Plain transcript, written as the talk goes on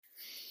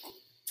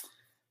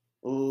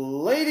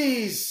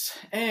Ladies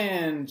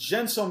and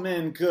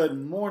gentlemen, good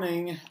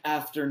morning,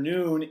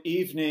 afternoon,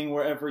 evening,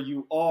 wherever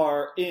you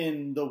are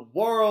in the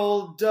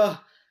world,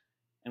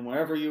 and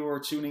wherever you are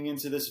tuning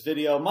into this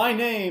video. My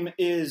name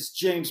is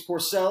James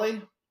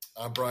Porcelli.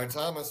 I'm Brian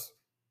Thomas.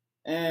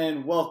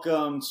 And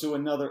welcome to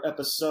another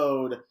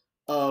episode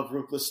of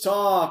Ruthless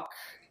Talk.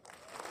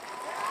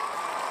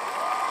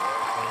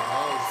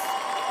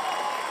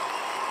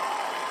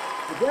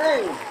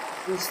 Today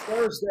is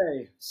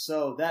Thursday,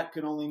 so that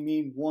can only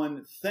mean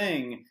one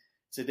thing.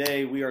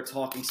 Today we are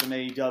talking some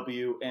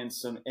AEW and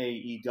some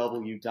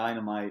AEW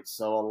Dynamite.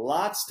 So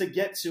lots to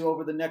get to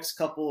over the next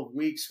couple of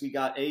weeks. We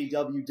got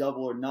AEW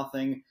Double or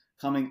Nothing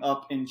coming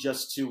up in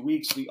just 2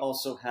 weeks. We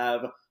also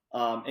have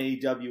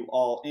AEW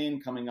All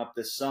In coming up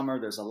this summer.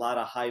 There's a lot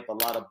of hype, a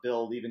lot of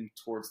build, even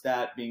towards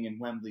that being in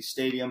Wembley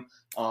Stadium.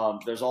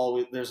 There's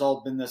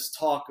all been this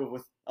talk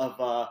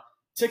of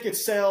ticket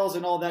sales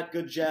and all that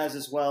good jazz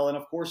as well. And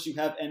of course, you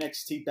have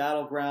NXT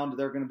Battleground.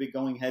 They're going to be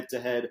going head to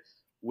head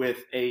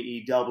with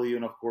AEW,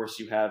 and of course,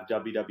 you have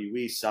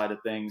WWE side of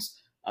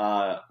things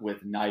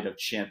with Night of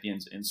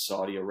Champions in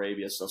Saudi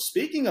Arabia. So,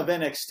 speaking of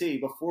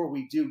NXT, before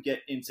we do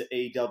get into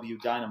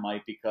AEW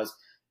Dynamite, because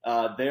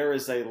there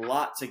is a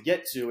lot to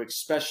get to,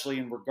 especially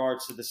in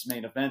regards to this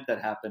main event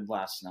that happened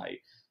last night.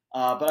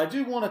 But I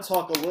do want to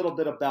talk a little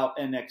bit about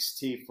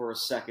NXT for a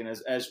second,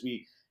 as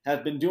we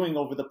have been doing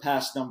over the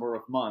past number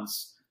of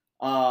months.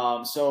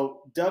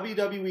 So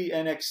WWE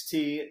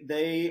NXT,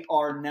 they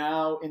are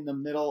now in the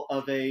middle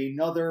of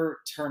another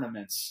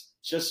tournament.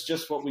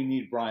 Just what we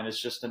need, Brian.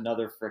 It's just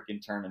another freaking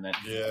tournament.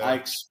 Yeah. I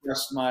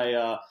expressed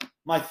my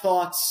my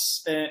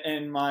thoughts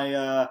and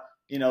my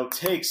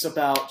takes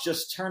about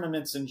just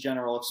tournaments in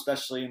general,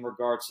 especially in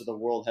regards to the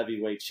World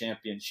Heavyweight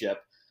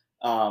Championship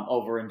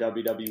over in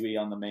WWE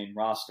on the main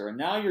roster. And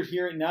now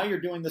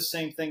you're doing the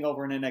same thing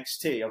over in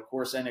NXT. Of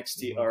course,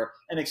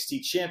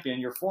 NXT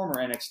champion, your former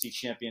NXT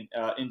champion,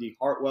 Indy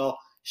Hartwell,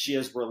 she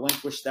has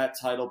relinquished that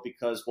title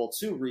because, well,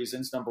 two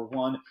reasons. Number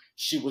one,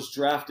 she was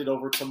drafted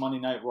over to Monday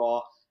Night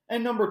Raw.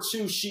 And number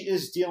two, she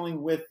is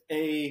dealing with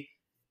an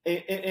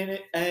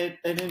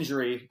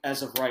injury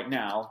as of right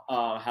now.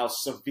 How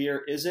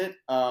severe is it?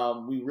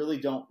 We really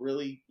don't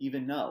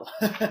even know.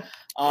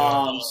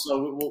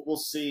 So we'll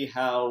see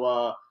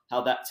how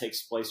that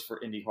takes place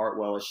for Indy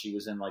Hartwell, as she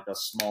was in like a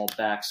small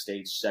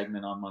backstage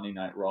segment on Monday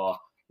Night Raw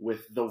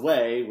with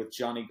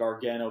Johnny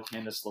Gargano,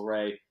 Candice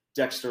LeRae,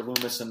 Dexter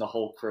Lumis, and the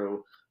whole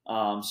crew.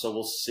 So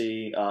we'll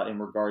see in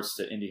regards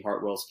to Indy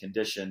Hartwell's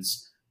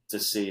conditions to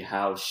see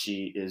how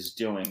she is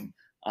doing.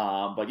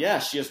 But yeah,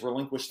 she has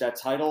relinquished that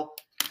title,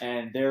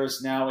 and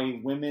there's now a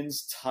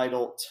women's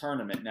title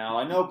tournament. Now,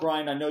 I know,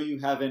 Brian, you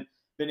haven't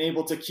been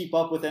able to keep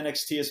up with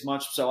NXT as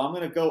much, so I'm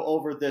going to go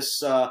over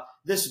this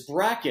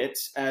bracket,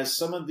 as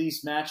some of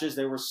these matches,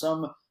 there were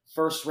some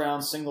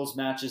first-round singles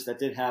matches that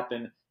did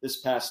happen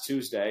this past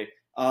Tuesday.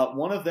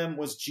 One of them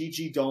was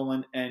Gigi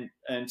Dolan and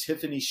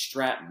Tiffany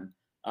Stratton.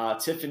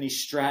 Tiffany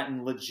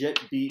Stratton legit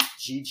beat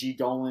Gigi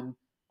Dolan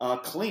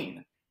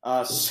clean.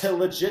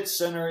 Legit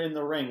center in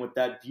the ring with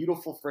that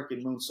beautiful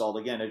freaking moonsault.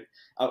 Again,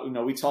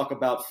 we talk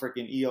about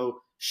freaking Io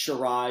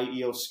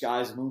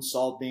Sky's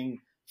moonsault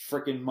being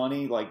freaking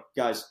money. Like,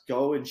 guys,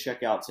 go and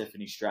check out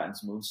Tiffany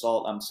Stratton's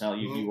moonsault. I'm telling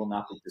you, you will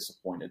not be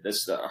disappointed.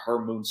 Her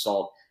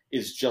moonsault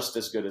is just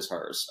as good as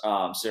hers.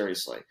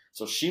 Seriously.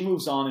 So she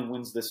moves on and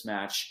wins this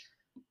match.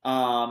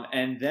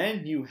 And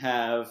then you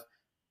have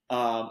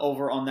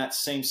over on that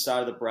same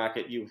side of the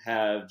bracket, you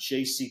have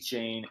JC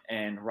Jane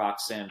and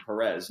Roxanne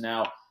Perez.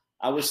 Now,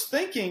 I was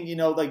thinking,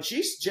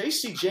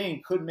 JC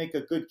Jane could make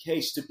a good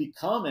case to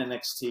become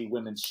NXT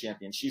Women's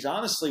Champion. She's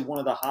honestly one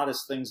of the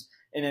hottest things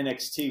in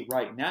NXT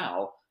right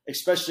now,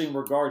 especially in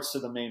regards to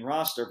the main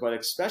roster, but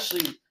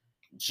especially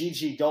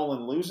Gigi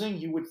Dolan losing,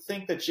 you would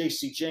think that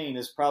JC Jane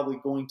is probably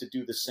going to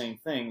do the same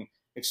thing,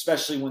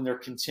 especially when they're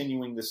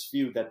continuing this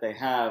feud that they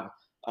have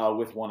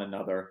with one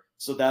another.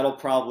 So that'll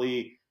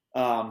probably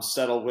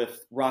settle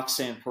with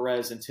Roxanne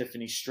Perez and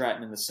Tiffany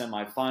Stratton in the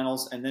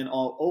semifinals. And then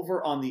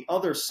over on the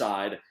other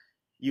side,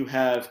 you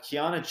have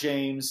Kiana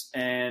James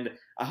and,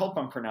 I hope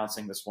I'm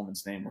pronouncing this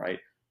woman's name right,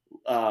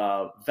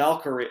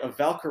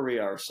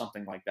 Valkyria or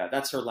something like that.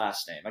 That's her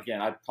last name.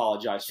 Again, I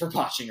apologize for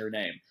botching her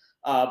name.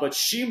 But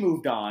she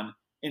moved on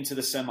into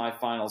the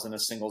semifinals in a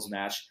singles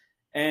match.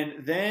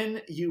 And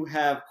then you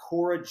have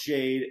Cora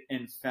Jade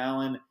and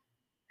Fallon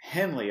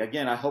Henley.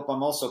 Again, I hope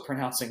I'm also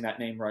pronouncing that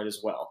name right as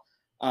well.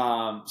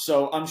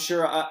 So I'm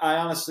sure, I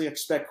honestly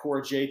expect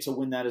Cora Jade to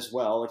win that as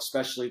well,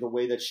 especially the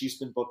way that she's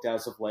been booked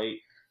as of late.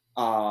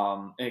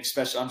 And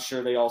especially, I'm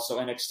sure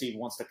NXT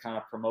wants to kind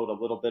of promote a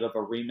little bit of a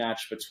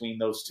rematch between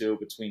those two,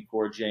 between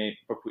Cora Jade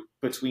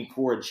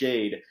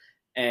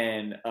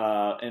and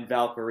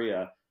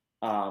Valkyria.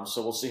 So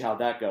we'll see how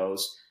that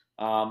goes.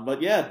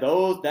 But yeah,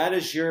 that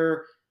is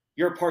your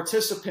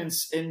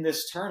participants in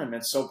this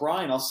tournament. So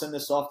Brian, I'll send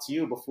this off to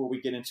you before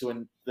we get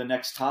into the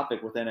next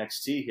topic with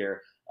NXT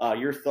here.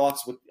 Your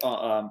thoughts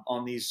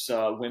on these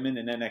women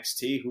in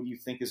NXT. Who do you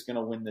think is going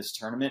to win this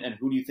tournament, and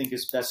who do you think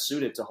is best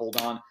suited to hold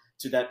on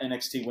to that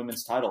NXT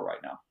women's title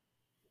right now?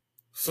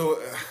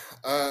 So,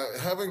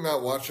 having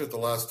not watched it the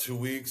last 2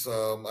 weeks,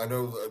 I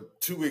know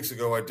 2 weeks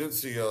ago I did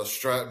see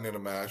Stratton in a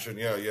match, and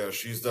yeah,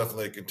 she's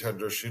definitely a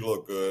contender. She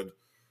looked good.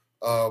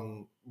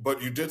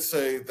 But you did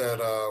say that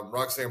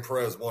Roxanne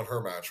Perez won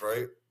her match,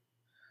 right?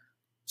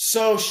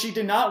 So she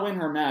did not win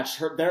her match.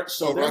 Their match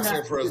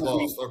Roxanne is Perez going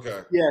to be lost.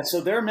 Okay. yeah. So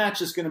their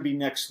match is going to be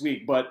next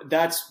week. But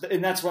that's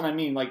what I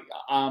mean. Like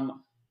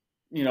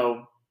you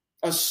know,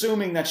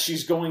 assuming that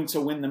she's going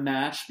to win the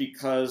match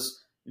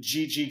because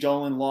Gigi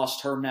Dolan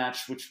lost her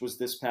match, which was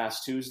this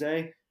past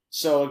Tuesday.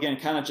 So again,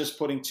 kind of just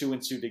putting two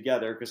and two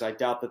together because I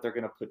doubt that they're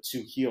going to put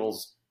two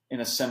heels in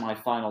a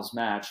semifinals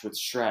match with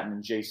Stratton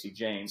and JC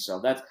Jane. So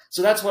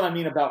that's what I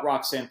mean about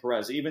Roxanne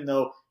Perez. Even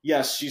though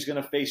yes, she's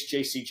going to face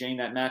JC Jane,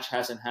 that match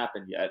hasn't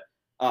happened yet.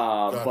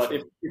 But Gotcha.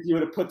 if you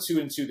were to put two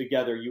and two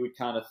together, you would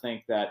kind of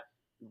think that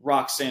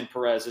Roxanne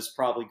Perez is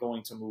probably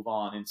going to move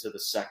on into the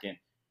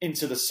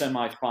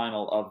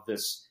semifinal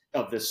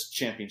of this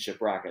championship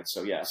bracket.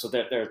 So yeah, so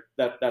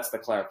that's the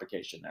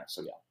clarification there.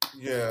 So yeah.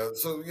 Yeah.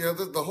 So yeah,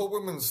 the whole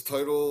women's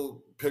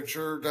title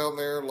picture down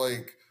there,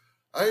 like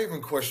I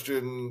even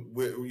question,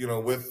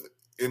 with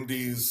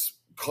Indy's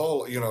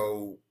call,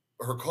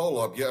 her call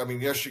up. Yeah, I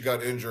mean, yes, she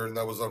got injured, and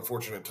that was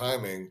unfortunate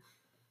timing.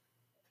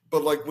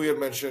 But like we had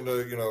mentioned,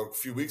 a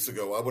few weeks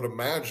ago, I would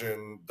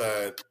imagine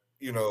that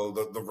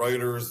the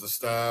writers, the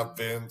staff,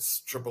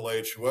 Vince, Triple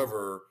H,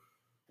 whoever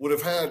would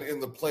have had in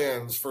the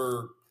plans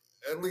for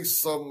at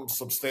least some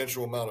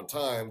substantial amount of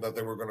time that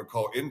they were going to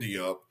call Indy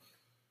up.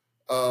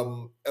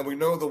 And we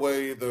know the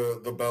way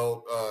the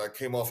belt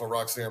came off of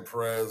Roxanne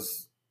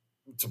Perez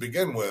to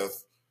begin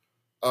with.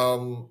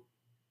 So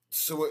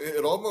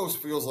it almost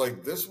feels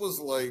like this was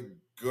like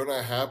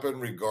gonna happen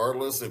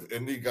regardless if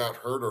Indy got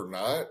hurt or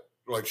not.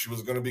 Like she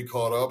was gonna be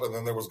caught up, and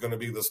then there was gonna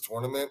be this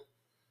tournament.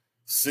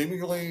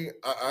 Seemingly,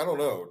 I don't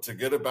know, to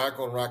get it back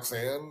on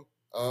Roxanne.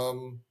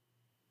 Um,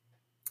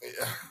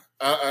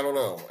 I don't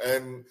know.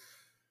 And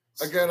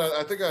again,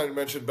 I think I had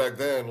mentioned back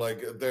then,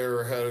 like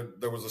there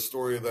was a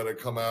story that had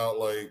come out,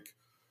 like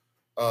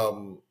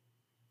um,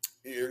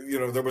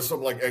 there was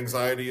some like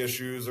anxiety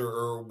issues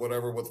or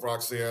whatever with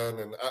Roxanne,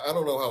 and I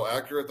don't know how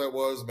accurate that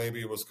was. Maybe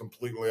it was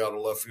completely out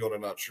of left field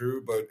and not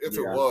true, but if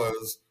it Yeah.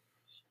 was,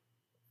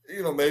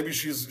 maybe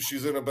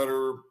she's in a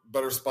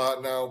better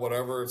spot now.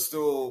 Whatever, it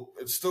still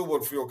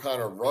would feel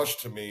kind of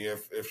rushed to me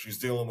if she's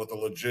dealing with a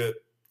legit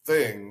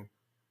thing,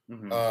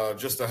 Mm-hmm.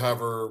 just to have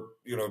her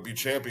be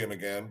champion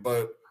again.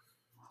 But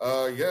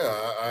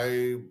yeah,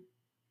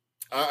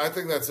 I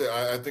think that's it.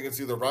 I think it's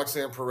either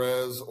Roxanne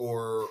Perez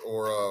or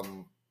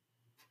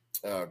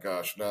oh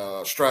gosh,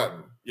 no,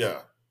 Stratton.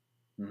 Yeah.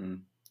 Mm-hmm.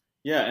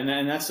 Yeah,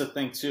 and that's the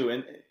thing too.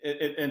 And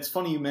it's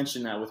funny you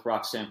mentioned that with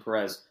Roxanne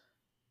Perez.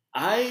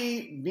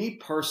 Me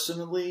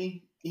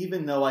personally,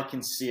 even though I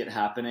can see it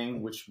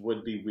happening, which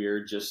would be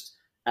weird just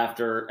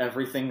after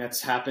everything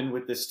that's happened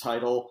with this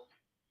title,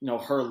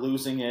 her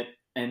losing it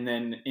and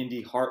then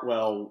Indy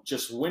Hartwell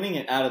just winning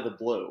it out of the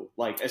blue.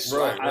 Like,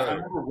 Right, I right.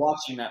 remember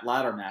watching that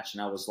ladder match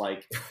and I was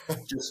like,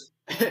 just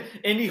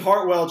Indy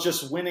Hartwell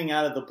just winning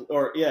out of the,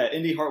 or yeah,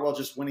 Indy Hartwell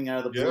just winning out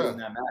of the blue Yeah. in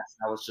that match.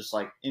 And I was just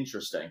like,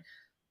 interesting.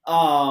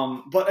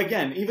 But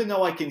again, even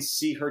though I can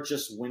see her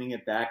just winning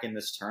it back in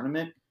this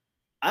tournament,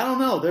 I don't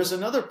know. There's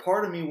another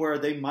part of me where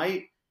they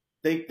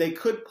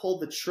could pull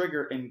the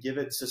trigger and give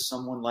it to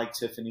someone like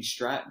Tiffany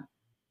Stratton.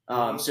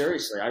 Hmm.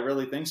 Seriously, I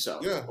really think so.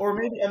 Yeah. Or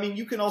maybe, I mean,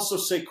 you can also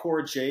say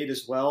Cora Jade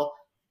as well.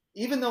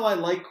 Even though I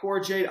like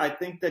Cora Jade, I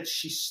think that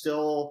she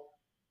still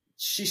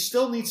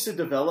needs to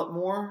develop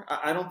more.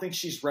 I don't think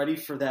she's ready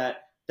for that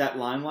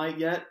limelight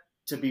yet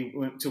to be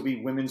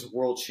women's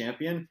world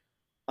champion.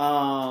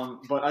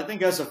 But I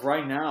think as of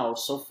right now,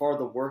 so far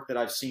the work that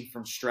I've seen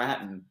from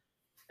Stratton,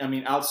 I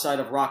mean, outside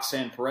of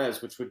Roxanne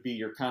Perez, which would be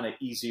your kind of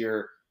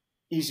easier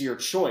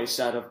choice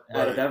out of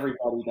Right.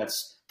 everybody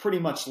that's pretty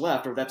much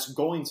left or that's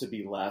going to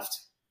be left.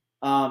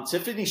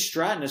 Tiffany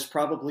Stratton is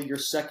probably your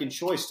second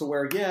choice to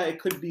where, yeah, it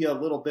could be a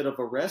little bit of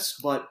a risk,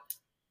 but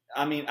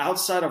I mean,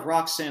 outside of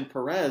Roxanne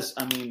Perez,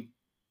 I mean,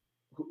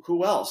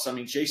 who else? I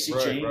mean, JC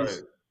Right. Jane Right.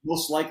 is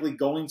most likely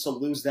going to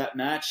lose that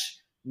match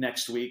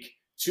next week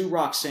to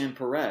Roxanne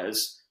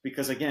Perez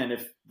because, again,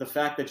 if the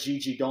fact that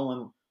Gigi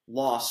Dolan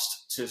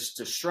lost to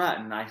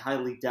Stratton, I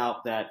highly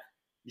doubt that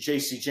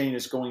JC Jane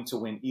is going to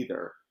win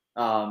either.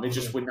 It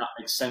just Hmm. would not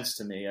make sense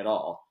to me at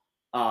all.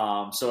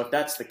 So if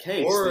that's the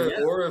case,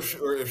 then Or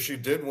yeah, if she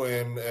did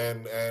win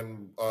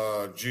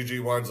and Gigi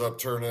winds up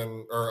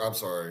turning, or I'm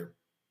sorry.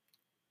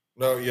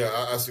 No,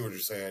 yeah, I see what you're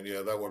saying.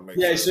 Yeah, that wouldn't make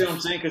yeah, you see what I'm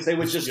sense. saying? Because they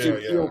would 'Cause- just yeah, do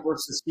yeah, heel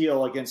versus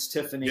heel against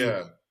Tiffany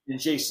yeah. and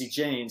JC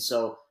Jane.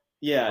 So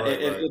yeah,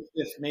 Right, right.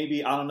 if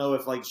maybe I don't know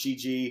if like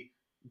Gigi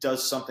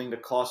does something to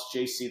cost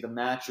JC the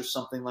match or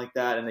something like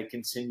that, and they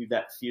continue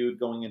that feud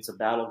going into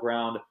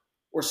Battleground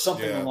or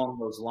something Yeah. along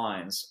those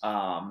lines.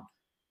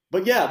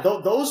 But yeah,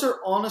 those are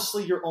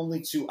honestly your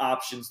only two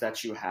options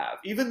that you have.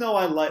 Even though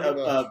I like Pretty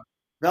much.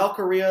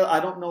 Valkyria, I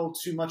don't know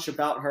too much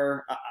about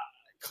her.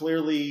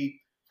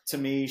 Clearly, to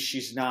me,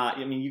 she's not.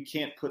 I mean, you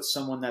can't put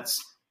someone that's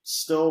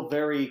still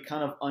very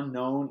kind of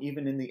unknown,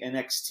 even in the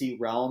NXT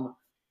realm.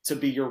 to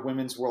be your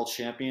women's world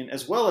champion,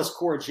 as well as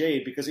Cora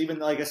Jade, because even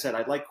like I said,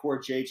 I like Cora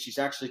Jade. She's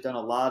actually done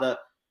a lot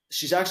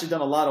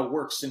of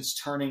work since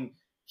turning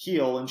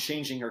heel and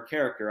changing her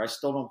character. I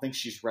still don't think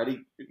she's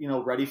ready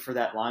for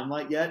that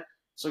limelight yet.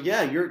 So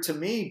yeah, to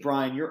me,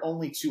 Brian, your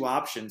only two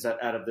options out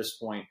of this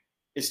point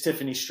is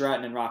Tiffany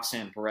Stratton and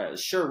Roxanne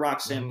Perez. Sure,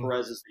 Roxanne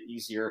Perez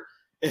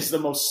is the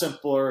most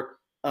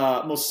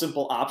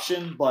simple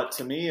option, but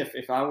to me,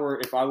 if I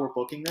were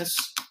booking this,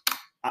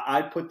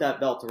 I'd put that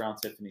belt around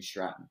Tiffany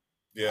Stratton.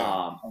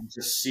 Yeah. And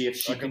just see if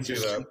she can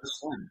just shoot the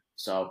swim.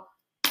 So,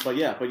 but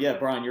yeah,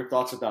 Brian, your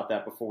thoughts about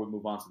that before we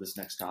move on to this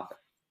next topic?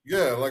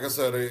 Yeah, like I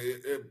said,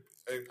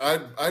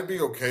 I'd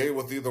be okay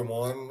with either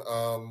one.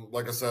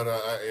 Like I said,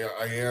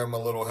 I am a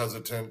little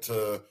hesitant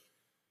to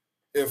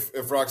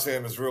if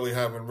Roxanne is really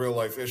having real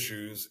life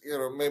issues,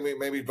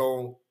 maybe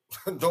don't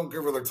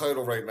give her the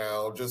title right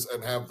now,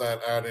 and have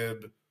that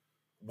added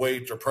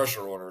weight or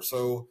pressure on her.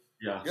 So.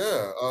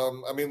 Yeah.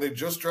 I mean, they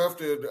just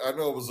drafted, I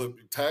know it was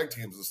tag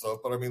teams and stuff,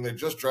 but I mean, they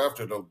just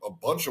drafted a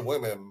bunch of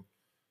women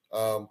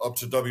up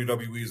to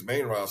WWE's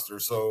main roster.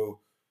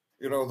 So,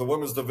 the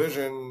women's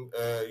division,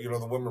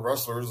 the women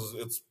wrestlers,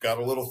 it's got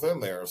a little thin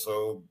there.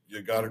 So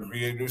you got to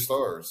create new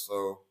stars.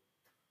 So,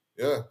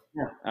 yeah.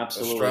 Yeah,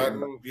 absolutely.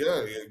 Stratton,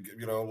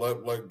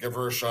 let give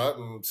her a shot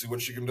and see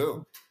what she can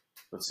do.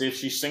 Let's see if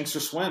she sinks or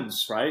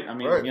swims, right? I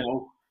mean,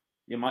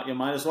 You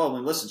might as well. I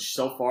mean, listen.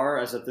 So far,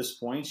 as at this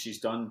point, she's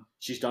done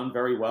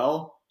very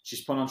well.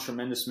 She's put on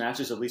tremendous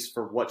matches, at least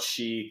for what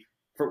she's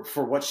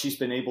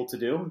been able to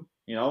do.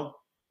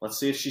 Let's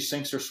see if she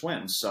sinks or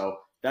swims. So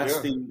that's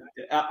the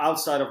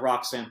outside of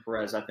Roxanne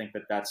Perez. I think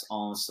that's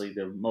honestly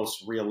the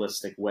most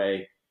realistic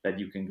way that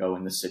you can go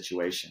in this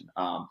situation.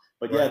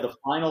 The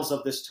finals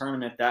of this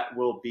tournament, that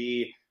will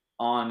be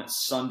on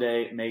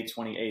Sunday, May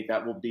 28th.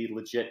 That will be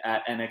legit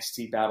at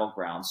NXT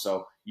Battleground.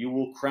 So you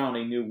will crown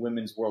a new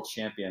women's world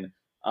champion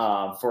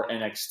for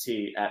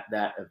NXT at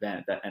that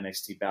event, that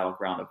NXT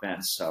Battleground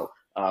event. So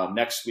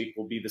next week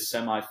will be the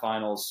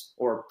semifinals,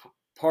 or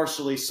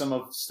partially some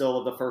of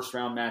the first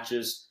round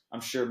matches.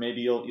 I'm sure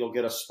maybe you'll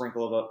get a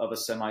sprinkle of a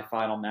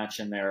semifinal match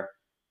in there,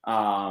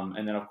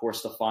 and then of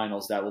course the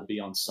finals, that will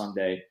be on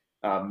Sunday,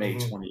 May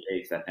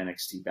 28th at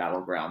NXT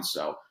Battleground.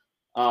 So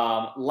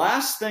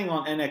last thing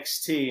on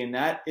NXT, and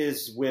that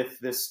is with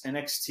this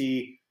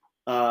NXT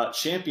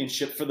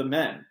championship for the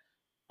men.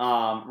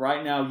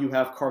 Right now you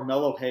have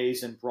Carmelo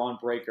Hayes and Bron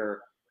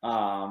Breakker.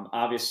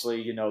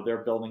 Obviously,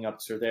 they're building up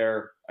to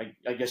their,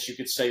 I guess you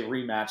could say,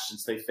 rematch,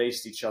 since they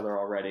faced each other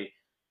already.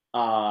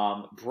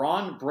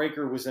 Bron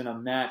Breakker was in a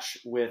match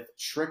with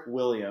Trick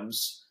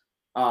Williams,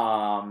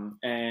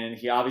 and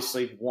he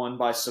obviously won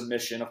by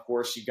submission. Of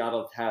course, you got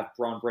to have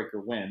Bron Breakker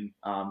win.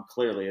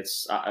 Clearly,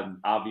 it's an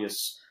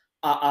obvious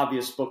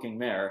booking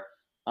there.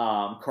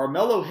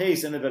 Carmelo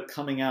Hayes ended up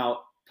coming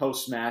out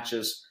post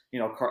matches.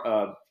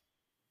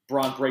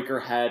 Bron Breakker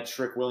had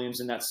Trick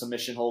Williams in that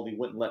submission hold. He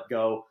wouldn't let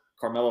go.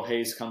 Carmelo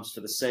Hayes comes for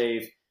the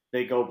save.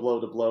 They go blow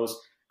to blows.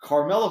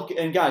 Carmelo,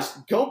 and guys,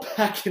 go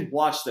back and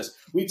watch this.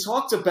 We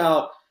talked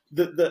about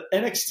the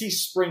NXT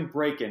spring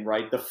break-in,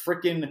 right? The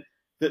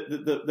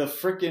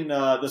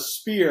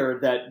spear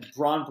that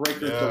Bron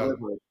Breakker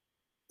delivered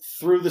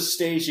through the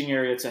staging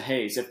area to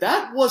Hayes. If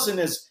that wasn't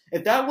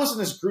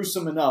as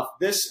gruesome enough,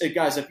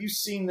 guys, if you've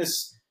seen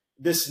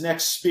this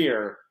next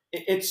spear,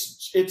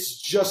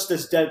 it's just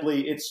as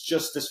deadly. It's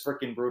just as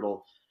freaking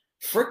brutal.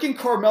 Freaking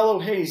Carmelo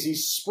Hayes, he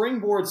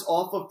springboards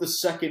off of the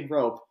second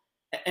rope.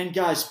 And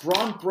guys,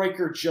 Bron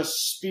Breakker just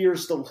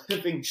spears the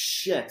living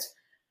shit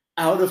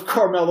out of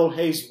Carmelo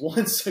Hayes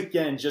once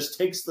again. Just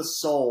takes the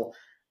soul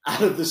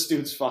out of this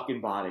dude's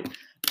fucking body.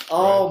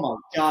 Oh my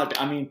God.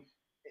 I mean,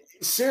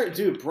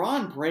 dude,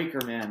 Bron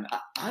Breakker, man,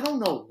 I don't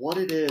know what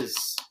it is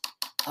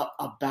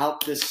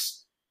about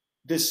this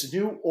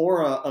new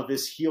aura of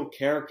his heel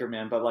character,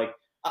 man. But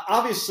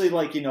obviously,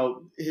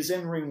 his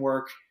in-ring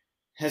work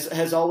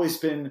has always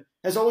been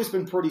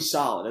pretty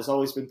solid, has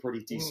always been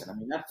pretty decent. I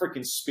mean, that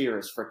freaking spear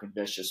is freaking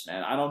vicious,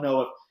 man. I don't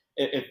know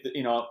if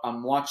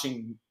I'm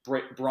watching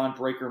Bron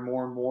Breakker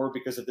more and more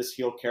because of this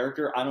heel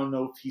character. I don't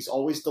know if he's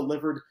always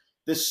delivered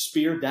this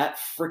spear that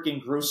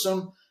freaking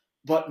gruesome,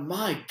 but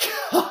my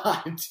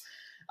God,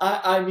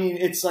 I mean,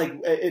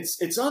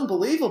 it's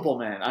unbelievable,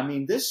 man. I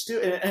mean, this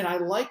dude, and I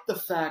like the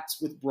fact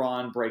with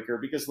Bron Breakker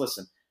because,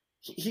 listen,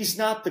 he's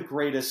not the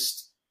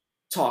greatest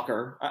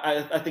talker.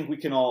 I think we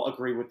can all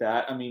agree with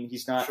that. I mean,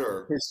 he's not,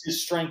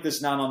 his strength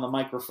is not on the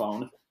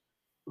microphone,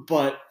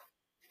 but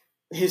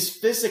his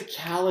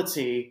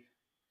physicality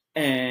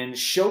and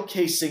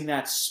showcasing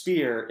that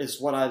spear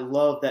is what I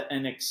love that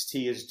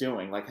NXT is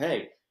doing.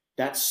 Hey,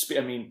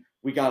 I mean,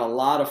 we got a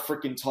lot of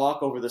freaking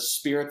talk over the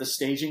spear at the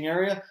staging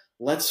area.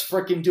 Let's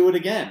freaking do it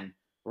again,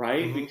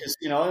 right? Because,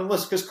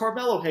 because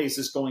Carmelo Hayes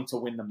is going to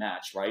win the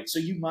match, right? So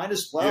you might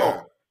as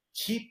well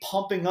keep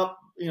pumping up,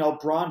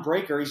 Bron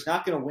Breakker. He's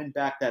not going to win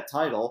back that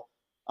title.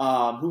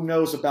 Who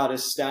knows about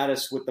his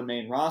status with the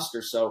main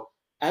roster? So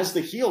as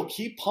the heel,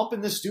 keep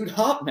pumping this dude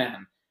up,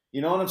 man.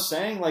 You know what I'm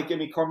saying?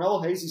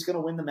 Carmelo Hayes, he's going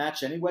to win the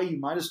match anyway. You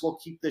might as well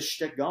keep this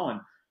shit going.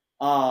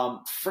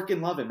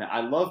 Freaking love it, man.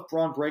 I love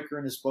Bron Breakker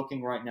in his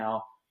booking right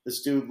now.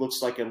 This dude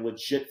looks like a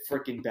legit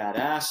freaking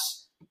badass.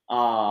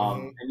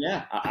 And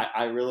yeah,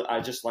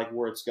 I just like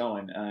where it's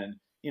going. And,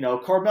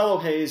 Carmelo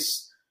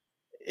Hayes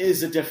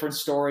is a different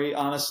story,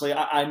 honestly.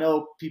 I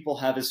know people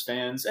have his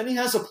fans, and he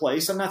has a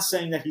place. I'm not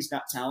saying that he's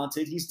not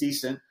talented. He's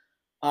decent.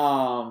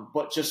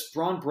 But just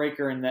Bron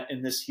Breakker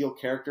in this heel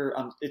character,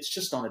 it's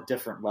just on a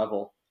different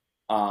level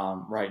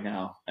right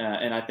now.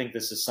 And I think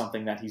this is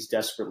something that he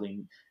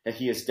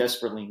has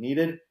desperately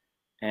needed.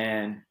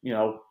 And,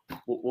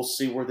 we'll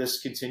see where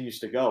this continues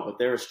to go. But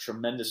there is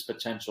tremendous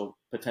potential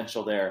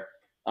there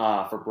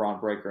for Bron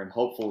Breakker, and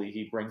hopefully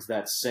he brings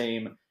that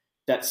same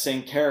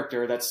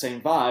character, that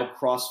same vibe,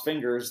 cross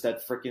fingers,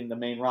 that freaking the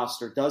main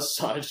roster does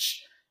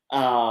such,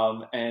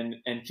 and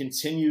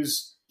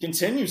continues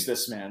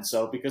this, man.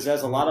 So, because it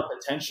has a lot of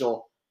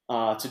potential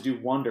to do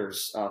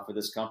wonders for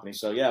this company.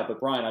 So yeah, but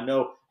Brian,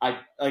 like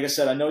I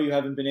said, I know you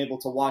haven't been able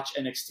to watch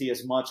NXT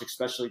as much,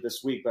 especially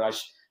this week, but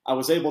I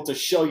was able to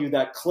show you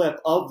that clip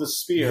of the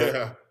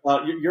spear.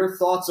 Yeah. Your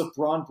thoughts of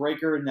Bron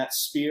Breakker and that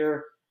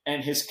spear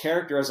and his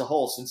character as a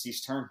whole since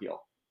he's turned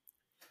heel.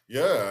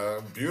 Yeah,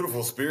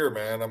 beautiful spear,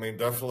 man. I mean,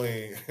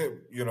 definitely,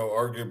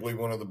 arguably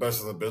one of the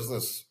best in the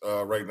business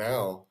right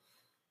now.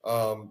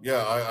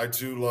 I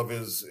too love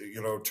his,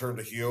 turn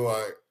to heel.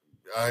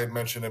 I had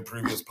mentioned in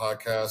previous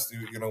podcasts,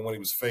 when he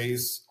was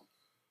face.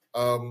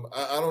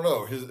 I don't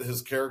know.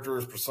 His character,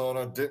 his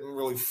persona didn't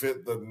really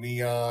fit the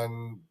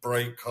neon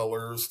bright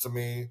colors to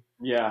me.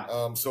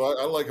 Yeah. So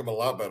I like him a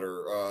lot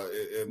better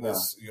in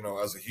this,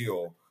 as a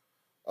heel.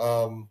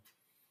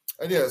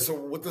 And yeah, so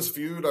with this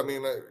feud, I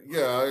mean,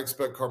 I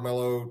expect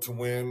Carmelo to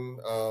win.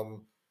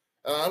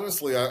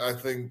 Honestly, I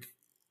think,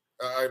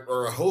 I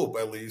hope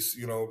at least,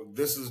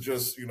 this is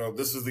just,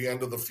 this is the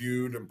end of the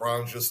feud, and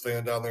Bron's just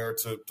staying down there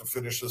to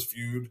finish this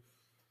feud.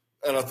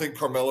 And I think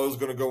Carmelo is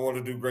going to go on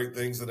to do great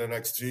things at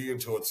NXT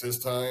until it's his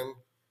time.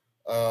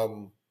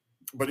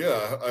 But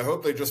yeah, I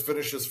hope they just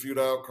finish this feud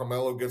out.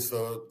 Carmelo gets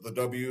the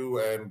W,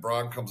 and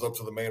Bron comes up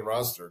to the main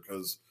roster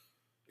because,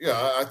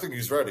 I think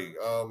he's ready.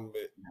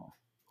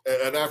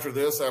 And after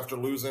this, after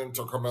losing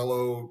to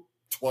Carmelo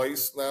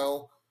twice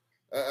now,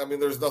 I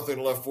mean, there's nothing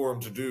left for him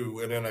to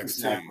do in NXT.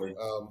 Exactly.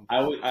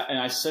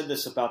 I said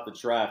this about the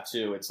draft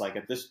too. It's like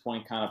at this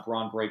point, kind of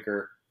Bron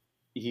Breakker,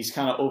 he's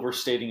kind of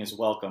overstating his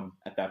welcome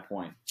at that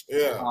point.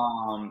 Yeah.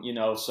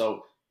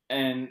 So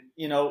and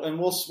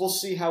we'll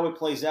see how it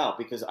plays out,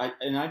 because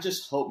I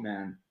just hope,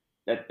 man,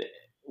 that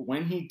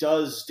when he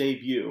does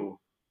debut,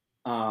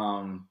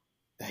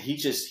 that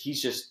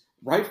he's just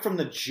right from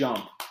the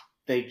jump,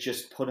 they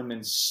just put him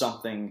in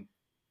something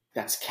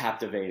that's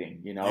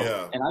captivating,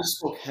 Yeah. And I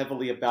spoke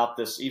heavily about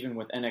this even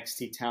with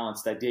NXT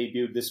talents that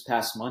debuted this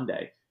past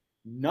Monday.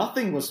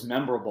 Nothing was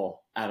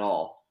memorable at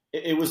all.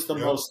 It was the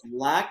most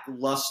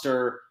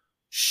lackluster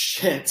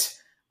shit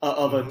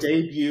of a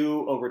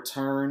debut, a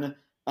return,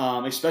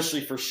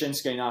 especially for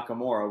Shinsuke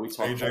Nakamura. We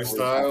talked AJ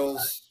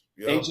Styles.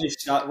 Yep. AJ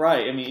Styles,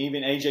 right. I mean,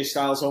 even AJ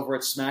Styles over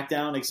at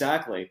SmackDown,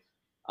 exactly.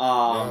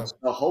 So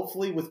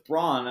hopefully with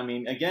Bron, I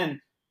mean,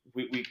 again,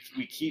 we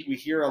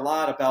hear a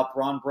lot about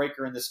Bron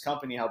Breakker in this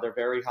company, how they're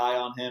very high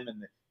on him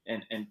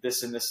and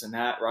this and this and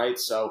that, right?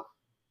 So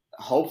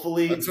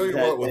hopefully, I tell you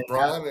what, with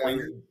Bron,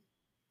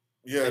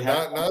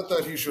 not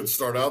that he should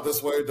start out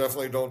this way.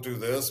 Definitely don't do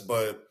this,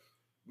 but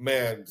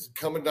man,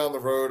 coming down the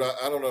road,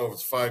 I don't know if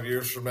it's 5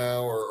 years from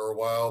now or a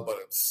while, but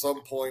at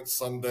some point,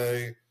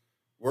 someday,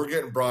 we're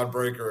getting Bron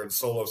Breakker and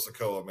Solo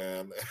Sikoa,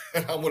 man.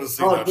 And I'm going to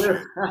see that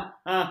shit.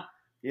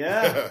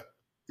 Yeah.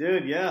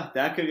 Dude, yeah,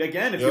 that could,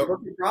 again, if you book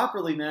it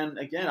properly, man.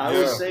 Again, I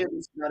always say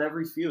this about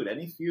every feud.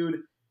 Any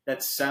feud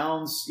that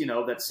sounds,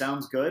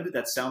 good,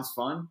 that sounds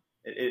fun,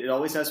 it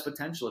always has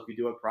potential if you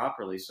do it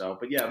properly. So,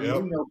 but yeah, we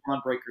know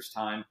Bron Breakker's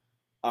time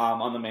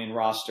on the main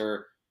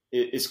roster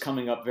is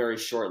coming up very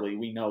shortly.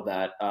 We know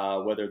that,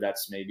 whether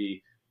that's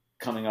maybe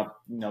coming up,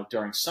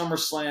 during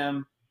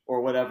SummerSlam or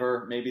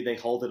whatever. Maybe they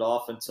hold it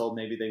off until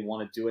maybe they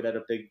want to do it at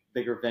a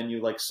bigger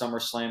venue like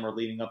SummerSlam, or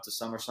leading up to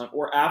SummerSlam,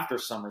 or after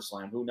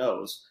SummerSlam. Who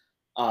knows?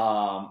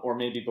 Or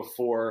maybe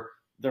before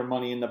their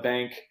Money in the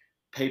Bank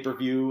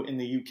pay-per-view in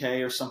the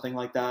UK or something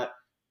like that.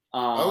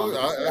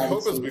 I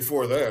hope it's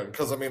before then,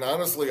 because I mean,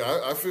 honestly,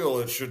 I feel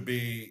it should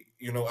be,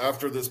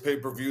 after this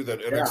pay-per-view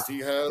that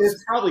NXT has.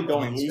 It's probably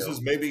going he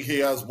loses. Maybe he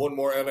has one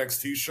more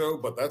NXT show,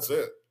 but that's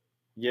it.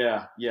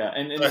 Yeah,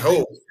 and I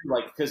hope,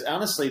 because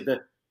honestly,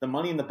 the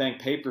Money in the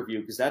Bank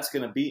pay-per-view, because that's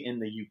going to be in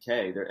the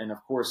UK, and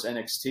of course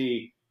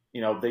NXT,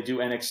 they do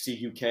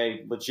NXT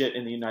UK legit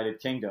in the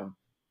United Kingdom.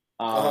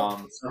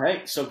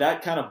 So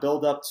that kind of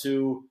build up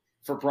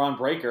for Bron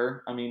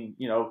Breakker. I mean,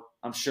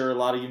 I'm sure a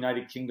lot of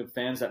United Kingdom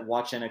fans that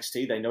watch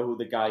NXT, they know who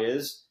the guy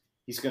is.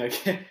 He's going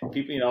to get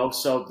people,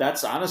 so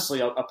that's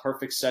honestly a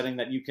perfect setting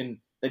that you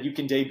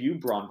can debut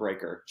Bron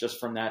Breakker just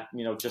from that,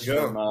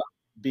 from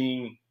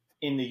being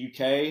in the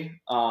UK.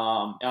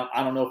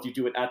 I don't know if you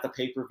do it at the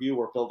pay-per-view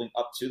or building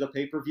up to the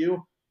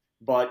pay-per-view,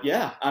 but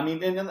yeah, I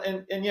mean,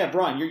 and yeah,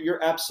 Brian,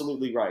 you're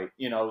absolutely right.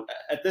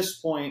 At this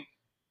point,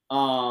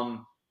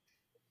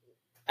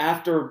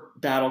 after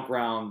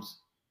Battleground,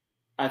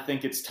 I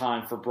think it's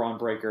time for Bron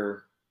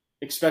Breakker,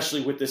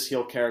 especially with this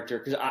heel character,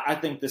 because I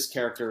think this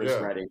character is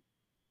ready.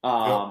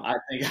 I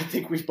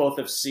think we both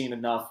have seen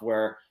enough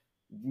where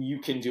you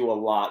can do a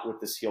lot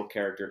with this heel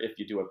character if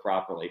you do it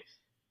properly.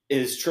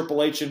 Is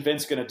Triple H and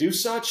Vince going to do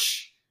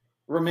such?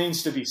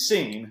 Remains to be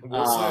seen.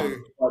 We'll see.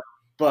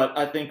 But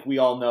I think we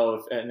all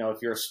know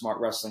if you're a smart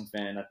wrestling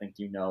fan, I think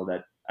you know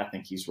that I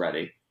think he's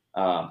ready.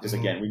 Because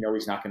again, we know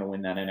he's not going to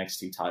win that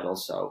NXT title,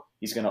 so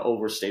he's going to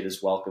overstate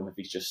his welcome if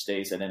he just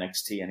stays at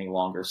NXT any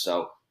longer.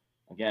 So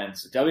again,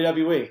 so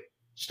WWE,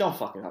 just don't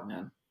fuck it up,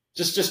 man.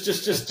 Just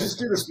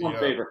do this one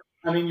favor.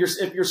 I mean,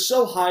 if you're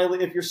so high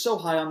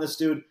on this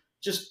dude,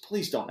 just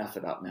please don't F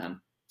it up,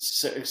 man.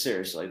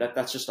 Seriously,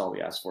 that's just all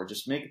we ask for.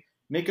 Just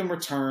make him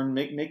return,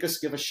 make us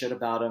give a shit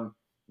about him,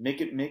 make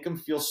him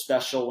feel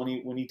special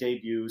when he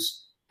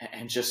debuts,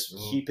 and just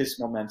keep his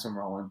momentum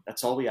rolling.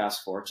 That's all we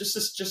ask for. Just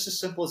as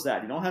simple as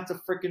that. You don't have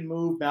to freaking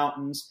move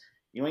mountains.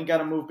 You ain't got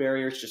to move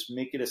barriers. Just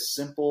make it as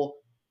simple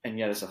and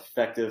yet as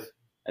effective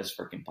as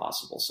freaking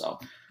possible. So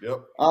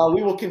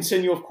we will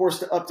continue, of course,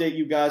 to update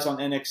you guys on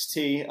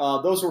NXT.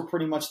 Those were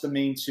pretty much the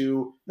main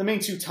two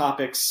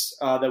topics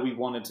that we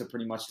wanted to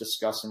pretty much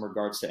discuss in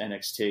regards to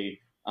NXT.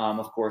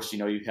 Of course,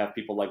 you have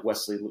people like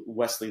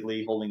Wesley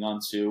Lee holding on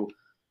to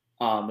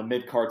the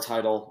mid-card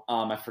title.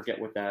 I forget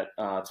what that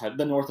title,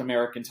 the North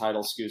American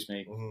title, excuse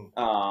me.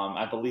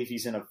 I believe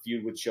he's in a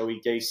feud with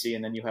Joey Gacy,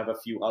 and then you have a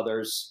few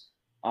others.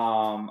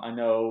 I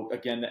know,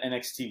 again, the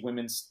NXT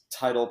women's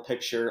title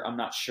picture, I'm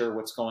not sure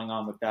what's going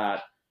on with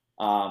that.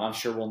 I'm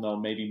sure we'll know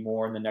maybe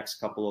more in the next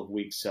couple of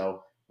weeks.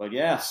 So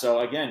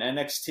again,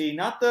 NXT,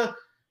 not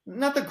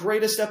the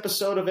greatest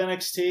episode of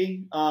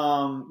NXT.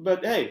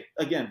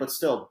 But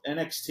still,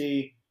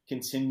 NXT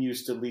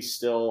continues to at least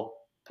still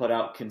put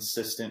out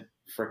consistent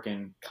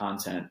freaking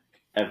content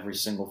every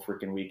single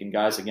freaking week. And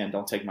guys, again,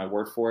 don't take my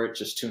word for it.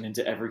 Just tune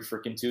into every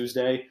freaking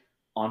Tuesday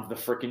on the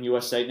freaking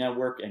USA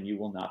Network, and you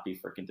will not be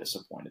freaking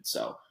disappointed.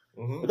 So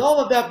with all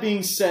of that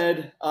being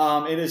said,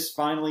 it is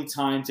finally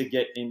time to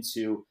get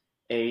into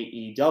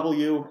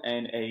AEW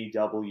and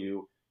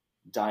AEW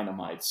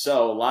Dynamite.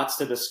 So lots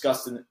to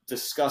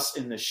discuss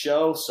in the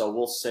show, so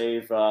we'll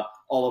save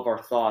all of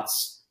our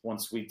thoughts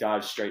once we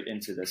dive straight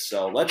into this.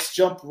 So let's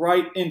jump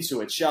right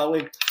into it, shall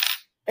we?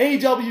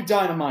 AEW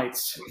Dynamite,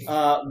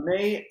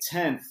 May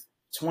 10th,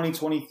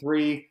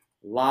 2023,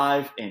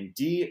 live in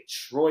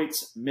Detroit,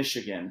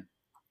 Michigan.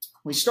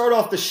 We start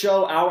off the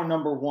show, hour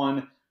number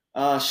one,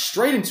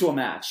 straight into a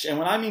match. And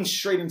when I mean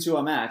straight into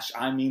a match,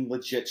 I mean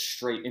legit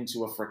straight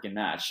into a freaking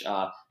match.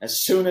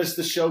 As soon as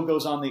the show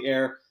goes on the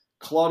air,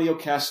 Claudio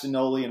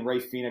Castagnoli and Rey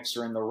Fenix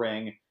are in the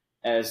ring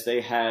as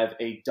they have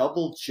a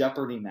double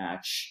Jeopardy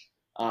match.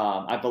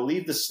 I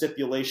believe the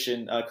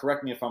stipulation,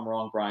 correct me if I'm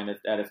wrong, Brian,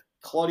 that if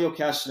Claudio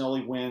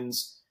Castagnoli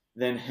wins,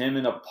 then him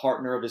and a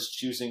partner of his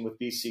choosing with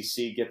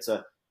BCC gets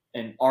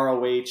an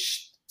ROH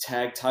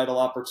tag title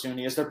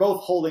opportunity, as they're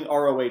both holding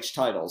ROH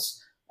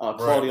titles.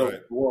 Claudio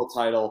world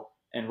title,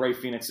 and Rey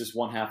Fenix is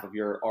one half of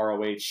your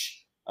ROH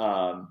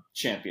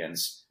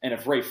champions. And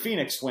if Rey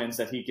Fenix wins,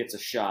 that he gets a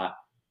shot,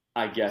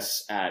 I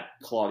guess, at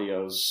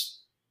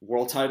Claudio's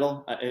world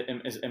title.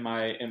 That's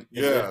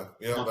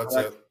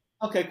it.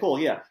 Okay, cool.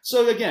 Yeah.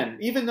 So again,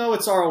 even though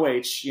it's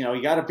ROH,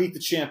 you got to beat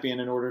the champion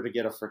in order to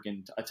get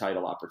a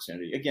title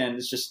opportunity. Again,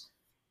 it's just,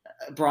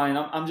 Brian,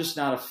 I'm just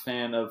not a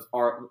fan of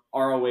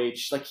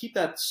ROH. Like, keep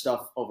that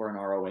stuff over in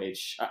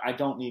ROH. I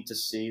don't need to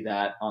see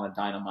that on a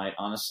Dynamite,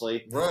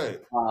 honestly. Right.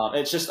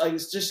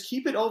 It's just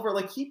keep it over.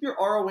 Like, keep your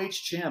ROH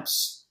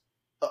champs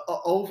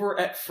over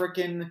at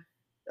freaking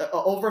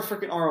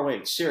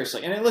ROH.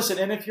 Seriously. And listen,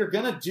 and if you're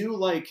gonna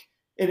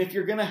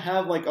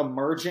have like a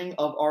merging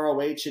of ROH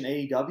and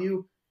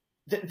AEW,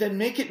 then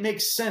make it make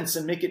sense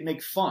and make it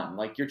make fun.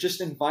 Like, you're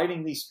just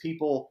inviting these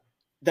people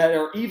that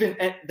are even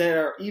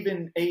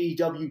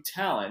AEW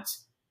talent,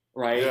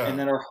 right? Yeah. And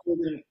that are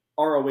holding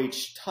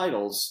ROH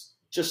titles,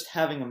 just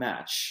having a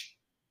match.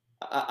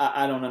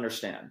 I don't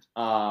understand.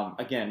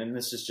 Again, and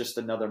this is just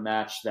another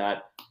match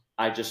that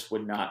I just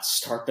would not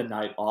start the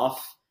night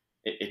off.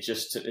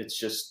 It's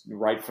just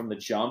right from the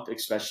jump,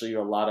 especially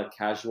a lot of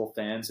casual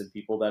fans and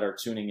people that are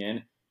tuning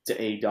in to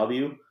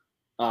AEW.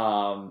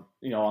 On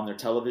their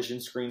television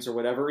screens or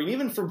whatever, and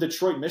even from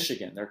Detroit,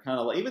 Michigan, they're kind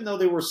of like, even though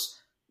they were,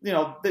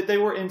 they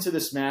were into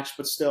this match,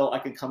 but still, I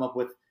could come up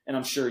with, and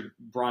I'm sure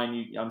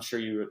Brian,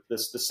 the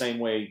same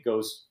way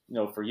goes,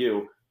 for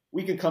you.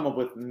 We can come up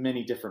with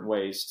many different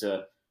ways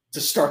to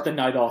start the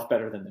night off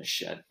better than this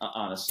shit,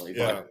 honestly.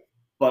 Yeah.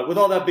 But with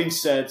all that being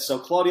said, so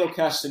Claudio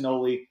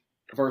Castagnoli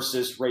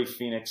versus Rey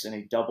Fenix in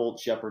a double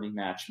Jeopardy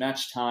match.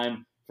 Match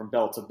time from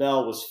bell to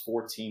bell was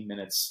 14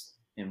 minutes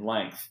in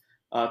length.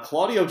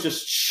 Claudio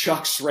just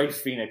chucks Rey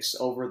Fenix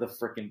over the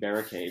freaking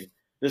barricade.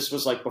 This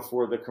was like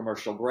before the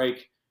commercial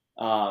break.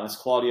 As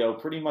Claudio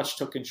pretty much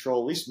took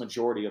control, at least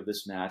majority of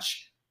this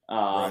match.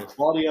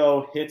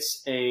 Claudio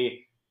hits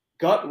a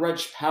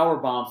gut-wrench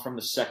powerbomb from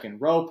the second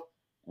rope.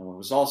 And when it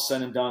was all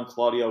said and done,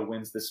 Claudio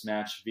wins this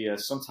match via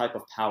some type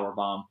of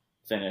powerbomb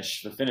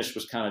finish. The finish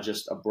was kind of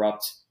just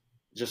abrupt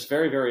just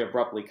very, very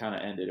abruptly kind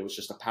of ended. It was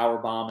just a power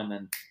bomb, and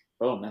then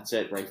boom, that's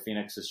it. Rey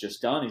Fenix is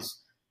just done. He's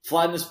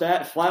flat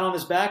on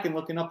his back and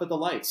looking up at the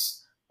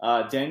lights.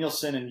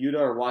 Danielson and Yuta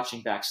are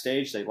watching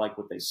backstage. They like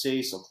what they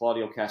see, so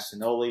Claudio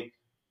Castagnoli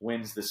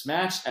wins this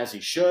match, as he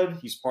should.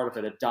 He's part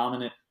of a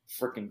dominant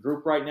freaking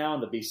group right now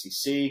in the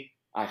BCC.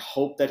 I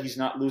hope that he's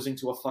not losing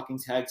to a fucking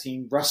tag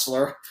team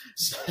wrestler.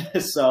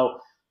 So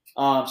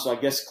I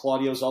guess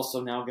Claudio's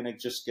also now going to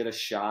just get a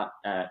shot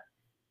at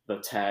the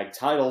tag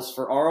titles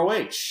for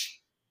ROH.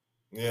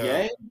 Yeah.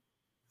 Yay?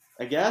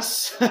 I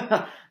guess.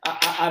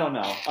 I don't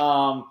know.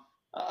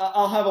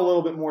 I'll have a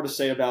little bit more to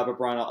say about it, but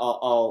Brian,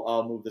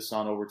 I'll move this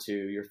on over to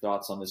your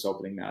thoughts on this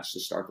opening match to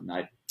start the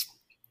night.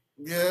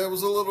 Yeah, it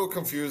was a little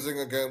confusing.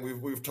 Again,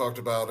 we've talked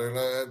about it.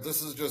 And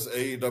this is just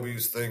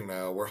AEW's thing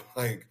now. Where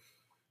like,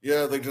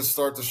 yeah, they just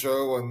start the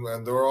show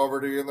and they're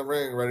already in the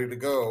ring, ready to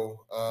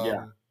go.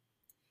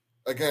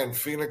 Again,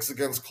 Phoenix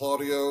against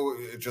Claudio.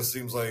 It just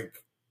seems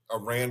like a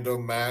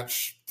random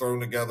match thrown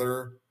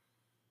together.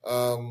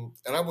 And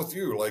I'm with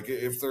you. Like,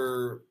 if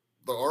they're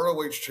the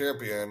ROH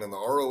champion and the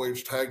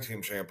ROH tag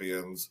team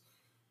champions,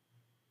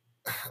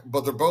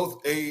 but they're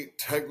both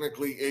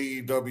technically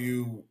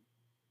AEW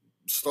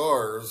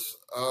stars.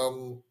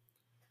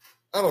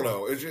 I don't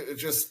know. It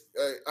just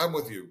I'm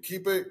with you.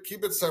 Keep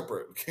it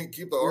separate.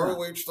 Keep the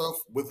ROH stuff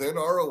within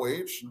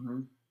ROH.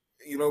 Mm-hmm.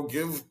 You know,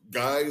 give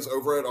guys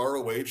over at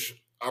ROH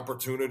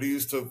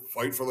opportunities to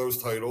fight for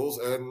those titles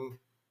and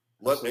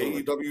let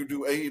AEW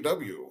do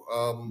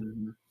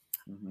AEW.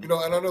 You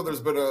know, and I know there's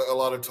been a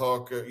lot of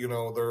talk. You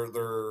know,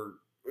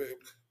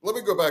 let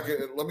me go back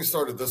and let me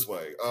start it this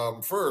way.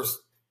 First,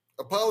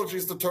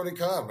 apologies to Tony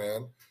Khan,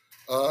 man.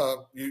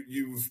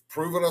 You've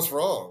proven us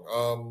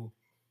wrong.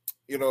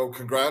 You know,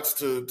 congrats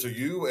to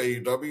you,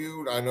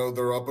 AEW. I know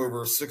they're up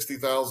over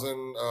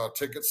 60,000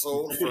 tickets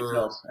sold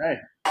for. Hey.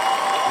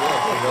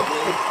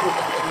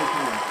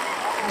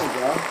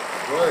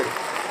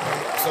 Right.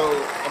 So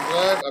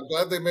I'm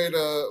glad they made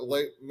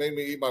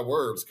me eat my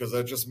words, because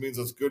that just means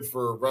it's good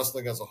for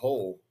wrestling as a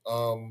whole.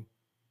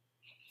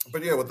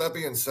 But yeah, with that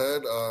being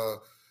said,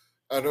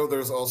 I know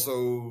there's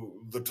also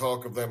the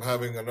talk of them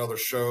having another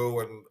show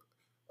and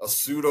a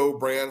pseudo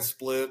brand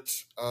split.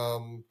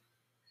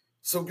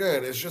 So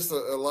again, it's just a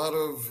lot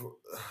of.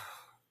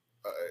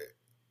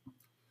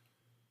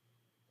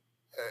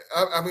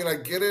 I mean, I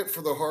get it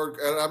for the hard,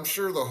 and I'm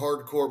sure the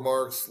hardcore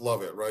marks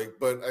love it, right?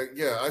 But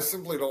I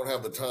simply don't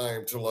have the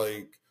time to,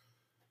 like,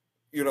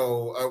 you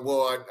know,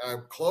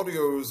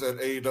 Claudio's at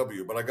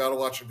AEW, but I got to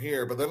watch him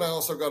here. But then I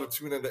also got to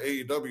tune into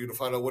AEW to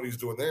find out what he's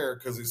doing there,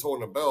 because he's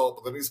holding a belt.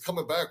 But then he's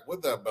coming back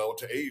with that belt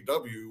to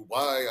AEW.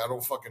 Why? I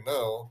don't fucking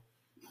know.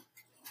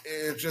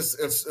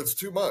 It's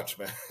too much,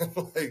 man.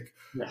 Like,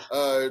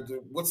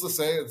 what's the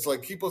saying? It's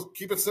like, keep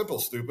it simple,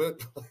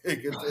 stupid.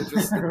 Like, it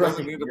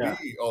doesn't need to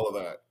be all of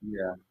that.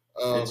 Yeah,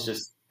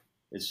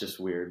 it's just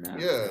weird, man.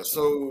 Yeah.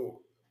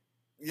 So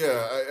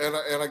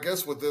and I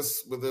guess with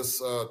this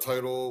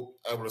title,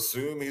 I would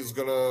assume he's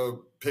gonna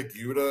pick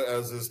Yuta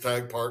as his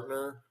tag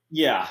partner.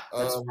 Yeah,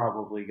 that's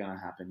probably gonna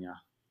happen. Yeah.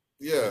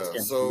 Yeah.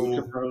 So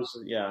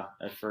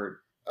I've heard.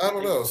 I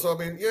don't know. So I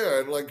mean, yeah,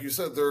 and like you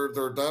said, they're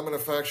a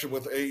dominant faction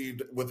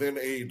within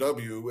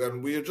AEW,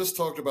 and we had just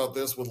talked about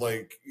this with,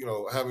 like, you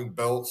know, having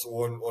belts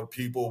on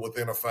people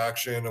within a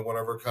faction and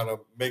whatever, kind of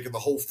making the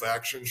whole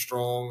faction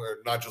strong, or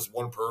not just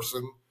one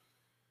person.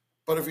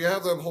 But if you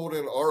have them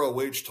holding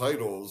ROH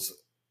titles,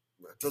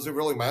 does it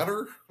really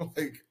matter?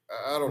 Like,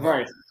 I don't know.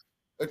 Right.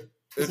 It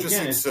just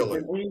seems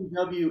silly.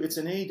 It's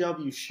an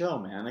AEW show,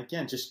 man.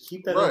 Again, just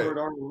keep that over at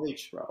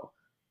ROH, bro.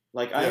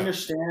 Like, I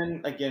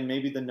understand, again,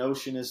 maybe the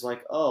notion is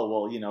like, oh,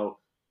 well, you know,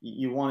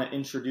 you want to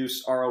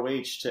introduce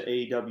ROH to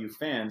AEW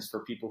fans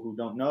for people who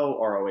don't know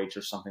ROH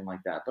or something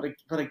like that.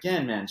 But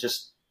again, man,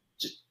 just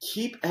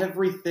keep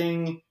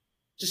everything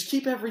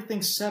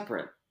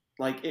separate.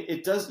 Like,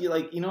 it does,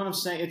 like, you know what I'm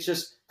saying? It's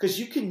just, because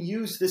you can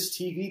use this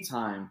TV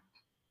time,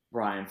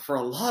 Brian, for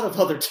a lot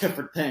of other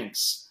different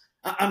things.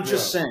 I'm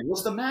just saying,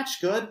 was the match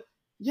good?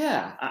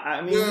 Yeah.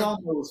 I mean, we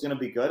all know it was going to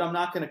be good. I'm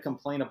not going to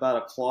complain about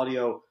a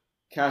Claudio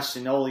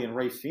Castagnoli and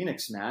Rey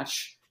Fenix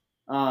match.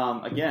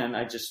 Again,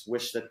 I just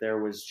wish that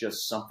there was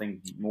just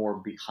something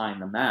more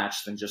behind the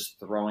match than just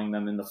throwing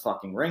them in the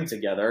fucking ring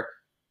together,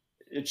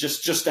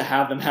 just to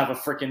have them have a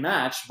freaking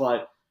match.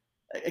 But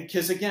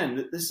because,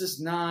 again, this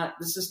is not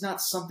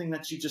something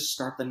that you just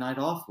start the night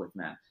off with,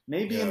 man.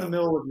 Maybe in the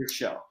middle of your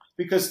show,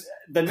 because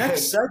the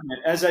next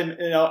segment, as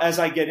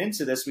I get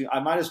into this, I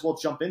might as well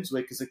jump into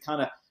it, because it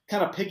kind of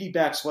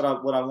piggybacks what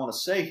I want to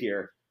say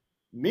here.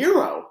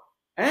 Miro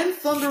and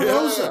Thunder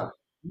Rosa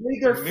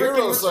made their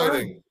freaking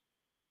return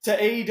to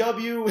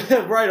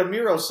AEW. Right, a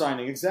Miro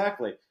signing,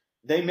 exactly.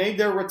 They made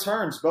their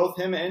returns, both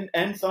him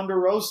and Thunder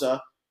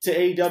Rosa, to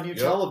AEW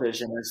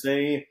television, as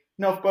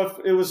but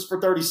it was for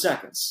 30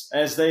 seconds,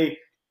 as they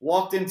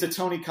walked into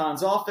Tony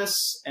Khan's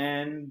office,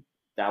 and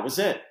that was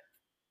it.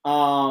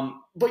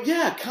 But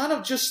yeah, kind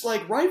of just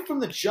like right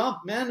from the jump,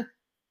 man,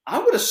 I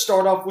would have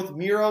started off with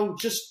Miro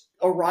just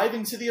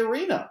arriving to the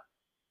arena.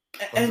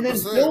 And then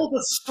 100%. build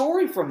a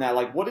story from that.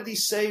 Like, what did he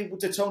say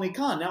to Tony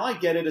Khan? Now I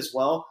get it as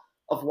well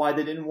of why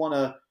they didn't want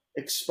to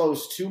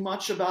expose too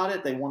much about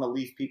it. They want to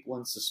leave people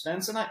in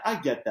suspense, and I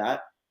get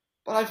that.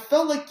 But I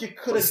felt like you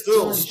could have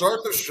still start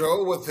the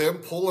show with him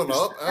pulling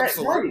up.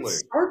 Absolutely. Right.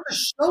 Start the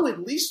show at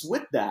least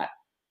with that.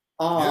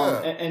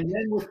 And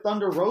then with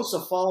Thunder Rosa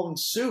following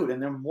suit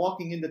and then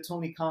walking into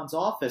Tony Khan's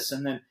office.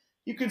 And then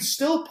you can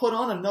still put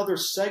on another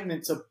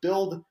segment to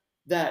build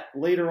that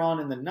later on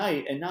in the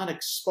night and not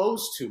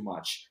expose too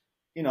much.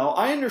 You know,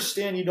 I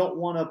understand you don't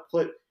want to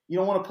put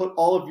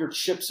all of your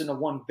chips into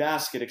one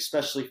basket,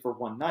 especially for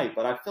one night.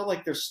 But I feel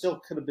like there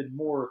still could have been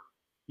more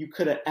you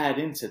could have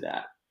added into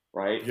that,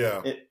 right?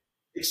 Yeah.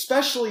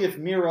 Especially if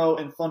Miro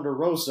and Thunder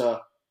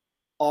Rosa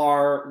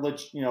are,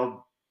 you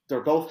know,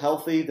 they're both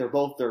healthy. They're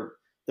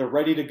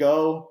ready to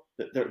go.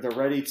 They're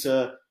ready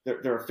to.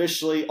 They're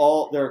officially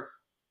they're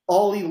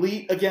all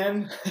elite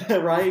again,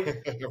 right?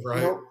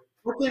 Right.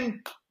 You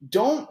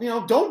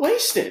know, don't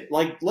waste it.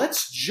 Like,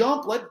 let's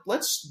jump.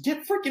 Let's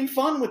get freaking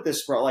fun with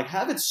this, bro. Like,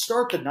 have it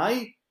start the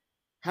night.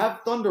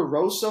 Have Thunder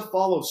Rosa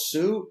follow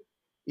suit.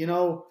 You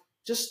know,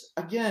 just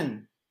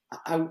again,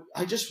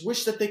 I just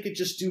wish that they could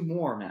just do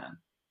more, man.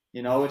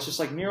 You know, it's just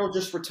like Miro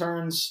just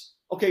returns.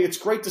 Okay, it's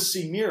great to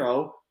see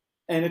Miro,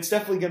 and it's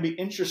definitely going to be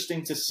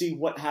interesting to see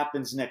what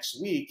happens next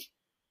week,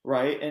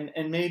 right?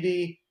 And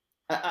maybe.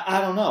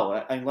 I don't know,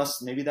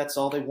 unless maybe that's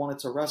all they wanted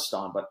to rest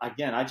on. But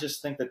again, I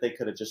just think that they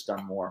could have just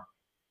done more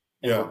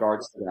in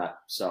regards to that.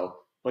 So,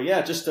 but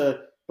yeah,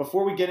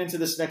 before we get into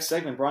this next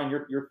segment, Brian,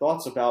 your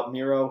thoughts about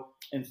Miro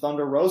and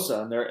Thunder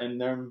Rosa and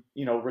their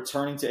you know,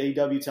 returning to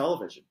AEW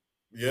television.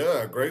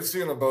 Yeah, great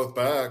seeing them both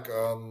back.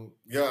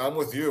 Yeah, I'm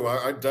with you.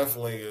 I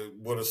definitely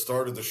would have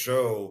started the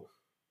show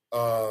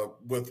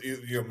with,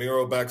 you know,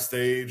 Miro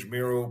backstage,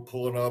 Miro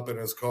pulling up in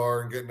his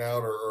car and getting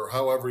out, or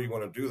however you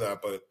want to do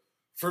that. But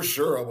for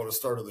sure, I would have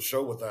started the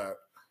show with that.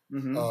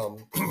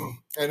 Mm-hmm.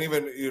 And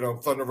even, you know,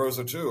 Thunder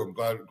Rosa too. I'm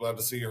glad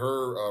to see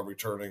her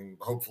returning,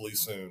 hopefully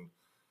soon.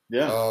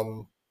 Yeah.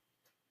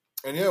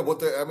 And yeah,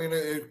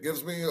 it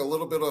gives me a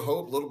little bit of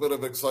hope, a little bit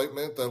of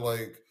excitement that,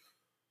 like,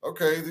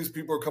 okay, these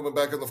people are coming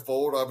back in the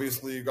fold.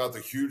 Obviously, you got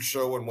the huge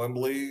show in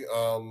Wembley,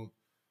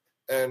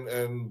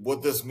 and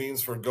what this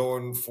means for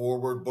going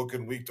forward,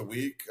 booking week to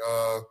week.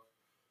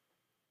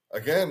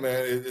 Again,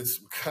 man,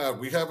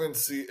 we haven't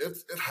seen it.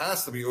 It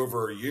has to be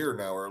over a year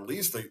now, or at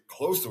least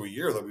close to a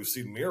year that we've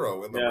seen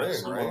Miro in the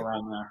ring, right?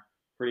 Around there,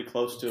 pretty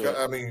close to it.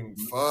 I mean,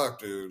 fuck,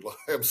 dude,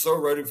 I'm so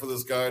ready for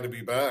this guy to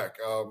be back.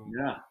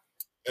 Yeah,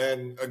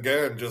 and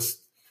again,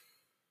 just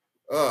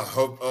I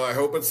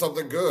hope it's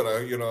something good,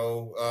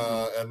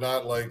 and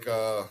not like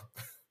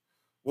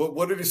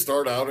what did he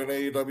start out in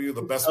AEW?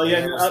 The best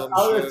man or some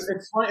shit?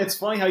 It's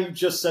funny how you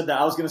just said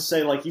that. I was going to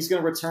say, like, he's going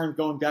to return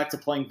going back to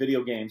playing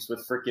video games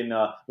with freaking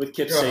with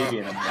Kip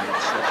Sabian and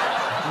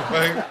that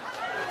shit. Right?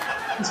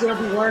 He's going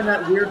to be wearing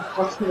that weird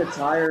fucking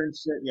attire and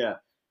shit. Yeah.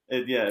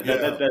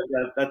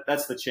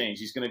 That's the change.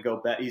 He's going to go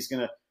back. He's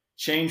going to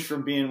change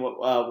from being what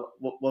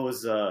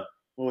was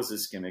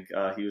his gimmick?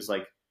 He was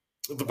like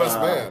the best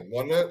man,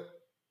 wasn't it?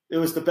 It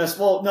was the best.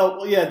 Well,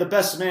 no, yeah, the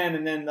best man,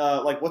 and then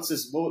like, what's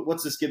this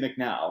gimmick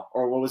now,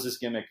 or what was this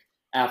gimmick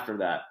after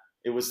that?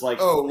 It was like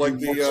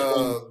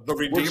the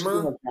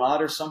Redeemer, of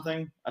God or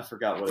something. I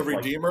forgot what the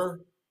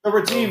Redeemer. The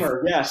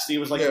Redeemer, yes, he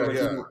was like the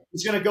Redeemer. Yeah.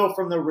 He's going to go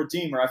from the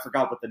Redeemer. I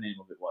forgot what the name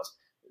of it was.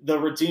 The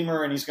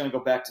Redeemer, and he's going to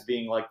go back to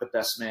being like the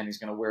best man. He's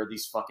going to wear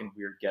these fucking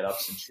weird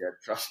get-ups and shit.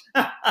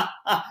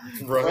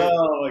 Right.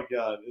 Oh my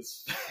God,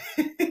 it's.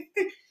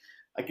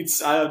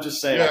 I'll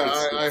just say.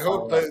 Yeah, I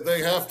hope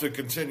they have to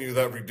continue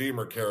that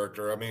Redeemer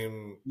character. I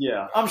mean,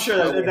 yeah, I'm sure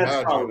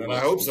that's probably, and I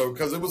hope so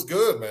because it was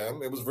good,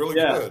 man. It was really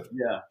good.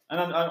 Yeah, and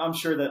I'm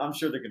sure they're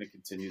going to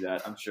continue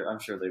that. I'm sure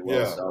they will.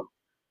 Yeah. So.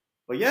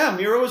 But yeah,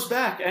 Miro is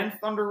back, and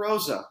Thunder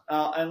Rosa.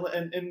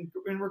 And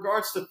in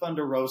regards to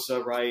Thunder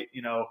Rosa, right?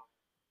 You know,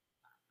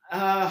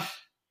 I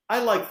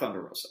like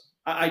Thunder Rosa.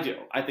 I do.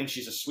 I think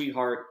she's a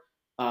sweetheart.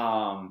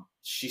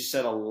 She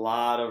said a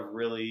lot of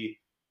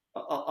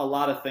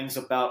things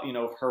about, you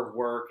know, her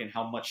work and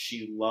how much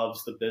she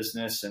loves the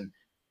business, and,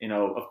 you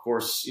know, of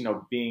course, you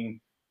know, being,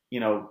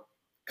 you know,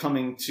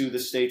 coming to the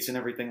States and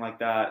everything like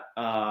that.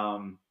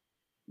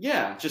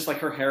 Yeah, just like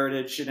her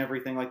heritage and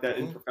everything like that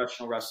in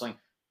professional wrestling.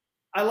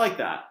 I like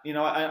that. You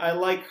know, I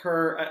like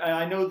her.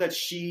 I know that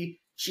she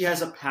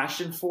has a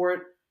passion for it,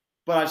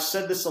 but I've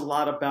said this a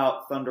lot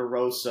about Thunder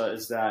Rosa,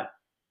 is that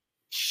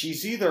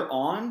she's either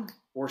on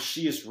or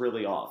she is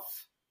really off.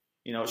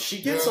 You know,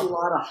 she gets a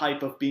lot of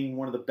hype of being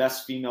one of the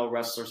best female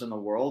wrestlers in the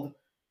world.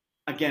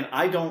 Again,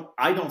 I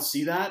don't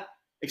see that,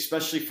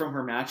 especially from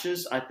her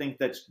matches. I think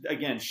that,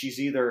 again, she's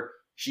either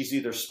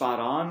spot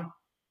on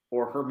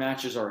or her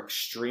matches are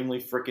extremely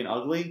freaking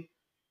ugly.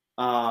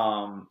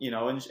 You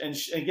know, and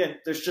again,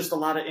 there's just a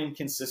lot of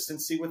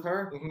inconsistency with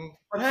her. Mm-hmm.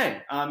 But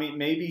hey, I mean,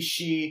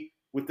 maybe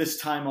with this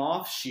time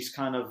off, she's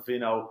kind of, you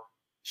know,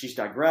 she's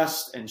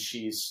digressed and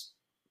she's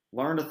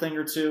learned a thing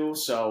or two.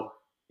 So,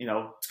 you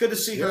know, it's good to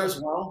see her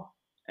as well.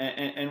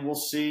 And we'll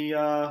see,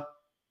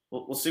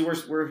 we'll see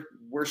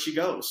where she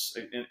goes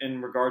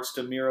in regards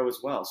to Miro as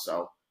well.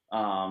 So,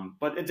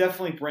 but it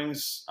definitely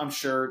brings, I'm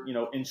sure,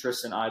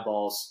 interest and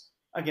eyeballs.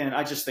 Again,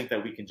 I just think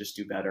that we can just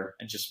do better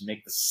and just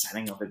make the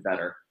setting of it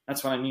better.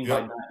 That's what I mean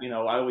by that.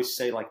 I always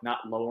say like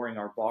not lowering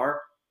our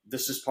bar.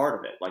 This is part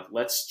of it. Like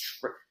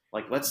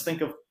let's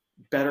think of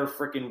better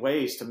freaking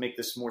ways to make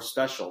this more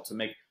special, to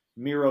make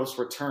Miro's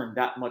return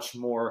that much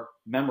more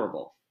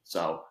memorable.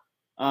 So,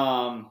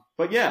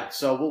 but yeah,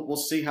 so we'll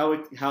see how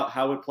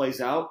it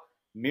plays out.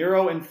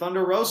 Miro and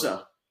Thunder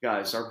Rosa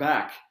guys are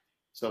back.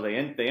 So they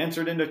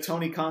entered into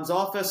Tony Khan's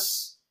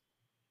office,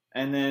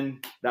 and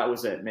then that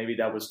was it. Maybe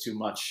that was too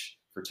much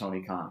for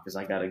Tony Khan because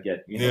I gotta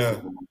get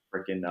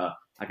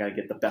I gotta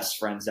get the best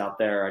friends out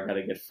there. I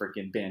gotta get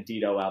freaking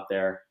Bandito out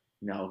there.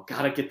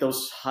 Gotta get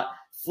those hot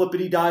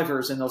flippity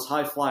divers and those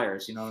high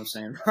flyers. You know what I'm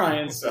saying,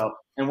 Ryan? So,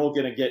 and we're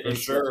gonna get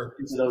into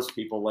those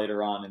people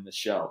later on in the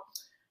show.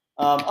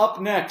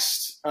 Up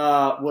next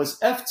was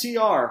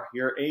FTR,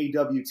 your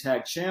AEW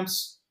Tag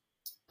Champs.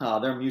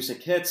 Their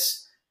music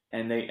hits,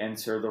 and they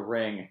enter the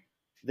ring.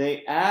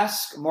 They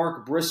ask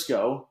Mark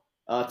Briscoe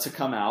to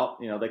come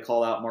out. They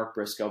call out Mark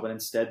Briscoe, but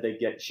instead they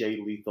get Jay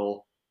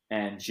Lethal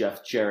and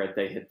Jeff Jarrett.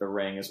 They hit the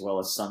ring, as well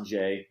as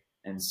Sanjay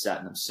and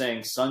Satnam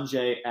Singh.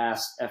 Sanjay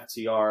asked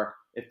FTR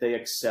if they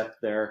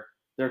accept their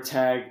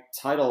tag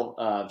title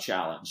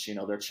challenge.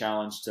 Their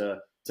challenge to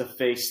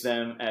face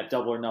them at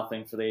Double or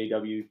Nothing for the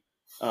AEW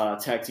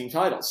tag team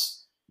titles.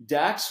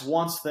 Dax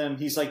wants them.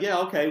 He's like, yeah,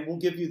 okay, we'll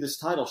give you this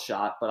title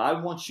shot, but I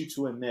want you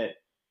to admit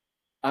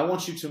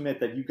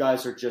that you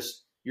guys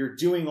you're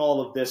doing all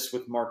of this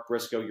with Mark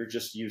Briscoe. You're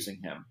just using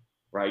him,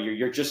 right?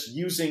 You're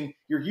using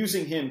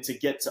him to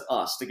get to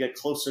us, to get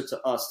closer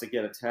to us, to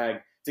get a tag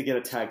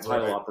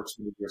title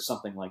opportunity or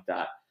something like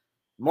that.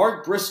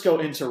 Mark Briscoe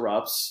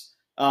interrupts.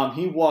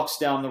 He walks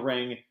down the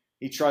ring.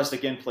 He tries to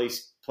again play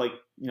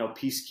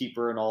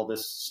peacekeeper and all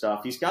this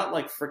stuff. He's got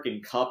like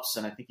freaking cups,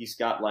 and I think he's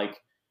got like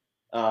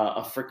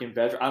a freaking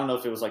beverage. I don't know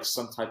if it was like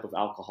some type of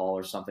alcohol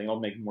or something. It'll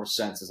make more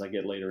sense as I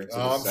get later into this.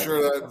 I'm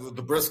sure that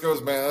the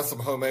Briscoes, man, that's some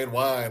homemade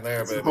wine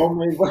there, baby.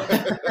 Homemade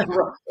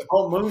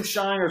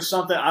moonshine or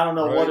something. I don't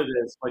know what it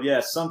is, but yeah,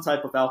 some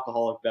type of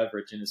alcoholic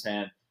beverage in his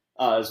hand,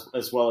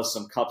 as well as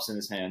some cups in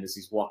his hand as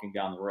he's walking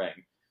down the ring.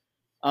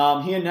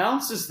 He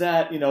announces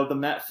that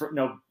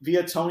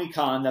via Tony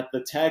Khan that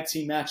the tag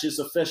team match is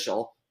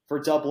official for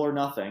Double or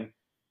Nothing,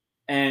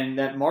 and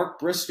that Mark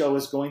Briscoe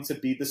is going to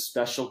be the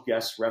special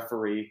guest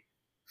referee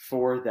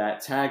for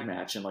that tag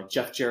match. And like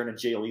Jeff Jarrett and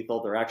Jay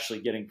Lethal, they're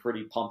actually getting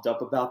pretty pumped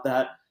up about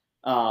that.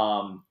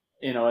 And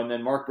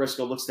then Mark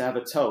Briscoe looks to have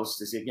a toast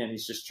as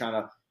he's just trying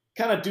to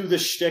kind of do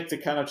this shtick to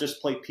kind of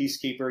just play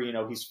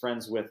peacekeeper. He's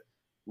friends with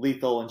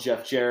Lethal and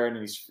Jeff Jarrett,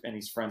 and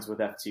he's friends with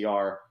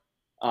FTR.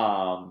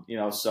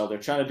 So they're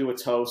trying to do a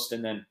toast.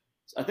 And then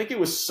I think it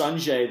was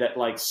Sanjay that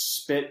like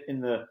spit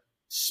the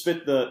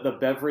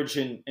beverage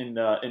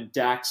in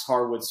Dax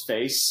Harwood's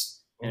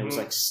face. And it was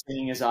like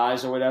stinging his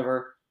eyes or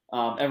whatever.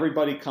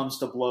 Everybody comes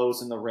to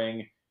blows in the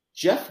ring.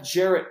 Jeff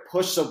Jarrett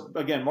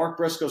again, Mark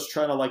Briscoe's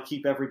trying to like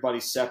keep everybody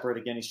separate.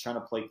 Again, he's trying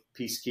to play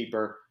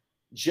peacekeeper.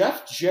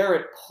 Jeff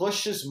Jarrett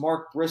pushes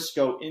Mark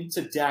Briscoe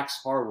into Dax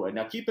Harwood.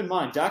 Now keep in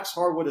mind, Dax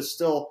Harwood is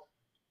still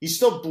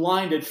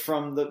blinded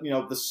from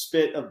the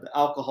spit of the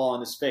alcohol in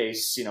his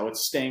face. It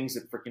stings,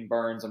 it freaking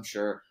burns, I'm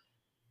sure.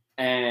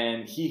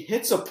 And he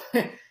hits a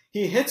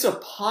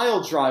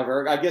pile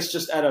driver, I guess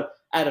just out of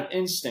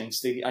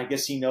instincts. I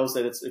guess he knows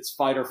that it's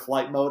fight or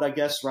flight mode, I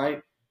guess,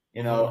 right?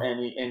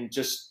 And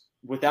just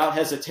without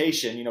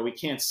hesitation, we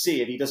can't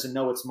see it. He doesn't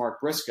know it's Mark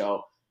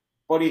Briscoe,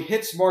 but he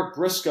hits Mark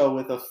Briscoe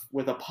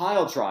with a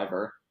pile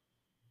driver,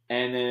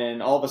 and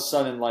then all of a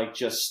sudden, like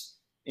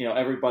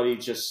everybody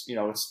just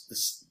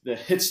the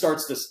hit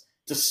starts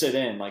to sit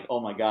in. Like, oh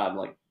my god,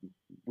 like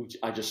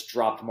I just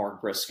dropped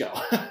Mark Briscoe,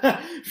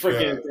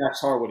 freaking Dax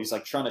Harwood. He's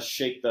like trying to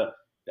shake the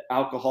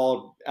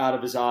alcohol out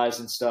of his eyes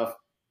and stuff.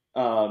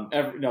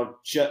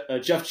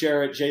 Jeff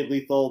Jarrett, Jay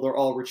Lethal, they're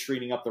all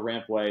retreating up the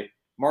rampway.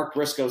 Mark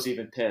Briscoe's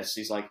even pissed.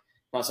 He's like,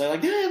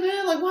 yeah,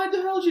 man, like, why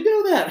the hell did you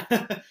do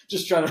that?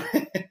 Just trying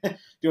to,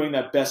 doing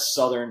that best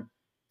Southern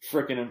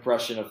freaking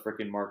impression of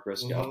freaking Mark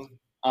Briscoe.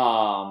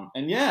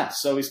 And yeah,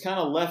 so he's kind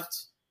of left,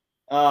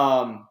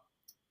 FTR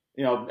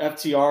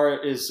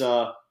is,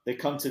 they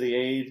come to the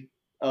aid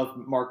of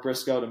Mark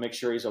Briscoe to make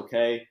sure he's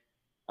okay.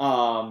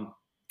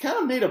 Kind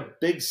of made a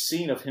big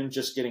scene of him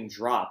just getting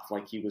dropped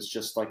like he was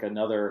just like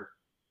another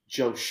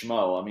Joe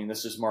Schmo. I mean,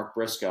 this is Mark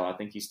Briscoe. I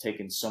think he's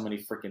taken so many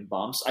freaking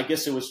bumps. I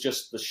guess it was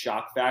just the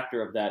shock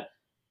factor of that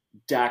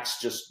Dax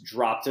just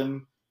dropped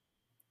him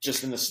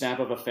just in the snap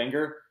of a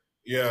finger.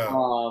 Yeah.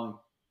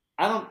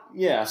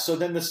 So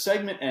then the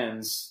segment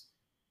ends,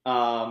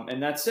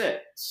 and that's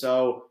it.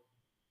 So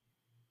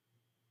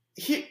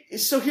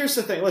here's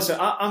the thing. Listen,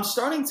 I'm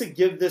starting to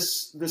give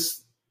this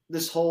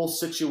whole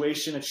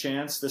situation a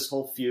chance, this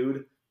whole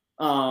feud.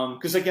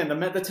 Because again,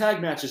 the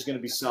tag match is going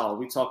to be solid.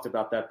 We talked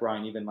about that,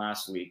 Brian, even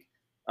last week.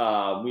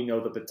 We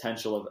know the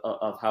potential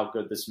of how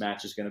good this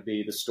match is going to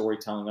be. The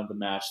storytelling of the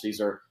match.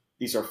 These are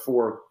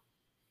four,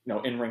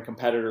 in-ring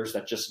competitors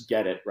that just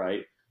get it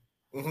right.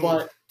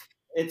 but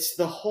it's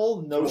the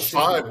whole notion.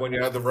 Well, 5 when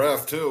you had the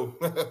ref too.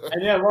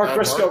 And yeah, Mark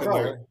Briscoe,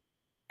 right.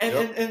 And,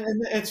 yep. and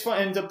it's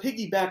fun. And to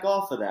piggyback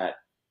off of that,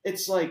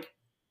 it's like,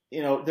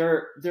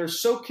 they're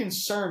so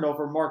concerned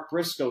over Mark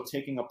Briscoe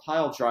taking a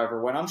pile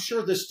driver when I'm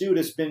sure this dude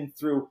has been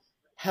through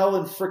hell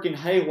and freaking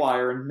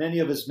haywire in many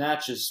of his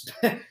matches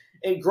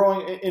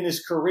growing in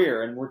his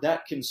career. And we're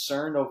that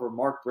concerned over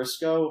Mark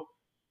Briscoe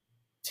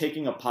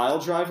taking a pile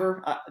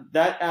driver.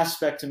 That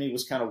aspect to me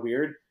was kind of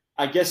weird.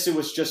 I guess it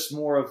was just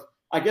more of,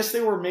 I guess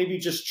they were maybe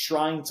just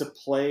trying to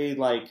play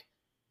like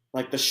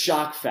the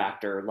shock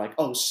factor, like,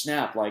 oh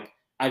snap, like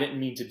I didn't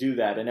mean to do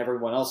that, and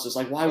everyone else is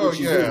like, why would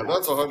you do that?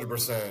 That's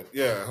 100%.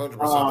 Yeah,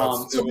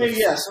 100%.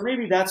 So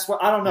maybe that's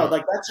what, I don't know. Yeah.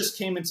 Like that just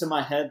came into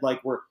my head.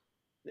 Like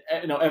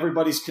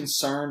everybody's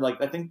concerned.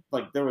 Like I think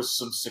like there was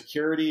some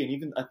security, and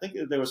even I think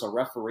there was a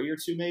referee or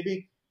two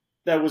maybe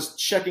that was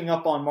checking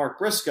up on Mark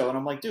Briscoe, and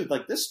I'm like, dude,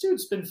 like this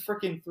dude's been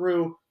freaking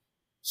through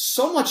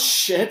so much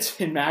shit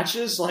in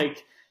matches,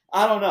 like.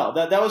 I don't know.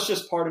 That was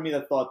just part of me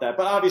that thought that.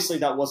 But obviously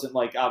that wasn't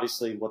like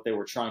obviously what they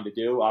were trying to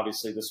do.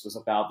 Obviously this was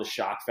about the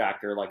shock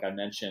factor, like I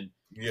mentioned.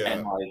 Yeah.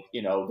 And like,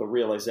 the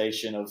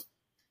realization of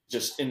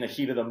just in the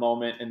heat of the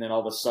moment. And then all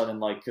of a sudden,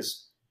 like,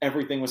 because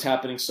everything was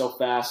happening so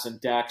fast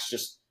and Dax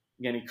just,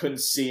 again, he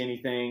couldn't see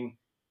anything.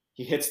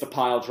 He hits the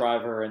pile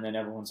driver and then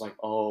everyone's like,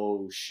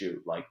 oh,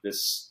 shoot, like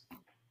this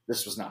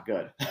was not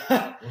good.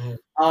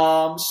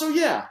 So,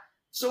 yeah.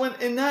 So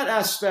in that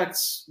aspect,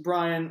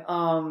 Brian,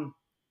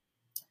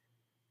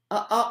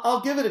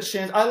 I'll give it a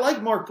chance. I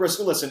like Mark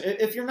Briscoe. Listen,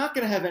 if you're not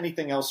going to have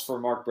anything else for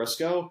Mark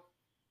Briscoe,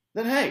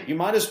 then hey, you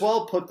might as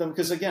well put them,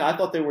 because again, I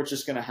thought they were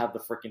just going to have the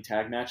freaking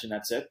tag match and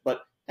that's it. But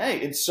hey,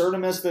 insert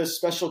him as the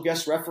special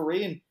guest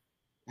referee and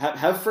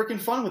have freaking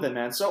fun with it,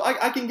 man. So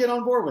I can get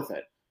on board with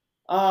it.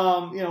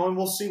 And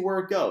we'll see where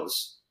it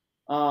goes.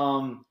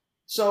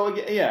 So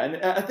yeah,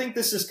 and I think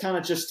this is kind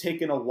of just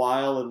taken a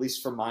while, at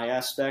least from my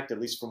aspect, at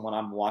least from what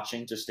I'm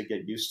watching, just to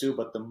get used to.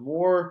 But the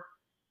more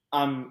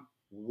I'm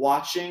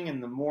watching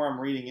and the more I'm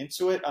reading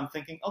into it, I'm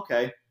thinking,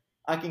 okay,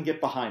 I can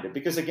get behind it.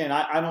 Because again,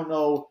 I don't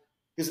know,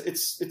 because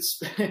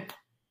it's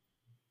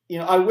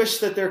I wish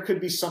that there could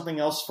be something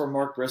else for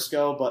Mark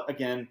Briscoe, but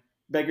again,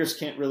 beggars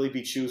can't really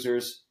be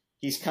choosers.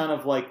 He's kind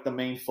of like the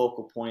main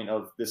focal point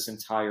of this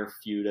entire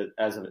feud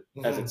as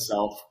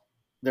itself.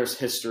 There's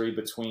history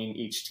between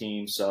each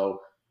team,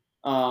 so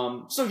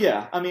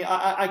yeah, I mean,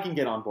 I can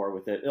get on board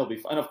with it. It'll be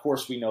fun. And of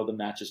course, we know the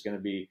match is going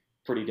to be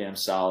pretty damn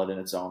solid in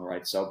its own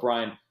right. So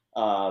Brian,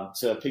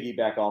 to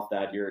piggyback off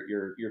that,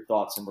 your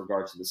thoughts in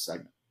regards to this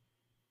segment.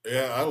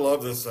 Yeah, I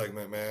love this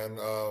segment, man.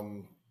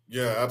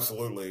 Yeah,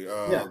 absolutely.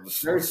 The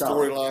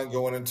storyline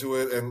going into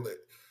it, and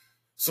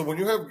so when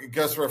you have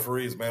guest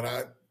referees, man,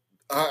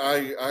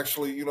 I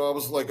actually, I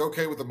was like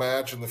okay with the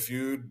match and the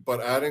feud, but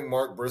adding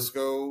Mark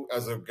Briscoe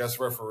as a guest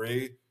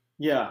referee,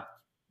 yeah,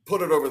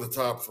 put it over the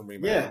top for me,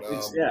 man.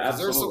 Absolutely.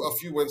 There's a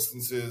few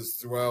instances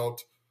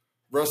throughout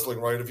wrestling,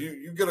 right? If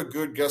you get a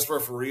good guest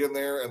referee in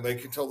there and they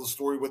can tell the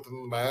story within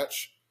the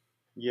match,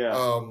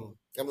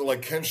 and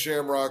like Ken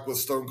Shamrock with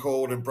Stone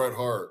Cold and Bret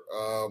Hart,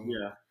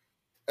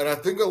 and I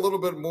think a little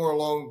bit more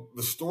along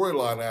the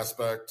storyline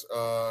aspect,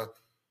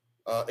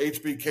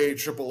 HBK,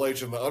 Triple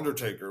H, and The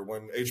Undertaker,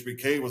 when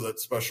HBK was a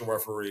special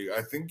referee,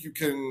 I think you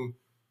can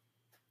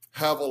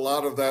have a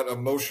lot of that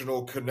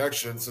emotional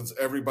connection since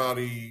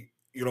everybody,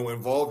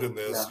 involved in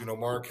this,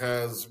 Mark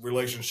has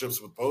relationships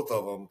with both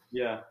of them.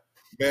 Yeah.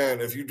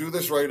 Man, if you do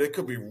this right, it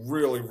could be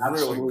really,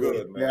 really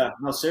good, man. Yeah,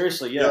 no,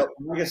 seriously, yeah. Yep.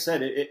 Like I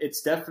said,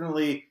 it's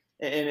definitely,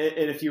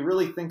 and if you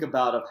really think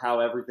about of how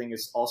everything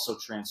is also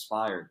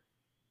transpired,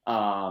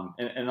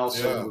 and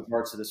also in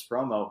regards to this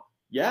promo,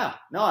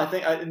 I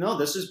think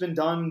this has been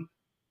done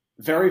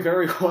very,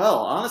 very well,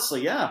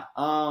 honestly, yeah.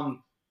 And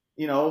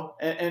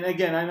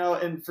again, I know,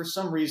 and for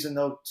some reason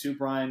though, too,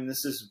 Brian,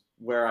 this is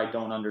where I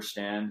don't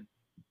understand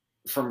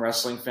from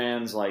wrestling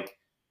fans, like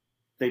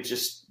they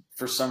just,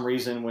 for some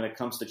reason, when it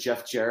comes to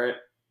Jeff Jarrett,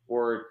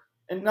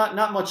 and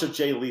not much of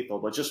Jay Lethal,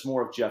 but just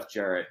more of Jeff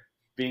Jarrett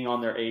being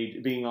on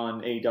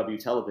AEW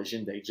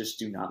television, they just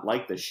do not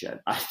like this shit.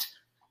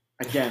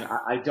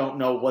 I don't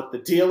know what the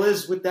deal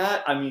is with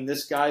that. I mean,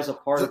 this guy's a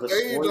part of the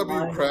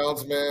AEW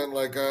crowds, man.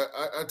 Like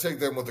I take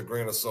them with a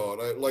grain of salt.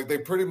 Like they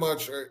pretty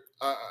much,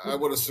 I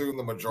would assume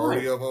the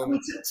majority of them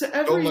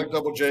don't like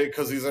Double J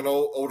because he's an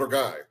older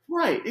guy.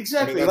 Right,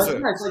 exactly. It's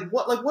like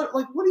what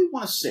do you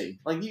want to see?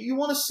 Like you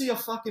want to see a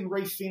fucking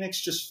Rey Fenix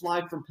just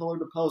fly from pillar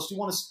to post?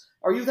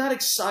 Are you that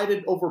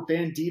excited over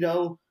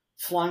Bandito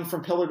flying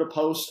from pillar to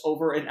post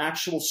over an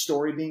actual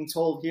story being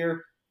told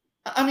here?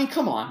 I mean,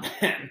 come on,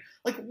 man.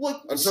 Like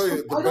what? I'll tell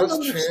you, I don't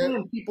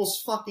understand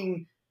people's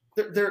fucking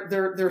their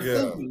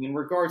thinking in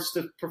regards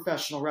to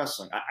professional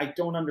wrestling. I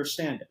don't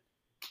understand it.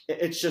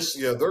 It's just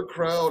their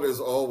crowd is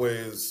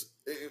always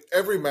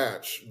every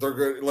match. They're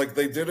good. Like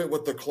they did it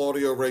with the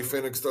Claudio Rey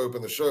Fenix to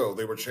open the show.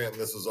 They were chanting,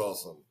 "This is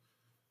awesome."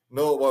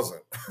 No, it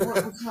wasn't. No,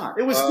 it's not.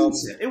 It was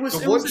decent. It was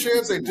the one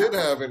chance they did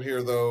have in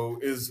here though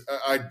is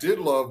I did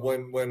love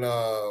when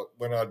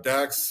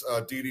Dax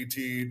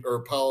DDT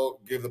or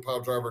Powell gave the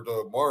power driver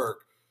to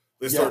Mark.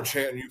 they start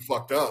chanting, "You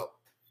fucked up."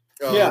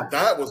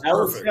 That was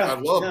perfect. I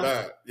love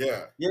that.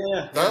 Yeah.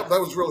 That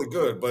was really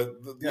good.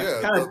 But the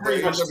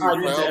AEW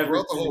crowd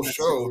throughout the whole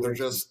show, they're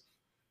just.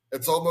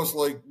 It's almost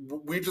like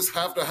we just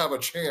have to have a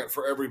chant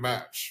for every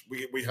match.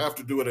 We have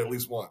to do it at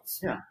least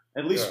once. Yeah,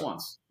 at least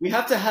once. We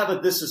have to have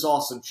a "This is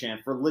awesome"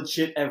 chant for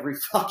legit every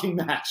fucking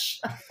match.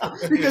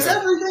 Because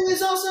everything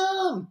is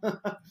awesome!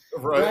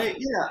 Right?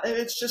 Yeah, and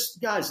it's just,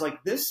 guys,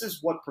 like, this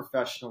is what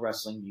professional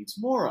wrestling needs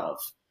more of.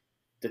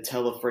 To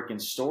tell a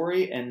freaking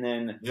story and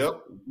then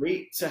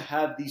wait to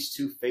have these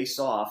two face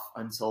off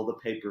until the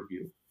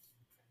pay-per-view.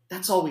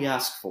 That's all we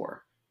ask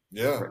for.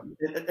 Yeah.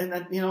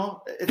 And you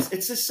know,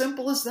 it's as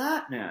simple as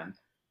that, man.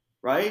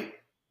 Right?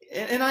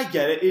 And I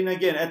get it. And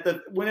again,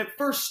 when it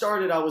first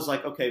started, I was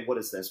like, okay, what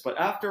is this? But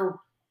after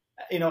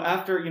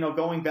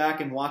going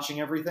back and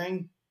watching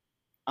everything,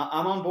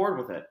 I'm on board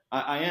with it.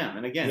 I am.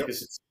 And again,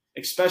 because it's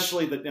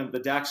especially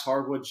the Dax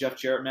Harwood Jeff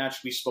Jarrett match,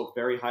 we spoke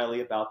very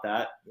highly about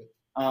that.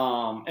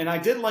 And I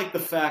did like the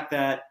fact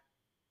that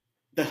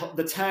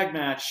the tag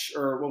match,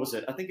 or what was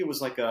it? I think it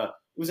was it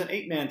was an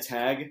 8-man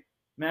tag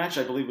match.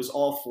 I believe it was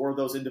all 4 of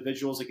those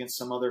individuals against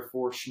some other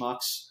 4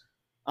 schmucks.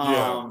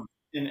 And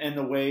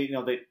the way, you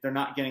know, they're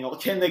not getting all,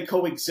 can they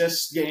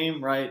coexist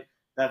game, right?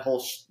 That whole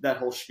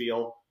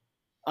spiel.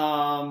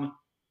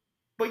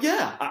 But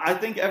yeah, I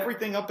think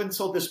everything up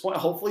until this point,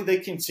 hopefully they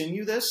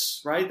continue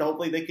this, right?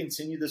 Hopefully they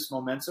continue this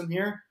momentum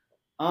here.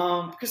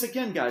 Because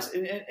again, guys,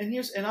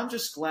 and I'm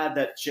just glad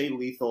that Jay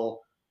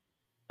Lethal,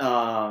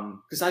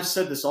 because I've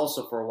said this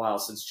also for a while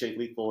since Jay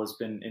Lethal has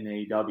been in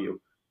AEW.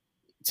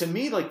 To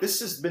me, like,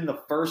 this has been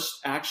the first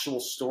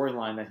actual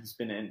storyline that he's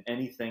been in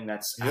anything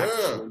that's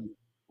actually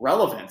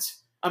relevant.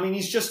 I mean,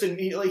 he's just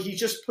he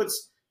just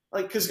puts,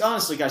 like, because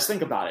honestly, guys,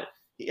 think about it.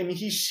 I mean,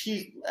 he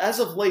as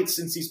of late,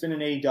 since he's been in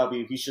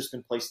AEW, he's just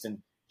been placed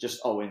in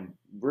in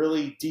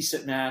really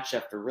decent match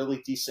after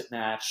really decent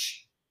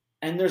match,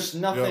 and there's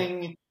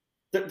nothing. Yep.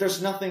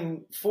 There's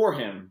nothing for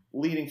him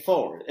leading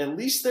forward. At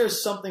least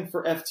there's something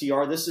for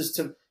FTR. This is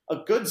a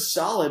good,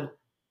 solid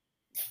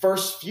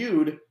first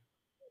feud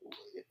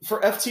for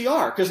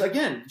FTR. Because,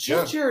 again,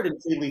 Jeff Jarrett and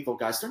Jay Lethal,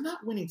 guys, they're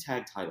not winning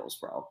tag titles,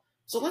 bro.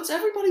 So let's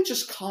everybody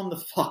just calm the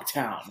fuck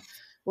down.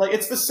 Like,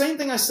 it's the same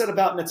thing I said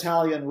about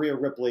Natalya and Rhea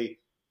Ripley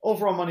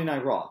over on Monday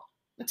Night Raw.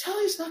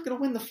 Natalya's not going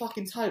to win the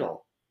fucking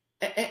title.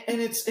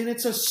 And it's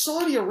a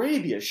Saudi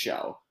Arabia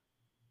show,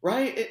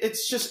 right?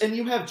 It's just, and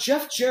you have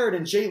Jeff Jarrett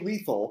and Jay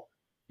Lethal.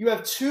 You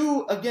have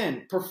 2,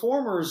 again,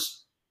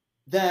 performers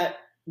that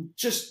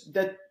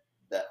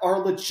are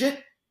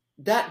legit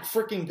that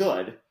freaking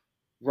good,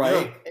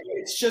 right? Yeah.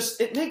 It's just,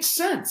 it makes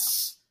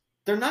sense.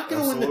 They're not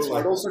going to win the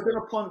titles.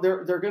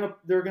 They're going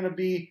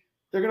to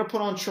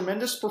put on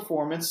tremendous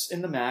performance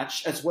in the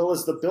match as well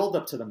as the build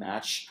up to the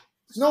match.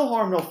 There's no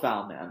harm, no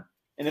foul, man.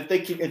 And if they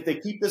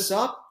keep this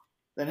up,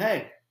 then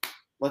hey,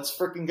 let's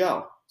freaking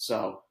go.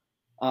 So,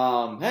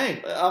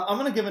 hey, I'm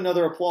going to give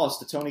another applause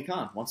to Tony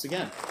Khan once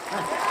again.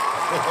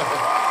 Who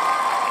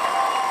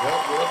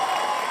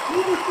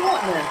would have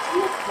thought, man?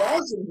 2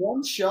 applause in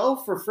one show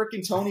for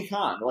freaking Tony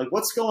Khan. Like,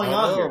 what's going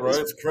on here? Right?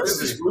 It's crazy. Is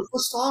this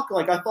Ruthless Talk?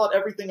 Like, I thought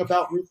everything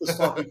about Ruthless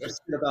Talk was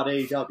just about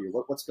AEW.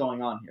 What's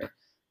going on here?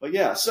 But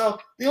yeah, so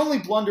the only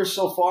blunder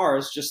so far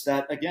is just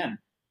that, again,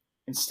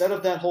 instead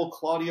of that whole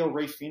Claudio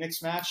Rey Fenix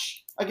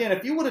match, again,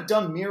 if you would have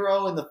done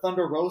Miro and the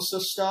Thunder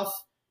Rosa stuff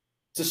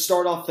to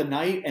start off the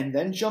night and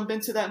then jump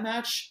into that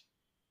match,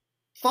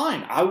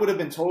 fine. I would have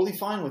been totally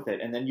fine with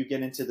it. And then you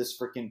get into this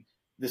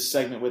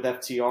segment with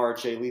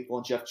FTR, Jay Lethal,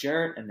 and Jeff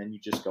Jarrett, and then you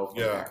just go from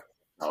there.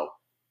 So,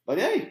 but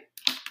hey,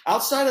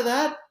 outside of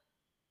that,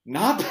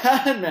 not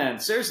bad, man.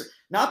 Seriously,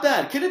 not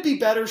bad. Could it be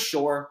better?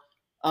 Sure.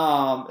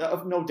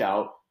 No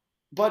doubt.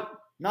 But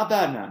not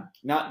bad, man.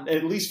 Not,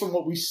 at least from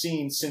what we've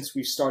seen since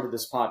we started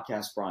this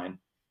podcast, Brian.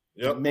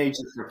 Yep.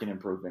 Major freaking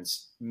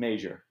improvements.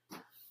 Major.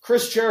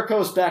 Chris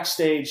Jericho's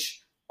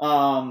backstage.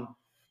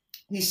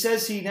 He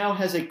says he now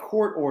has a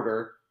court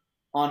order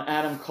on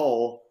Adam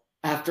Cole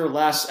after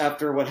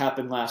what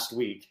happened last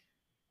week.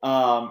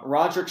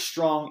 Roderick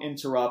Strong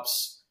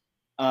interrupts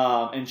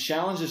and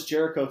challenges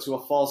Jericho to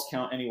a Falls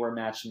Count Anywhere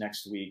match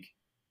next week.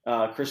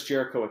 Chris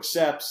Jericho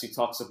accepts. He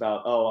talks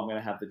about, I'm going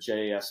to have the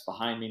JAS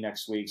behind me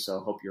next week, so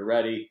hope you're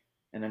ready.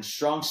 And then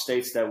Strong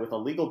states that with a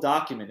legal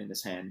document in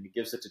his hand, he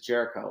gives it to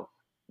Jericho.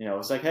 You know,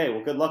 it's like, hey,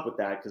 well, good luck with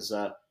that, because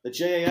the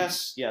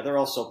JAS, they're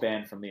also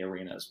banned from the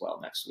arena as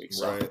well next week.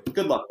 So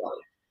Good luck,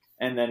 buddy.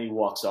 And then he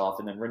walks off,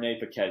 and then Renee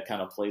Paquette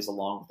kind of plays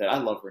along with it. I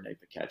love Renee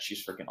Paquette.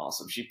 She's freaking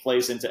awesome. She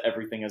plays into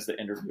everything as the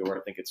interviewer.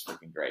 I think it's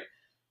freaking great.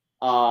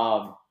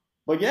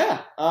 But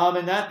yeah,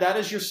 and that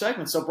is your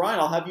segment. So Brian,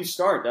 I'll have you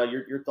start.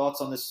 Your thoughts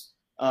on this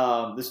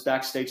this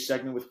backstage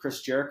segment with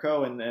Chris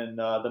Jericho and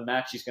the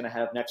match he's going to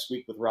have next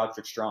week with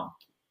Roderick Strong.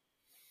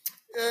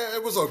 Yeah,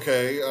 it was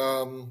okay.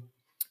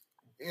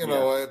 You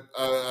know,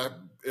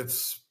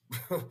 it's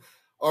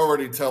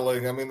already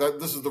telling. I mean,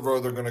 this is the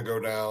road they're going to go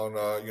down.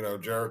 You know,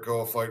 Jericho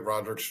will fight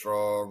Roderick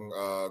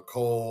Strong.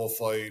 Cole will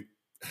fight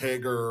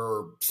Hager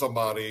or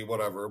somebody,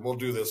 whatever. We'll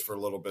do this for a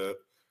little bit.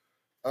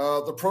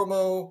 The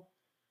promo,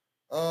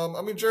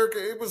 I mean, Jericho,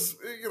 it was,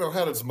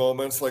 had its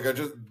moments. Like,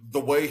 the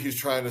way he's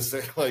trying to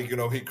say, like,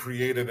 he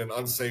created an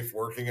unsafe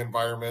working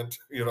environment.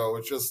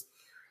 It's just,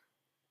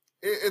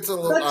 it's a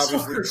little That's so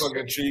obviously tongue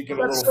in cheek and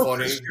a That's little so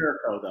funny. Chris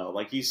Jericho, though.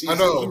 Like he's I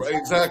know, right,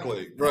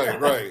 exactly.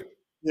 Right.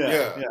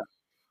 yeah.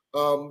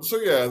 So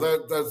yeah,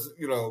 that's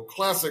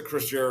classic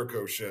Chris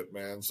Jericho shit,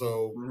 man.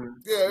 So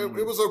yeah,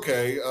 it was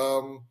okay.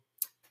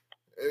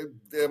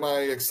 Am I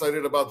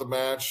excited about the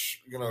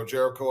match?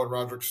 Jericho and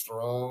Roderick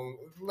Strong?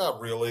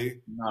 Not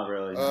really. Not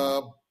really.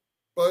 No.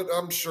 But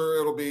I'm sure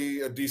it'll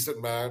be a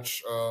decent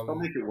match. They'll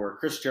make it work.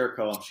 Chris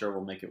Jericho, I'm sure,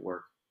 will make it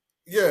work.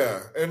 Yeah,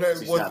 and then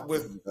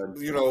with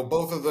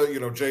both of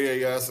the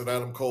JAS and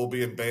Adam Cole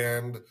being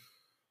banned,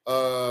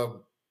 I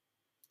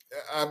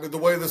mean the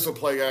way this will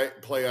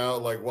play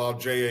out, like while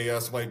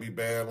JAS might be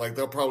banned, like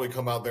they'll probably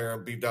come out there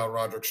and beat down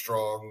Roderick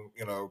Strong,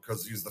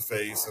 because he's the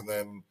face, and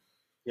then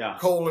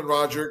Cole and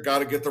Roger got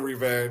to get the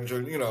revenge,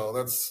 and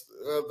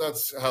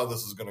that's how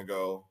this is going to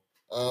go.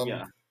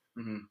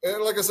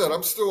 And like I said,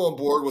 I'm still on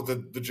board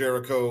with the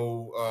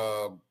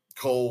Jericho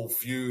Cole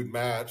feud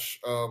match.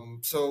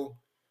 So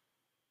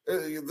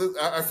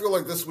I feel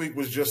like this week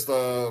was just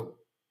a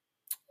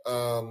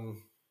kind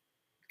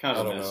of,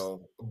 I don't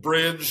know,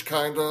 bridge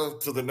kind of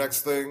to the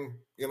next thing.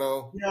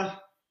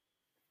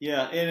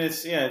 Yeah, and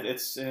it's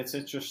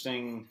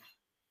interesting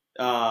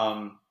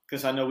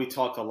because I know we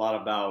talked a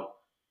lot about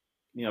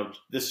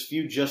this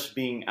feud just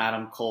being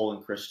Adam Cole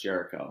and Chris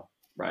Jericho,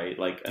 right?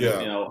 Like,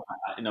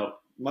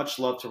 much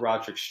love to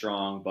Roderick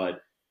Strong,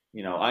 but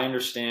I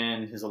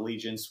understand his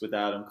allegiance with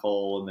Adam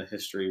Cole and the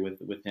history with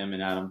him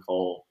and Adam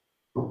Cole.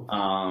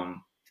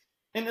 And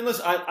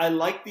listen, I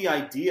like the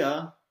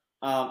idea.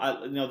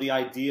 The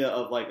idea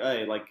of like,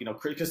 hey, like,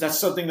 because that's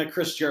something that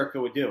Chris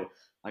Jericho would do.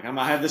 Like,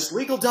 I have this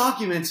legal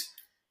document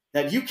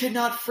that you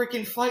cannot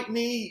freaking fight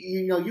me.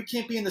 You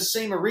can't be in the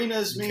same arena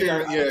as me.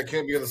 It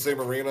can't be in the same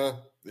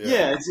arena.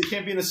 Yeah, it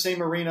can't be in the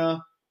same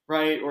arena,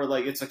 right? Or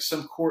like it's like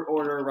some court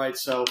order, right?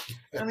 So,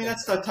 I mean,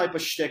 that's the type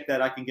of shtick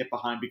that I can get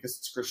behind because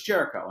it's Chris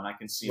Jericho, and I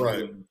can see him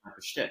doing that type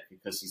of shtick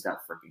because he's that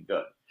freaking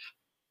good.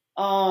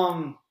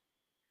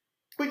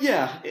 But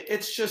yeah,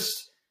 it's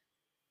just.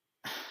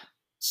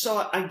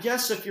 So I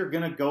guess if you're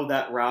gonna go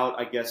that route,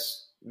 I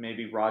guess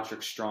maybe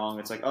Roderick Strong.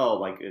 It's like, oh,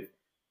 like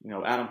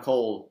Adam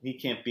Cole, he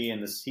can't be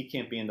in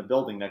the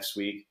building next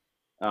week,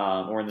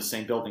 or in the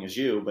same building as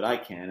you, but I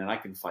can, and I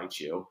can fight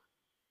you.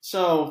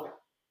 So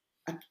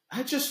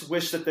I just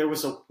wish that there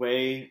was a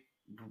way,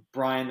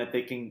 Brian, that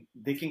they can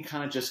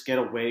kind of just get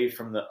away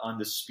from the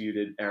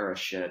Undisputed Era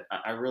shit.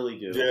 I really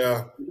do.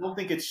 Yeah, I don't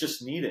think it's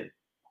just needed.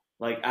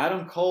 Like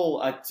Adam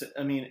Cole, I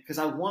mean, because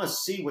I want to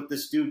see what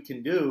this dude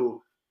can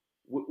do.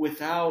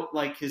 Without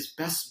like his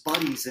best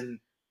buddies and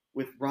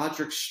with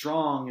Roderick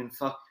Strong and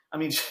I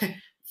mean,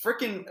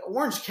 freaking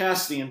Orange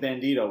Cassidy and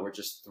Bandito were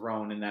just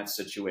thrown in that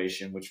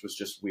situation, which was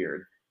just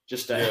weird.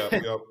 I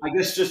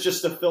guess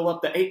just to fill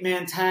up the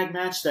 8-man tag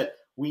match that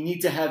we need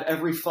to have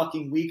every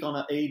fucking week on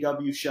an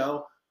AEW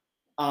show.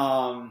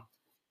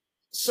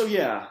 So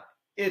yeah,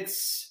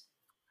 it's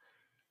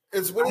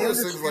one of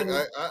those things. Like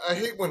I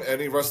hate when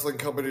any wrestling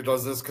company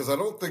does this because I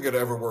don't think it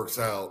ever works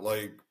out.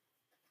 Like,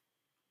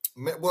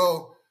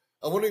 well.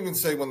 I wouldn't even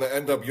say when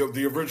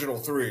the original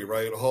three,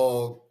 right?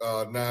 Hall,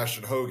 Nash,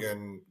 and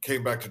Hogan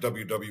came back to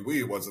WWE,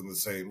 it wasn't the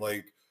same.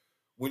 Like,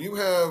 when you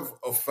have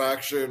a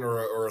faction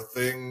or a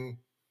thing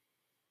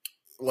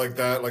like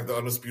that, like the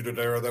Undisputed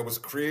Era, that was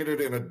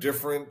created in a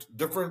different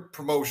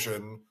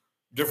promotion,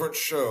 different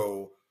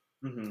show,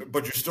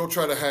 but you still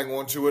try to hang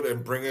on to it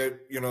and bring it,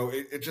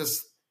 it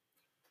just,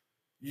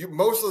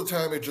 most of the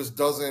time it just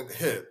doesn't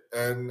hit.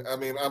 And I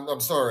mean, I'm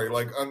sorry,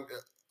 like,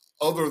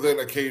 other than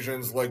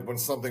occasions like when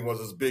something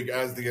was as big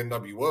as the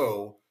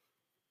NWO,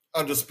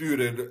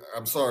 Undisputed,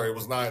 I'm sorry, it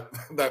was not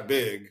that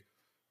big.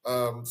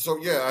 So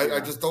yeah, I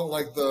just don't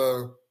like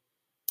the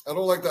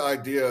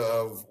idea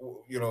of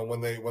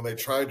when they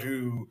try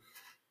to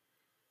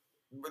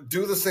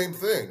do the same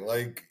thing,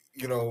 like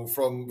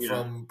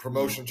from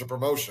promotion to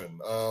promotion.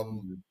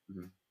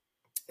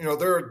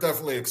 There are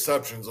definitely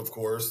exceptions, of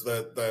course,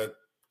 that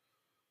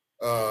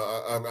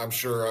I'm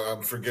sure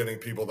I'm forgetting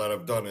people that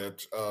have done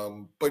it.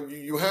 But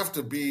you have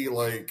to be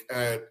like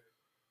at,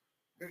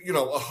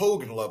 a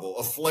Hogan level,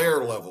 a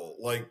Flair level,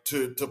 like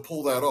to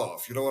pull that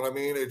off. You know what I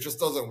mean? It just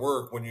doesn't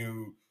work when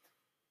you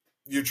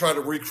try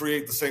to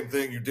recreate the same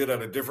thing you did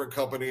at a different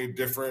company,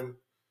 different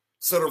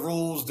set of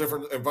rules,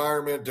 different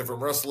environment,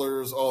 different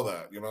wrestlers, all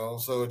that,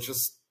 So it's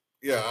just,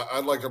 yeah,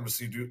 I'd like them to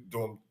see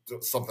doing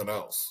something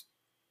else.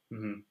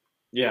 Mm-hmm.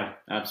 Yeah,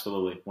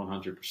 absolutely.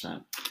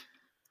 100%.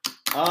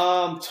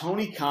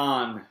 Tony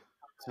Khan.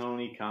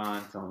 He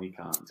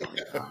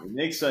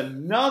makes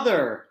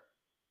another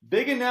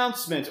big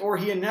announcement, or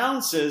he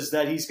announces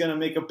that he's going to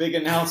make a big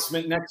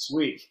announcement next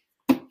week.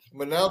 I'm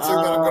announcing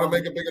that I'm going to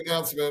make a big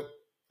announcement.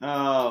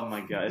 Oh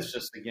my God. It's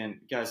just,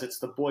 again, guys, it's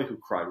the boy who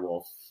cried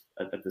wolf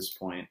at this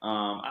point.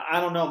 I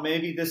don't know.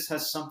 Maybe this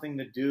has something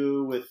to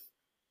do with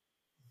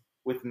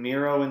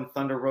Miro and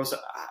Thunder Rosa.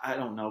 I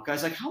don't know,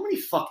 guys. Like, how many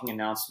fucking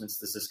announcements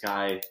does this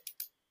guy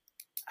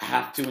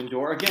have to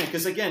endure again.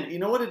 Because again, you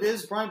know what it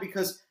is, Brian?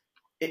 Because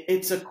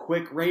it's a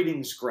quick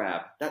ratings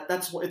grab.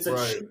 That's what it's a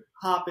cheap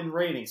pop in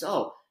ratings.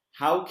 Oh,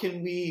 how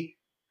can we,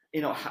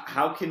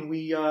 how can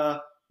we,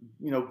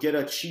 get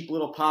a cheap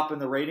little pop in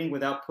the rating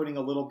without putting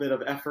a little bit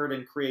of effort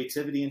and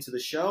creativity into the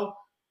show?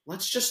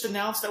 Let's just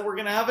announce that we're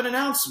going to have an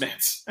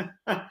announcement.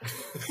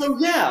 So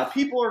yeah,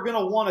 people are going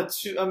to want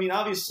to. I mean,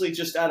 obviously,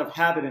 just out of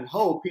habit and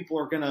hope, people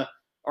are going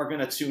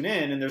to tune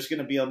in, and there's going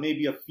to be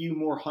maybe a few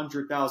more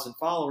 100,000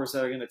 followers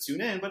that are going to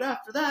tune in. But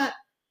after that,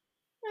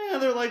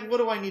 they're like, what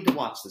do I need to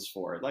watch this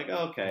for? Like,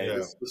 okay,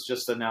 this was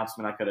just an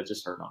announcement I could have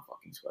just heard on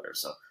fucking Twitter.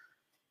 So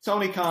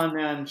Tony Khan,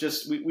 man,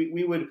 just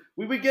we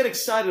would get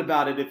excited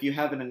about it if you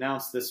haven't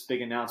announced this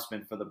big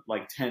announcement for the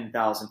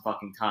 10,000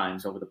 fucking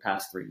times over the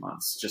past 3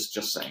 months.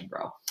 Just saying,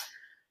 bro.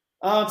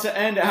 To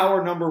end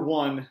our number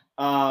one,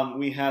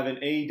 we have an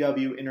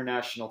AEW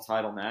International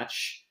title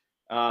match.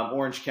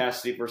 Orange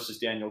Cassidy versus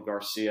Daniel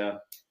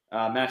Garcia.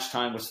 Match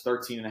time was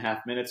 13 and a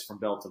half minutes from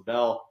bell to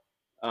bell.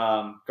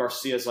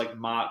 Garcia's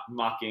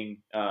mocking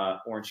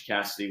Orange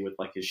Cassidy with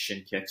his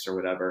shin kicks or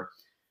whatever.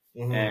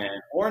 Mm-hmm.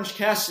 And Orange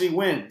Cassidy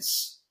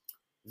wins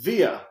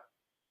via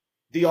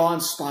the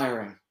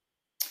awe-inspiring,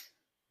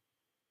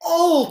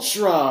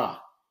 ultra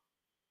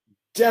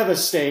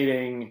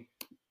devastating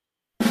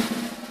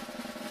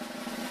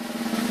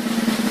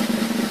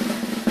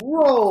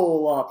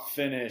roll-up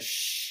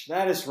finish.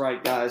 That is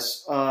right,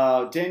 guys.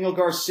 Daniel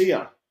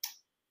Garcia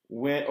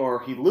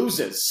he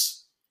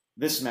loses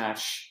this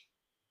match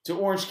to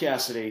Orange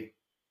Cassidy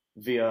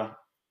via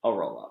a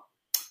roll-up.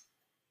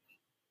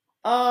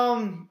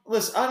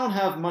 Listen, I don't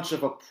have much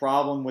of a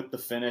problem with the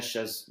finish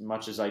as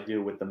much as I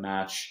do with the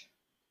match.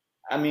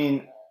 I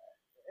mean,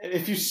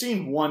 if you've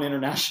seen one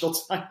international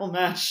title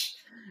match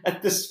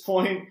at this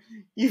point,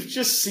 you've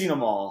just seen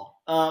them all.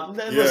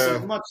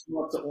 Listen, much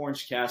love to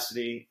Orange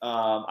Cassidy.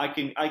 I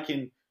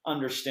can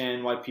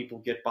understand why people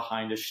get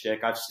behind a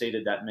shtick. I've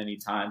stated that many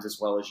times, as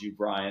well as you,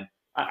 Brian.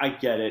 I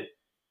get it.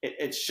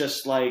 It's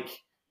just I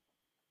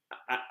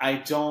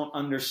don't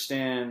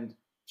understand.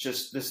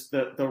 Just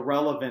the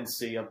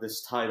relevancy of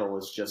this title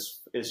is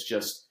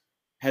just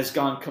has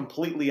gone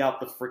completely out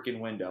the freaking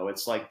window.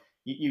 It's like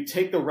you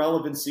take the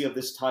relevancy of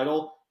this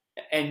title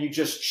and you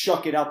just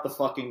chuck it out the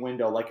fucking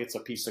window like it's a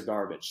piece of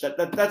garbage.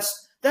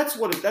 That's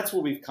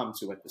what we've come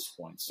to at this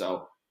point.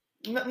 So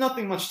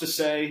nothing much to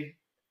say.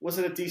 Was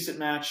it a decent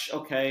match?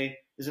 Okay.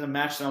 Is it a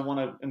match that I'm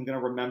going to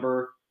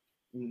remember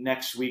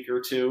next week or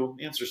two?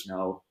 The answer's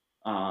no.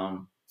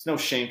 It's no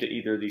shame to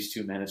either of these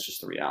two men. It's just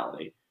the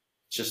reality.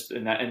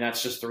 And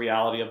that's just the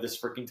reality of this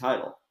freaking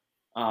title.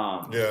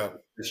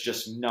 There's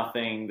just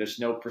nothing. There's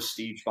no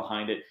prestige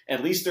behind it.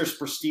 At least there's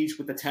prestige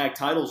with the tag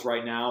titles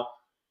right now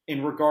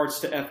in regards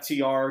to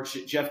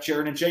FTR, Jeff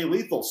Jarrett, and Jay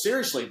Lethal.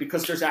 Seriously,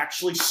 because there's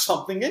actually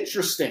something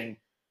interesting.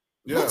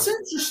 Yeah. What's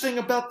interesting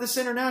about this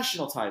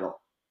international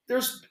title?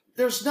 There's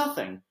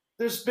nothing.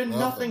 There's been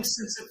nothing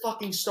since it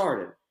fucking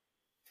started.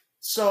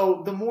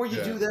 So the more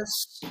you do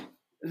this,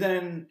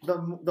 then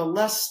the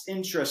less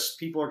interest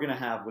people are going to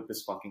have with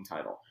this fucking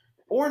title.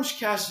 Orange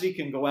Cassidy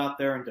can go out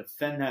there and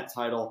defend that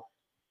title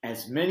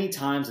as many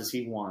times as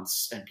he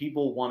wants, and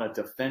people want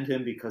to defend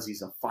him because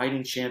he's a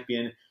fighting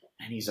champion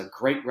and he's a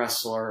great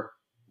wrestler,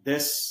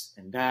 this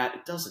and that.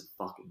 It doesn't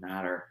fucking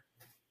matter.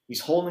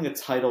 He's holding a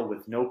title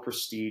with no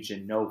prestige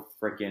and no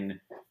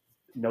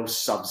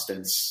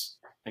substance.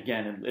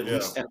 Again, at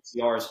least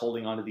FTR is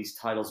holding onto these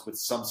titles with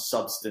some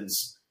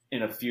substance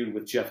in a feud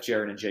with Jeff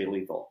Jarrett and Jay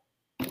Lethal.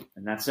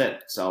 And that's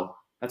it. So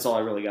that's all I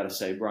really got to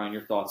say. Brian,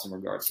 your thoughts in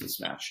regards to this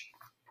match?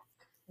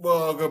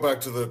 Well, I'll go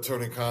back to the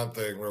Tony Khan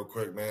thing real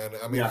quick, man.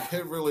 I mean,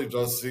 it really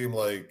does seem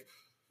like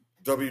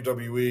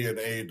WWE and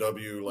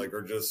AEW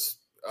are just,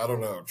 I don't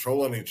know,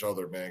 trolling each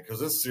other, man.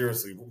 Because it's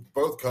seriously,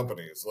 both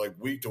companies,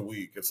 week to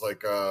week, it's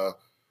like, we're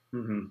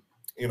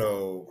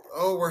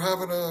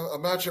having a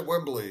match at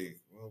Wembley.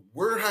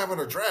 We're having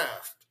a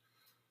draft.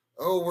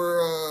 Oh, we're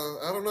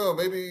I don't know,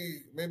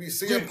 maybe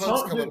CM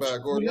Punk's coming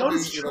back, or maybe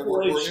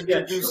we're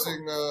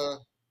introducing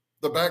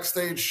the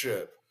backstage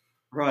shit.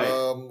 Right.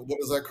 What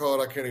is that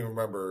called? I can't even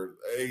remember.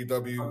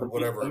 AEW,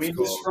 whatever it's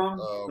called. Scrum?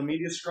 The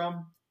media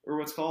scrum, or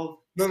what's called?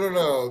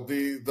 No.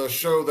 The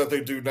show that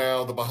they do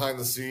now, the behind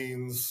the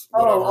scenes.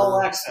 Oh,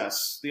 All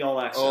Access. The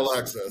All Access. All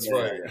Access,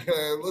 right?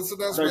 Yeah. Let's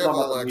announce we have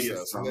All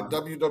Access, and then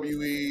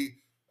WWE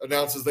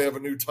announces they have a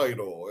new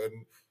title,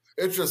 and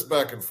it's just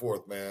back and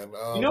forth, man.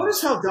 You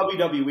notice how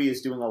WWE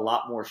is doing a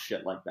lot more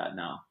shit like that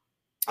now.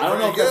 I don't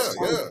know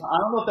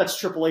if that's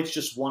Triple H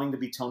just wanting to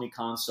be Tony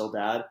Khan so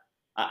bad.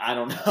 I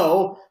don't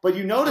know, but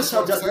you notice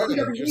how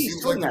WWE is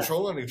doing that.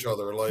 Controlling each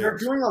other. They're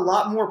doing a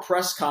lot more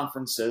press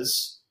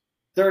conferences.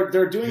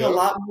 They're doing a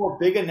lot more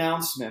big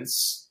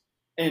announcements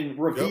and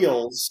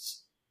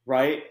reveals.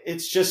 Right?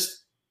 It's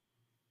just,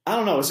 I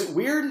don't know. Is it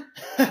weird?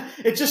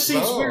 It just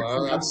seems weird.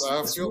 I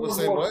feel the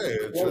same way.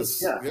 It's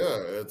just,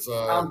 it's.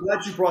 I'm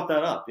glad you brought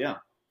that up. Yeah.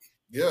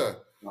 Yeah.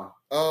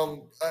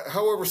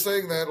 However,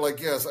 saying that,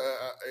 yes,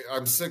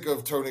 I'm sick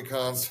of Tony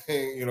Khan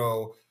saying,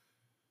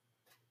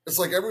 it's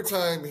like every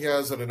time he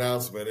has an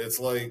announcement, it's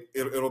like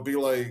it'll be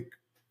like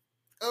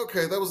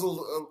okay, that was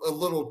a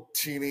little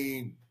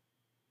teeny,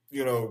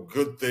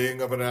 good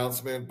thing of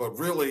announcement, but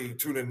really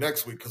tune in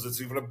next week because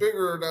it's even a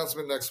bigger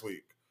announcement next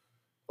week.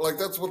 Like,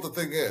 that's what the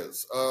thing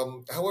is.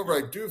 However,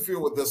 I do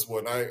feel with this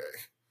one, I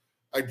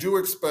do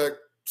expect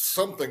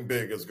something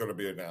big is going to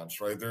be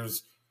announced, right?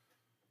 There's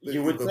the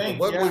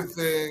Wembley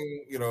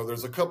thing,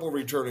 there's a couple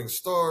returning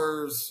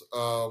stars,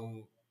 a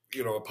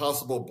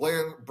possible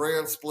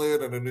brand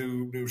split and a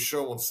new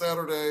show on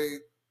Saturday,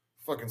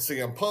 fucking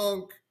CM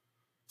Punk.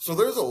 So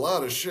there's a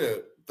lot of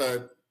shit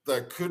that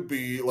could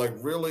be like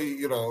really,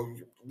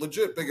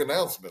 legit big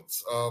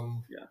announcements.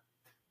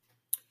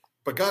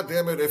 But God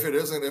damn it, if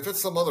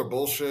it's some other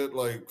bullshit,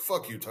 like,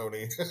 fuck you,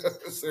 Tony.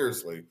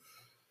 Seriously.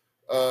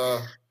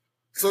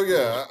 So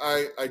yeah,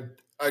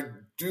 I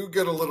do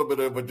get a little bit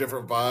of a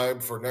different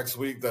vibe for next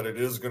week that it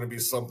is going to be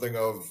something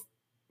of,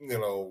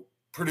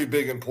 pretty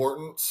big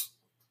importance.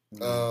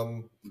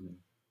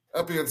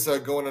 That being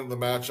said, going into the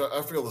match,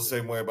 I feel the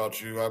same way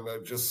about you.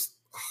 I'm just...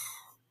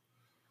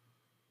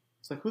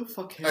 It's like, who the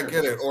fuck cares? I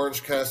get it.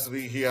 Orange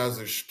Cassidy, he has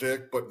his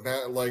shtick, but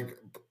now, like,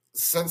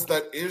 since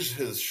that is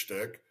his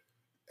shtick,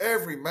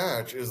 every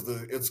match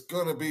it's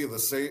going to be the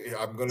same.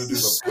 I'm going to do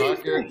the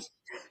pocket.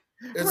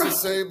 It's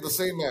the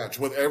same match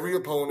with every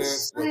opponent,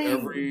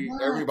 with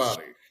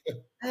everybody.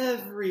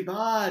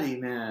 Everybody,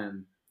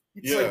 man.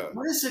 It's like,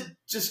 what does it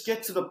just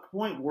get to the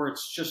point where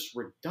it's just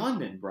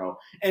redundant, bro?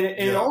 And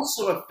it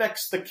also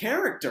affects the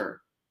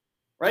character,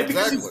 right?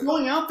 Exactly. Because he's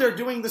going out there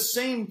doing the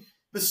same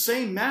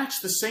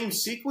match, the same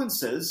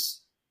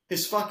sequences,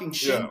 his fucking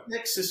shin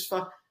kicks,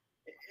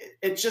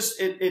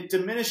 it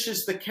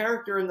diminishes the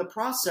character in the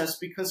process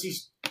because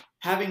he's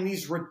having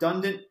these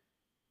redundant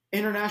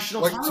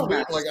international title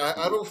matches. Like,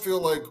 I don't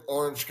feel like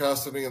Orange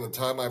Cassidy in the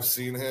time I've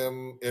seen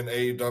him in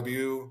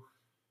AEW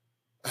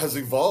has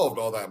evolved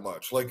all that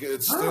much. Like,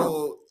 it's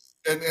still,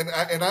 and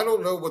I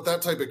don't know what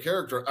that type of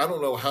character, I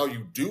don't know how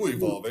you do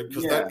evolve it,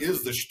 because that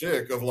is the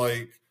shtick of,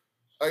 like,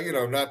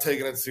 not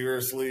taking it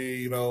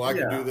seriously, I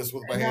can do this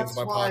with my hands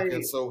in my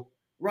pocket. So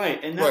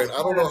and I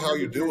don't know how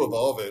you do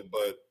evolve it,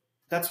 but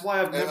that's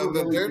why I've never. And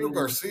then Daniel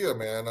Garcia,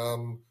 man,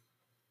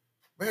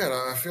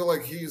 I feel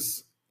like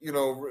he's,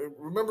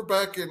 remember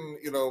back in,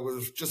 it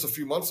was just a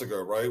few months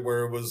ago, right,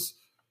 where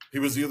he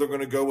was either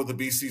going to go with the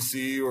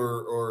BCC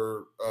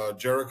or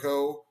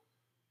Jericho.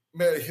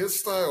 Man, his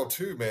style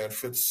too, man,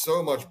 fits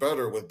so much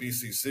better with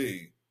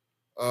BCC.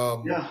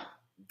 That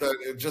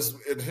it just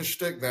in his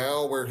shtick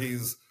now, where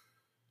he's,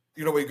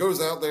 he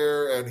goes out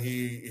there and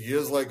he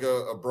is like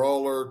a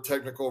brawler,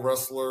 technical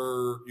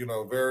wrestler,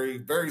 very,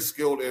 very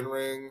skilled in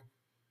ring,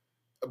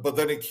 but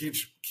then he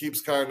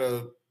keeps kind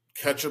of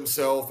catch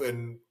himself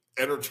and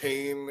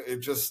entertain. It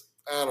just,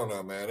 I don't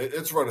know, man.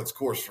 It's run its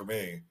course for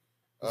me.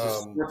 He's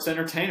a sports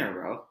entertainer,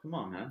 bro. Come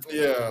on, man.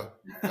 Yeah.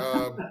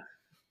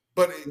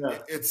 But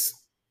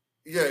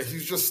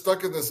he's just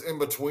stuck in this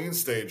in-between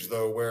stage,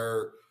 though,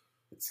 where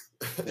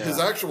his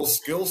actual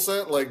skill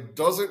set, like,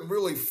 doesn't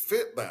really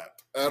fit that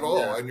at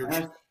all.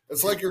 And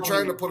it's like you're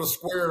trying to put a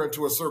square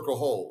into a circle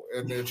hole,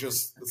 and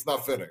it's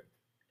not fitting.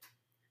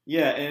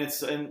 Yeah,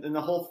 and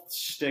the whole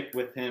shtick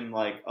with him,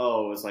 like,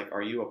 is like,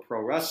 are you a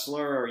pro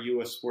wrestler or are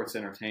you a sports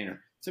entertainer?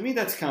 To me,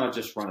 that's kind of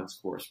just run its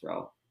course,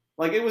 bro.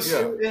 Like, it was,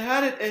 it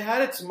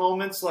had its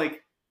moments,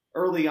 like,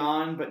 early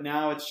on, but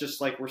now it's just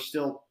like we're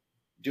still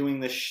doing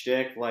this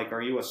shtick. Like,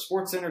 are you a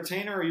sports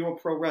entertainer or are you a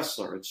pro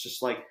wrestler? It's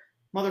just like,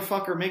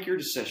 motherfucker, make your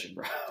decision,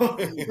 bro.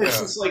 It's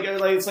just like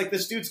it's like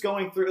this dude's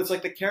going through. It's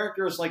like the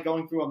character is like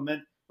going through a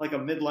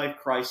midlife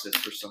crisis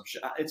or some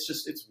shit.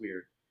 It's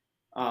weird.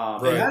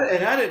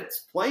 It had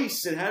its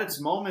place. It had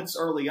its moments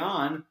early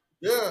on.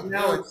 Yeah.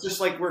 Now it's just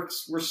like we're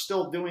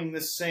still doing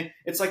this same.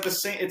 It's like the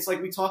same. It's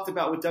like we talked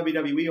about with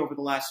WWE over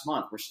the last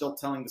month. We're still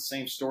telling the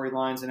same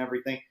storylines and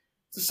everything.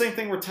 It's the same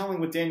thing we're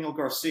telling with Daniel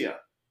Garcia.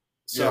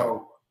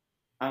 So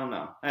I don't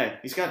know. Hey,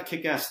 he's got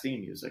kick-ass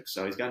theme music.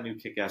 So he's got new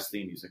kick-ass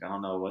theme music. I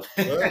don't know what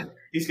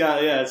he's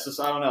got. Yeah, it's just,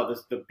 I don't know.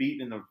 The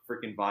beat and the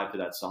freaking vibe to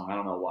that song. I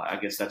don't know why. I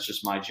guess that's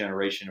just my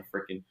generation of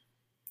freaking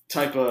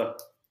type of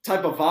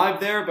vibe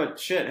there, but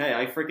shit, hey,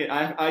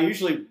 I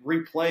usually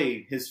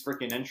replay his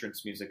freaking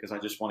entrance music because I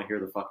just want to hear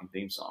the fucking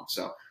theme song.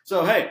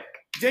 So hey,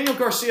 Daniel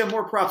Garcia,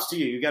 more props to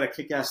you. You got a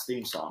kick-ass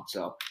theme song.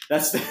 So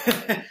that's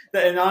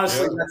and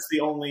honestly, that's the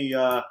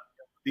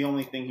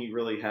only thing he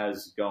really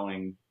has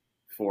going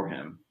for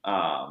him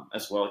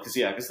as well.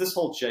 Because this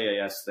whole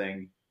JAS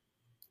thing,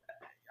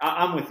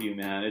 I'm with you,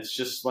 man. It's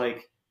just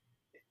like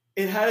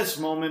it had its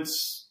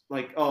moments,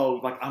 like,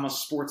 I'm a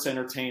sports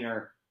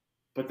entertainer.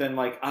 But then,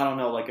 like, I don't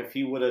know, like, if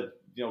he would have,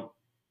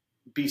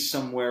 be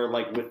somewhere,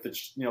 like, with the,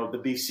 the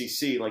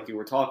BCC, like you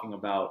were talking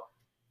about,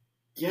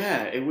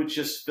 it would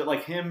just fit,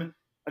 like, him,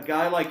 a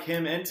guy like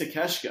him and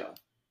Takeshita,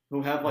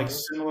 who have, like,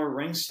 similar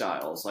ring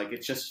styles. Like,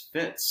 it just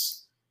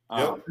fits.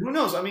 Who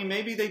knows? I mean,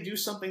 maybe they do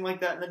something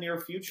like that in the near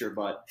future,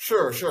 but...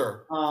 Sure.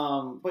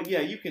 But,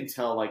 yeah, you can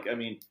tell, like, I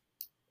mean,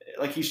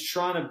 like, he's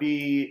trying to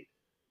be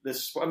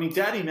this... I mean,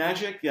 Daddy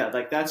Magic,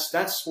 like,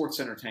 that's sports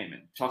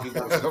entertainment. Talking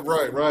about...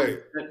 right.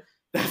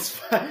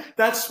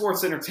 That's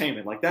sports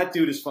entertainment. Like, that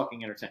dude is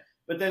fucking entertainment.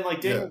 But then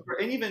like Daniel,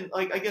 and even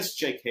like I guess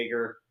Jake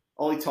Hager,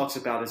 all he talks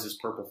about is his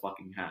purple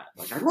fucking hat.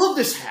 Like I love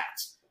this hat.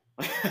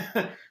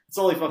 It's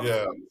all he fucking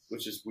does,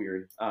 which is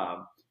weird.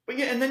 But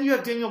yeah, and then you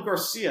have Daniel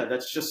Garcia.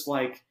 That's just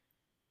like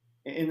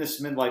in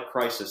this midlife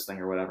crisis thing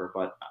or whatever.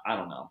 But I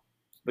don't know.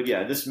 But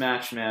yeah, this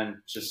match,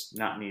 man, just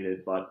not needed.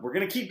 But we're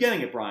gonna keep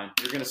getting it, Brian.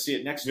 You're gonna see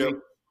it next week,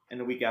 and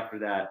the week after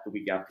that, the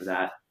week after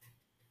that,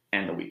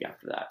 and the week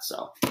after that.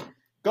 So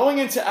going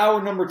into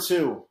hour number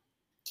 2,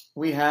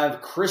 we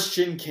have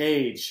Christian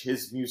Cage.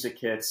 His music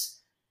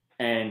hits,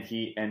 and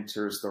he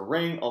enters the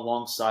ring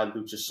alongside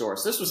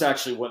Luchasaurus. This was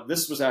actually one of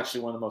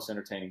the most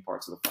entertaining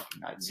parts of the fucking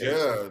night.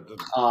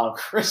 Yeah.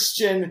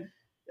 Christian.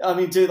 I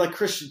mean, dude, like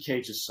Christian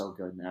Cage is so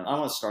good, man. I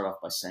want to start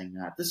off by saying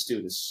that this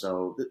dude is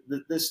so.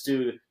 This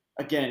dude,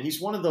 again, he's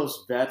one of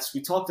those vets.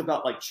 We talked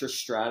about like Trish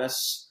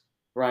Stratus,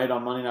 right,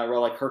 on Monday Night Raw,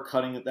 like her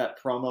cutting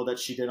that promo that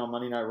she did on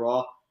Monday Night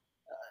Raw.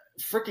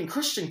 Freaking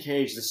Christian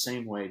Cage the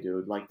same way,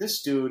 dude. Like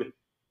this dude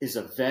is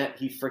a vet.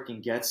 He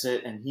freaking gets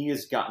it, and he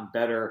has gotten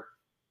better,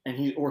 and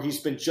he's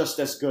been just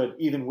as good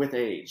even with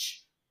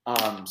age.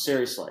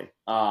 Seriously,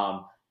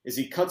 as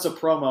he cuts a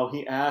promo,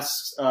 he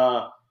asks.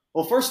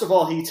 Well, first of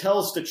all, he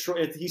tells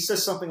Detroit. He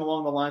says something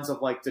along the lines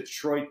of like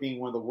Detroit being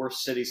one of the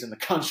worst cities in the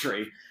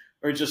country,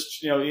 or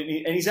just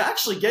and he's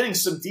actually getting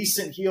some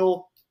decent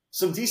heel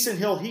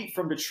heat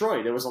from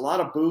Detroit. There was a lot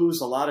of boos,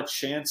 a lot of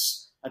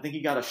chants. I think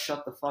he got a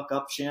 "shut the fuck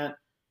up" chant.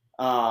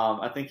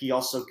 I think he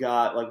also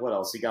got like what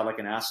else? He got like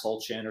an asshole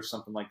chant or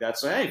something like that.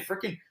 So hey,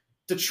 freaking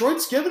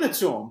Detroit's giving it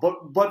to him,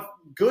 but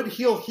good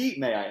heel heat,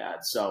 may I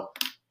add. So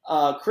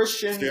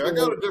Christian, see, I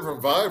got a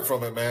different vibe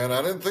from it, man.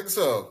 I didn't think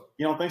so.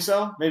 You don't think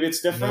so? Maybe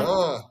it's different.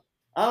 Nah.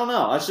 I don't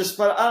know. It's just,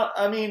 but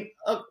I mean,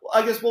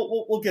 I guess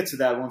we'll get to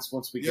that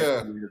once we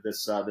get into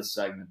this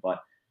segment.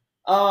 But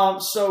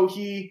so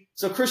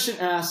Christian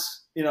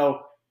asks,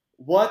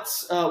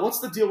 what's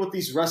the deal with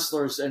these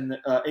wrestlers and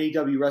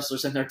AEW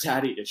wrestlers and their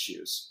daddy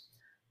issues?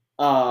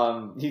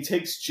 He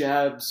takes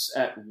jabs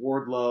at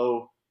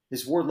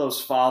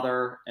Wardlow's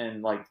father,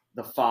 and like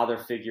the father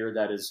figure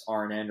that is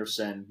Arn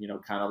Anderson.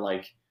 Kind of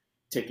like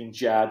taking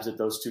jabs at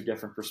those two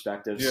different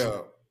perspectives.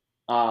 Yeah.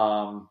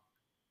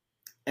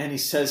 And he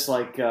says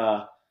like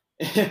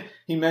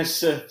he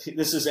mentions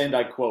this is, and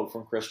I quote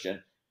from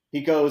Christian.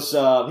 He goes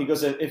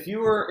if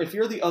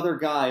you're the other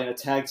guy in a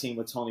tag team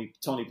with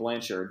Tony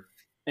Blanchard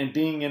and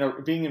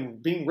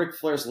being Ric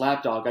Flair's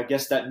lapdog, I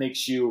guess that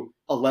makes you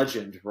a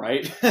legend,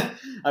 right?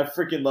 I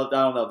freaking love.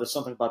 I don't know. There's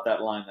something about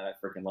that line that I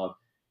freaking love.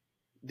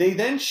 They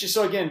then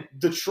so again,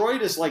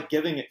 Detroit is like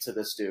giving it to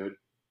this dude.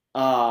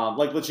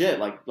 Like legit,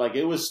 like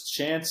it was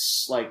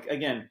chance. Like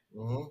again,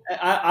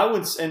 I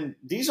would, and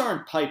these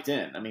aren't piped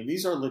in. I mean,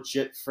 these are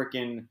legit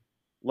freaking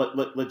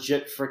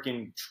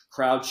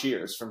crowd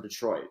cheers from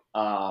Detroit.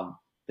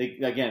 They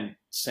again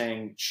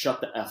saying "shut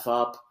the f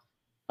up,"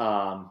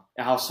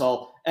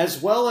 household,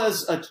 as well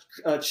as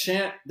a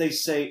chant. They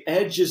say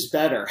 "Edge is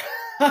better."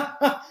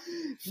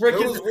 There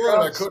was one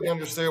I couldn't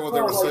understand what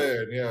they were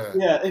saying.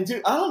 Yeah, and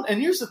dude,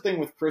 and here's the thing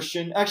with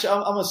Christian. Actually,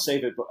 I'm gonna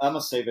save it, but I'm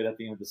gonna save it at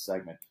the end of this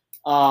segment.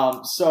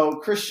 So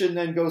Christian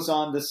then goes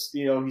on this,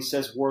 he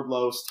says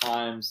Wardlow's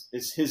times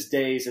his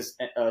days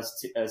as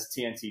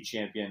TNT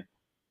champion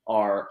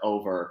are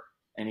over,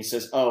 and he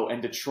says, "Oh,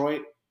 and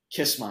Detroit,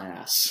 kiss my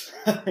ass."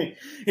 And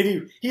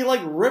he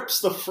like rips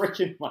the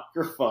freaking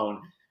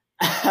microphone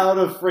out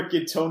of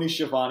freaking Tony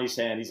Schiavone's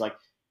hand. He's like,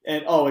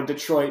 and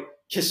Detroit,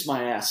 kiss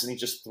my ass, and he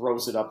just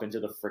throws it up into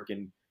the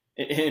freaking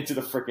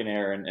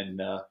air,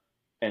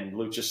 and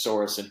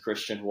Luchasaurus and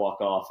Christian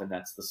walk off, and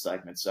that's the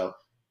segment. So.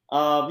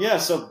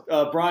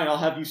 Brian, I'll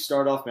have you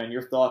start off, man.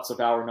 Your thoughts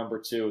of hour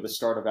number 2, the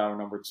start of hour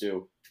number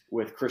 2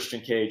 with Christian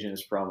Cage and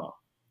his promo.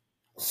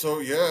 So,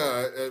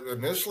 yeah,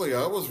 initially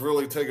I was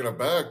really taken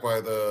aback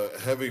by the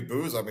heavy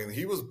boos. I mean,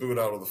 he was booed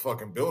out of the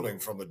fucking building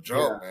from the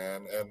jump,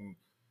 man. And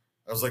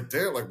I was like,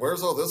 damn, like,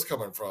 where's all this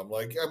coming from?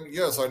 Like, I mean,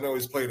 yes, I know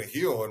he's playing a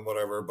heel and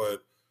whatever,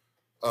 but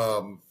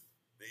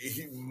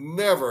he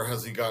never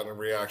has he gotten a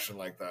reaction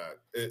like that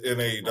in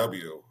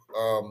AEW.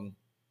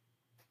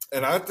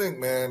 And I think,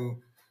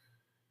 man,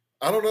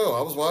 I don't know.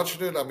 I was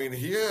watching it. I mean,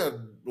 he had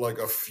like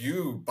a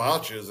few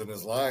botches in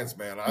his lines,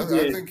 man. I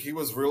think he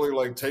was really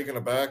like taken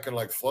aback and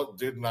like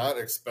did not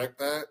expect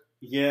that.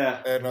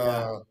 Yeah. And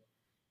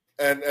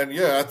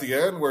at the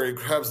end where he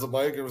grabs the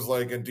mic and was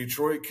like, "In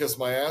Detroit, kiss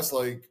my ass."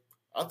 Like,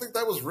 I think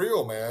that was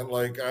real, man.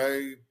 Like,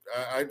 I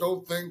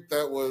don't think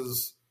that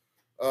was,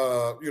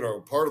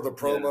 part of the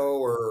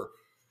promo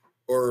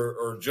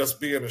or just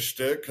being a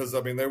shtick. Because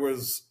I mean, there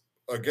was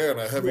again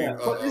a heavy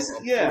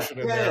portion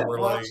in there where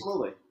like,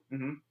 absolutely.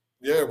 Mm-hmm.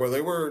 Yeah, where they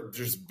were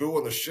just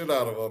booing the shit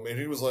out of him, and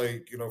he was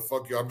like,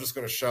 "Fuck you! I'm just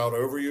going to shout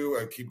over you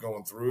and keep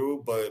going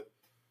through." But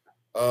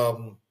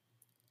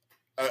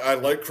I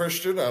like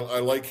Christian. I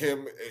like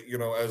him,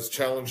 as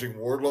challenging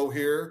Wardlow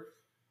here.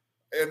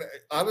 And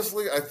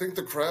honestly, I think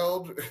the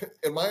crowd,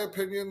 in my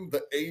opinion,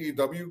 the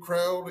AEW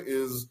crowd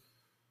is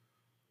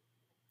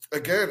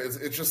again,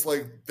 it's just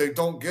like they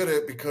don't get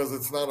it because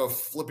it's not a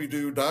flippy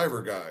do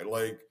diver guy.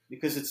 Like,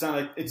 because it's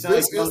not this a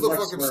is the wrestler,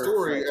 fucking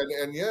story, right?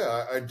 and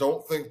yeah, I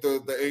don't think the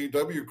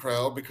AEW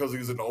crowd, because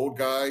he's an old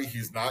guy,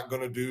 he's not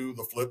going to do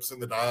the flips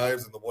and the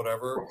dives and the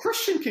whatever. Well,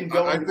 Christian can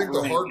go. I think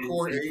the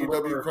hardcore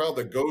AEW crowd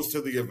that goes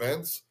to the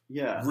events,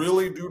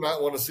 really do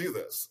not want to see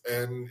this.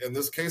 And in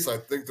this case, I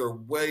think they're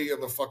way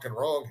in the fucking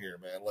wrong here,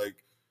 man. Like,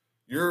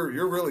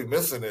 you're really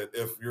missing it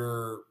if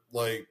you're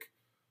like,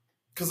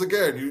 because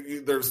again,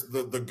 you there's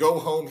the go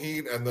home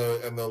heat and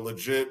the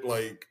legit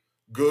like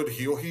good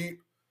heel heat.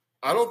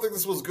 I don't think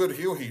this was good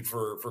heel heat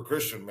for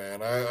Christian,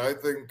 man. I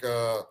think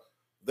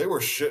they were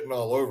shitting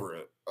all over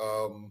it.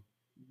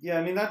 Yeah,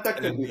 I mean that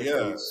could be the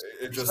case.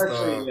 It just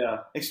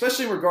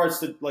especially in regards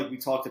to, like we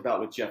talked about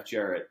with Jeff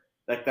Jarrett,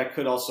 that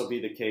could also be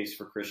the case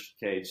for Christian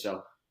Cage.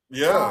 So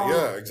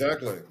yeah,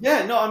 exactly.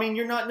 Yeah, no, I mean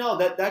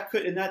that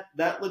could, and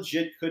that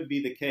legit could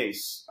be the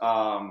case.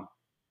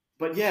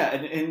 But yeah,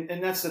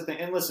 and that's the thing.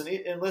 And listen,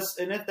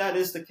 and if that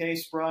is the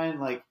case, Brian,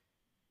 like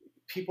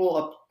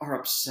people are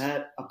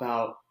upset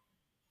about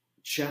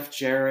Jeff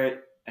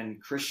Jarrett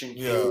and Christian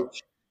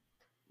Cage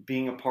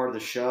being a part of the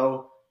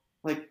show.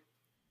 Like,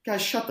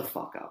 guys, shut the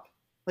fuck up.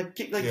 Like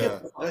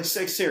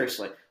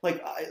seriously.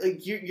 Like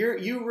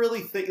you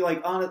really think,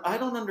 like, I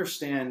don't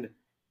understand.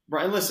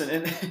 Brian, listen,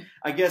 and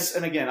I guess,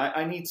 and again,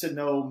 I need to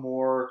know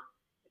more,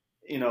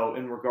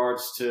 in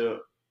regards to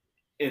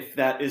if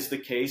that is the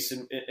case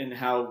and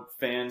how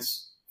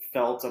fans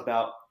felt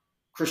about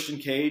Christian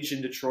Cage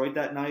in Detroit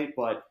that night.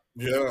 But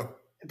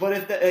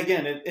if that,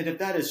 again, if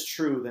that is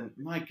true, then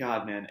my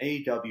God, man,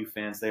 AEW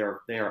fans, they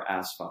are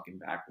ass fucking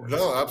backwards.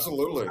 No,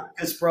 absolutely.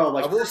 Because, bro,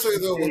 like, I will say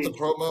though, with the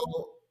promo,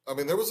 I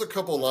mean, there was a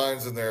couple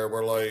lines in there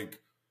where, like,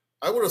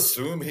 I would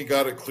assume he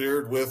got it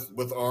cleared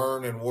with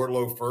Arn and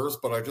Wardlow first,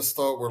 but I just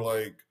thought we're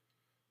like,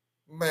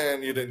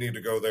 man, you didn't need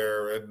to go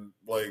there, and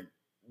like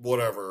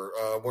whatever.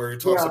 Where he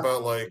talks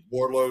about like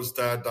Wardlow's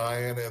dad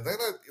dying, and then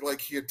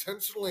he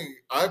intentionally,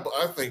 I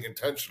think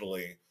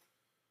intentionally.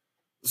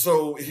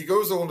 So he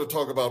goes on to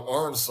talk about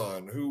Arn's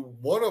son, who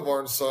one of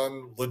Arn's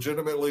son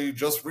legitimately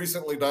just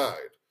recently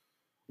died.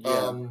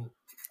 Yeah.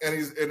 And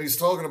he's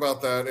talking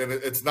about that, and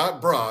it's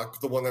not Brock,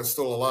 the one that's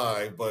still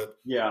alive, but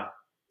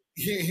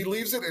he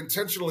leaves it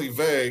intentionally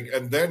vague,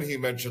 and then he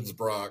mentions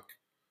Brock.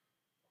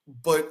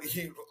 But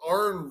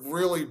Arn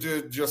really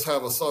did just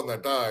have a son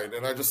that died,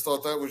 and I just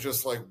thought that was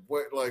just like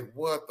what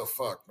the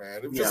fuck,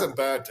 man? It was just in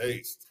bad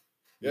taste.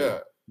 Yeah.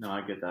 No,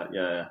 I get that.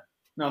 Yeah.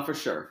 No, for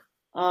sure.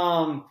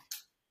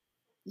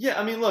 Yeah,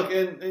 I mean, look,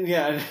 and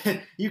yeah,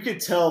 you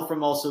could tell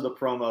from also the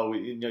promo.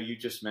 You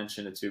just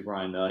mentioned it too,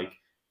 Brian. Like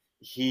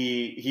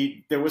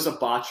there was a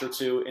botch or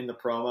two in the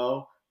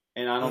promo,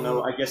 and I don't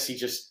know. I guess he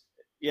just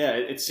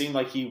it seemed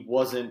like he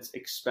wasn't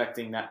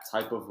expecting that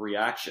type of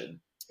reaction.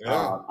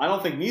 Yeah. I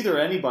don't think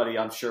anybody,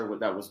 I'm sure,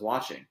 that was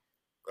watching.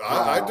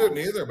 I didn't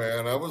either,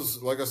 man. I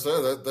was, like I said,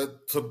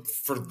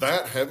 for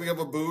that heavy of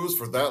a booze,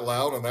 for that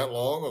loud and that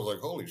long, I was like,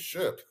 holy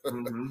shit.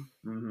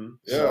 Yeah.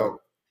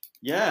 So,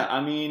 yeah,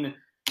 I mean,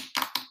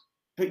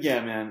 but yeah,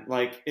 man,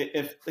 like,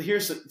 if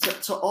here's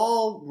to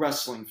all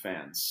wrestling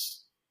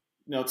fans,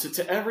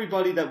 to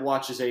everybody that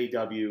watches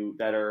AEW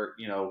that are,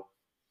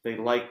 they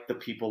like the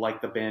people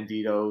like the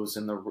Banditos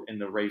and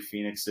the Ray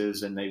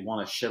Phoenixes, and they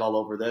want to shit all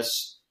over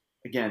this.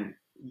 Again,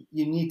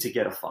 you need to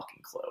get a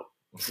fucking clue.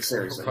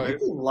 Seriously, right. You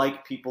can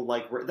like people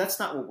like, that's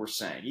not what we're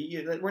saying.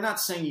 We're not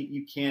saying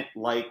you can't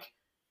like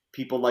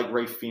people like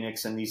Ray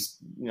Phoenix and these,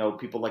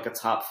 people like a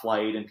Top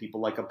Flight and people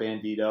like a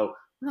Bandito.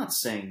 We're not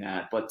saying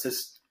that, but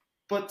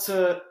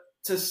to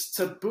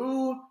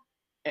boo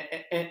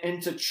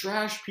and to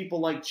trash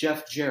people like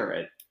Jeff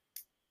Jarrett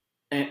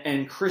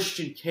and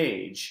Christian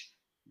Cage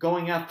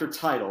going after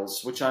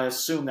titles, which I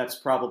assume that's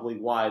probably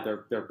why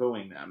they're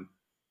booing them,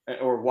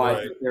 or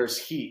why there's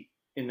heat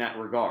in that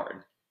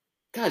regard.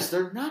 Guys,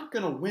 they're not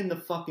going to win the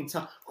fucking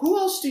title. Who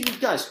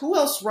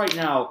else right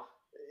now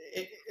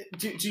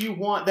do you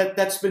want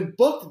that's been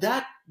booked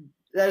that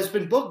has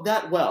been booked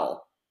that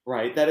well,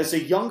 right? That is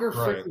a younger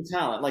freaking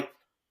talent. Like,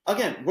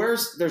 again,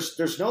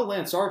 there's no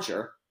Lance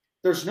Archer,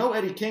 there's no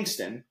Eddie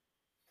Kingston.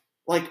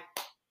 Like,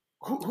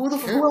 who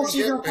else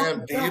you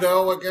want?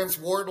 Bandito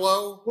against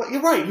Wardlow? Well,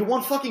 you're right. You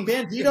want fucking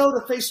Bandito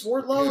to face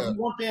Wardlow? Yeah. You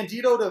want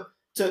Bandito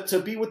to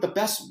be with the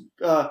best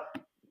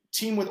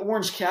team with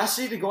Orange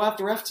Cassidy to go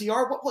after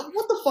FTR?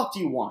 What the fuck do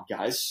you want,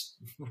 guys?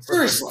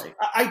 Seriously,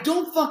 I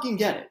don't fucking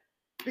get it.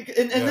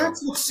 And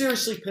that's what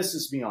seriously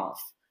pisses me off.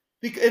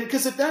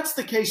 Because if that's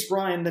the case,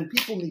 Brian, then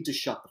people need to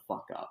shut the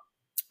fuck up.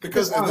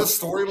 Because in this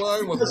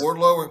storyline with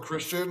Wardlow and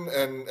Christian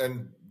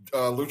and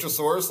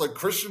Luchasaurus, like,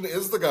 Christian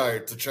is the guy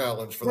to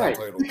challenge for that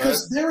title.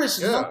 Because there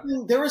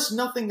is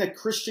nothing that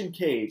Christian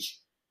Cage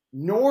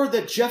nor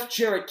that Jeff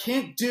Jarrett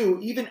can't do,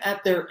 even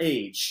at their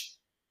age,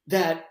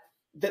 that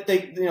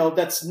they,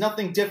 that's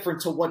nothing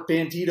different to what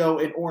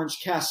Bandito and Orange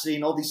Cassidy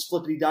and all these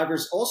flippity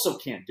divers also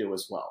can't do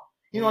as well.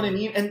 You know what I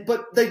mean?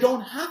 But they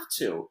don't have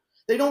to.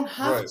 They don't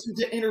have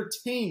to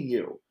entertain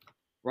you.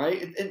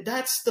 right? And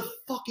that's the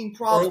fucking Or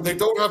problem. they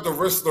don't have to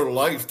risk their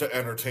life to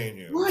entertain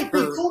you. Right, they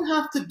don't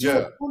have to do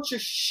a bunch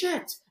of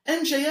shit.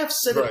 MJF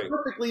said it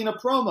perfectly in a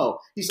promo.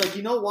 He's like,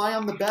 you know why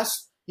I'm the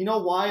best? You know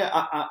why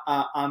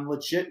I'm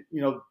legit,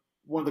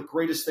 one of the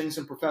greatest things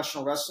in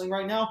professional wrestling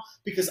right now?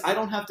 Because I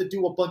don't have to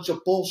do a bunch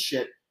of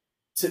bullshit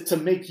to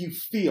make you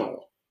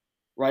feel,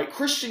 right?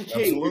 Christian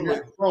Cage in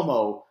that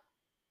promo,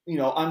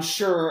 I'm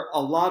sure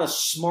a lot of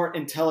smart,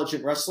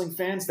 intelligent wrestling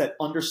fans that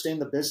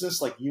understand the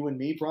business, like you and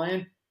me,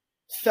 Brian,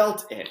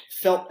 felt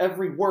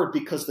every word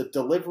because the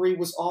delivery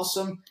was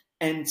awesome.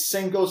 And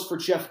same goes for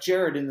Jeff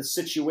Jarrett in the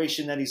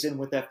situation that he's in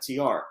with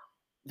FTR.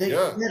 They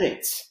get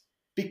it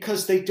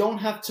because they don't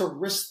have to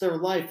risk their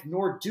life,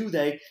 nor do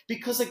they.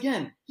 Because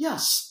again,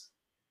 yes,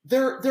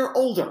 they're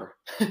older.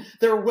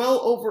 They're well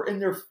over in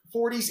their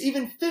 40s,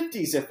 even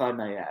 50s, if I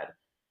may add.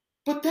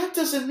 But that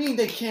doesn't mean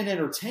they can't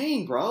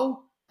entertain,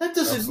 bro. That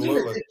doesn't mean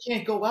that they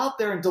can't go out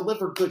there and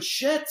deliver good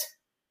shit.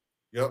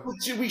 Yep.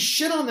 We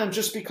shit on them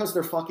just because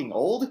they're fucking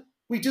old.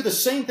 We do the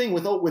same thing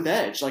with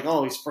Edge. Like,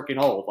 oh, he's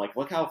freaking old. Like,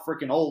 look how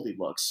freaking old he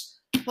looks.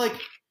 Like,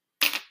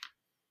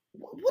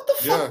 what the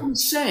fuck are we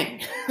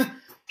saying?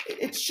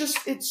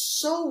 It's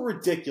so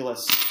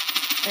ridiculous.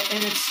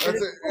 And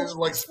it's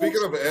like,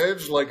 speaking of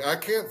Edge, like, I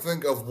can't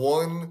think of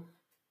one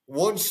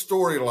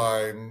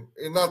storyline,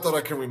 and not that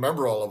I can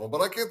remember all of them,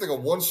 but I can't think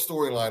of one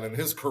storyline in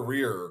his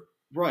career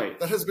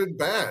that has been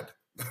bad.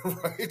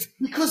 Right?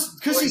 Because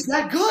he's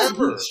that good.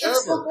 He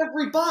checks up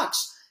every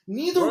box.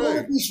 Neither one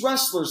of these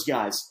wrestlers,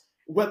 guys,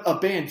 a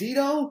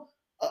Bandito,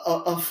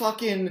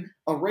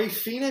 a Ray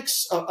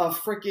Phoenix,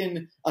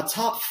 a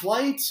Top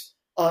Flight,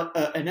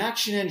 an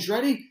Action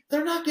Andretti,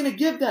 they're not going to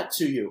give that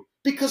to you.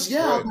 Because,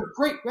 they're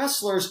great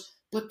wrestlers,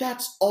 but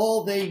that's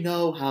all they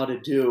know how to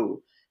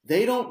do.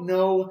 They don't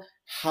know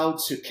how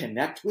to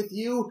connect with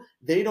you.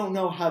 They don't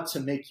know how to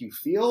make you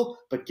feel.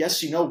 But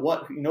guess you know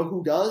what? You know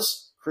who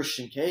does?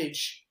 Christian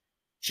Cage,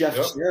 Jeff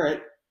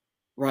Jarrett,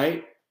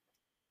 right?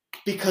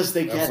 Because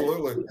they get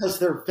it. Because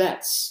they're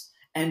vets.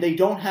 And they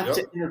don't have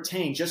to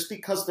entertain just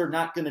because they're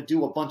not going to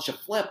do a bunch of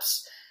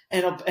flips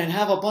and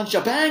have a bunch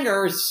of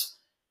bangers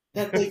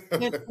that they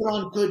can't put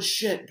on good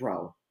shit,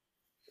 bro.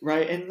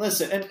 Right? And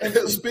listen. And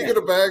speaking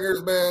of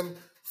bangers, man,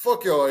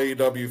 fuck y'all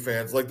AEW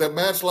fans. Like that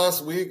match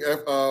last week,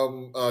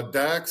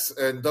 Dax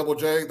and Double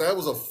J, that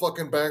was a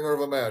fucking banger of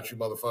a match, you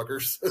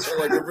motherfuckers.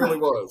 Like it really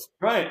was.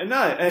 Right. And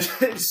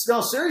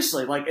no,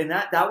 seriously. Like, and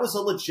that was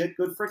a legit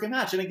good freaking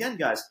match. And again,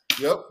 guys,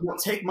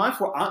 take my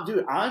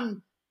dude,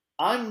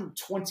 I'm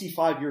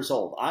 25 years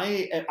old.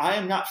 I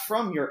am not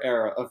from your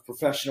era of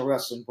professional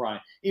wrestling, Brian,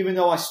 even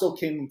though I still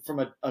came from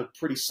a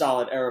pretty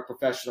solid era of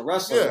professional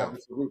wrestling, the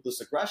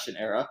Ruthless Aggression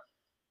era,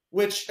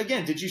 which,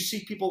 again, did you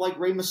see people like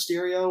Rey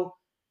Mysterio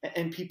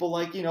and people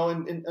like, and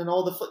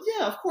all the –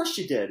 yeah, of course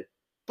you did.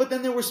 But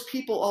then there was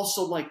people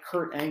also like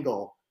Kurt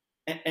Angle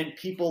and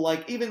people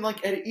like – even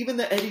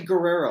the Eddie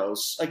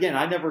Guerreros. Again,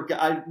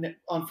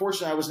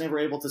 unfortunately, I was never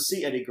able to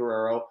see Eddie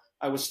Guerrero.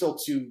 I was still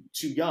too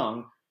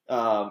young.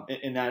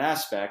 In that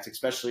aspect,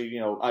 especially,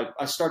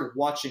 I started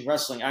watching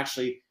wrestling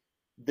actually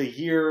the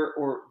year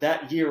or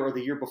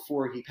the year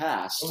before he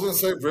passed. I was going to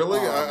say, really?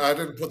 I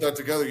didn't put that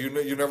together.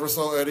 You never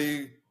saw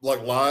Eddie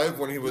like live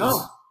when he was?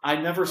 No,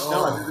 I've never seen it.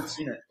 Oh, I've never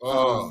seen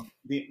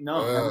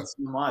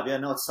him live. Yeah,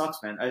 no, it sucks,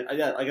 man.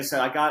 Like I said,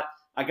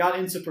 I got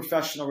into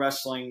professional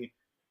wrestling,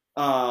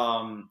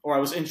 or I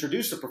was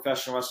introduced to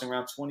professional wrestling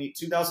around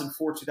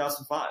 2004,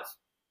 2005,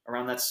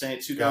 around that same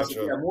 2000.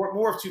 Gotcha. Yeah,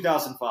 more of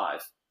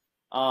 2005.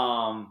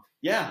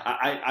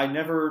 I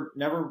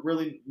never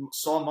really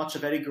saw much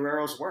of Eddie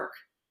Guerrero's work,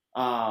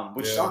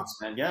 which sucks,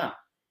 man. Yeah.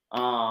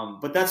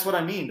 But that's what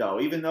I mean,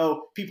 though. Even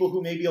though people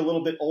who may be a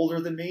little bit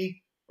older than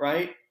me,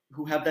 right,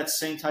 who have that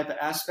same type of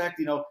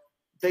aspect,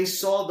 they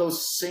saw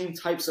those same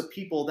types of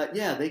people that,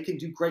 they can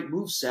do great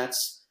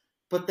movesets,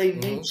 but they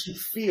made you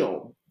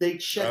feel. They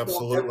checked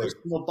off every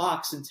single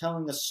box in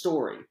telling a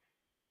story.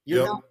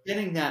 You're not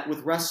getting that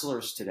with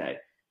wrestlers today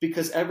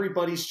because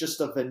everybody's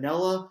just a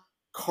vanilla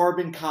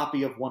carbon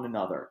copy of one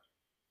another,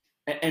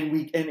 and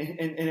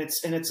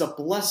it's a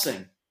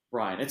blessing,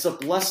 Brian. It's a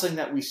blessing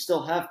that we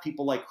still have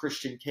people like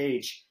Christian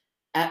Cage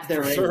at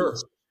their age,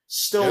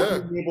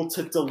 still being able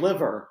to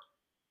deliver,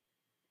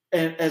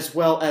 and as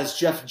well as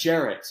Jeff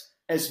Jarrett,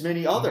 as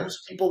many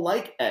others, people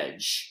like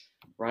Edge,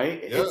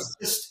 right? Yeah. It's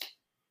just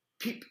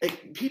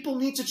people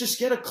need to just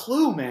get a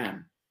clue,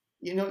 man.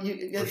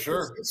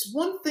 It's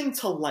one thing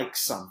to like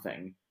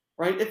something,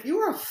 right? If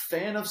you're a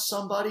fan of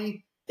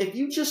somebody. If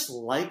you just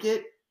like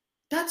it,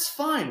 that's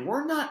fine.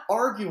 We're not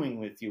arguing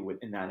with you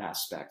in that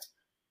aspect.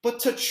 But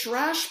to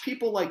trash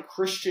people like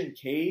Christian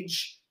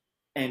Cage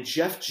and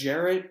Jeff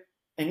Jarrett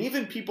and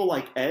even people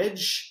like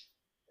Edge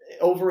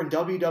over in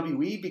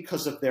WWE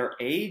because of their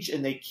age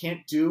and they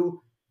can't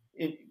do,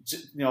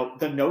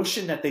 the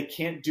notion that they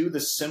can't do the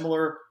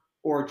similar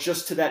or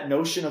just to that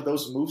notion of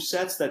those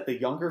movesets that the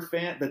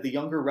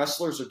younger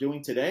wrestlers are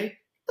doing today, get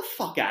the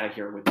fuck out of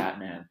here with that,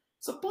 man.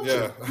 It's a bunch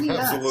of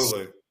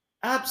BS.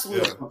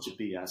 Absolutely a bunch of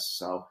BS.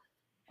 So,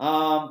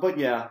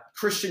 but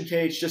Christian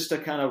Cage, just to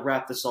kind of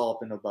wrap this all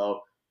up in a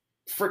bow,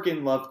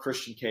 freaking loved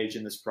Christian Cage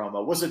in this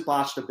promo. Was it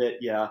botched a bit?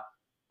 Yeah.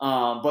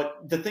 But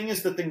the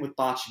thing with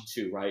botching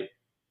too, right?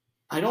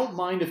 I don't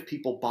mind if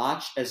people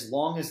botch as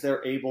long as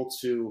they're able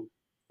to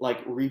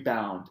like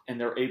rebound and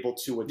they're able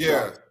to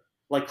adjust. Yeah.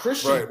 Like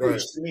Christian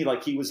Cage to me,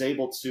 like he was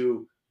able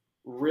to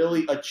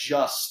really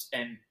adjust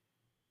and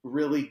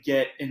really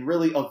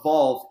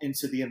evolve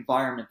into the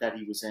environment that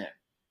he was in.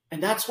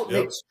 And that's what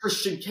makes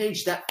Christian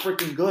Cage that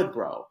freaking good,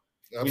 bro.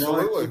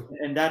 Absolutely.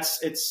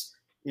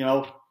 You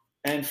know,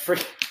 and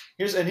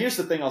here's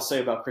the thing I'll say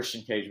about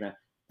Christian Cage, man.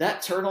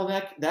 That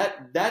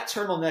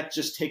turtleneck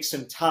just takes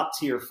him top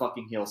tier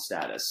fucking heel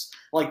status.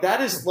 Like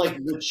that is like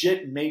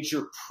legit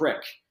major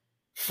prick,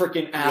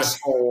 freaking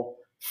asshole,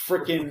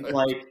 freaking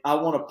like I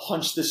want to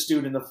punch this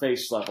dude in the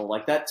face level.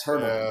 Like that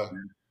turtleneck. Yeah.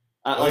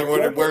 Like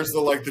when it wears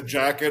the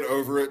jacket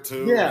over it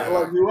too. Yeah,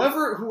 like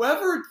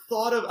whoever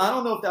thought of, I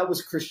don't know if that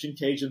was Christian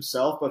Cage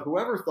himself, but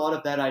whoever thought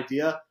of that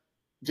idea,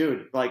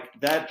 dude, like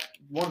that,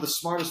 one of the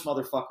smartest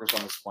motherfuckers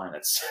on this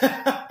planet. For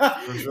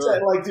sure.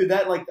 So, like, dude,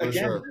 that like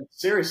again,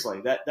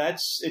 seriously,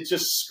 it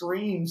just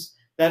screams.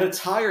 That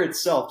attire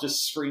itself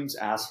just screams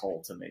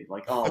asshole to me.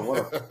 Like, oh,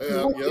 what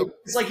a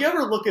it's like you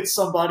ever look at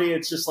somebody,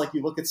 it's just like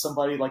you look at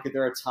somebody like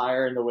their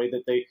attire and the way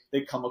that they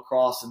come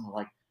across and they're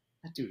like,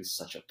 that dude is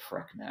such a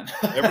prick, man.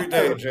 Every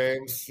day,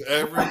 James.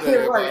 Every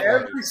day. Right,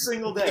 every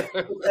single day.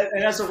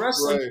 And as a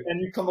wrestler, and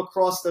you come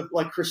across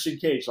like Christian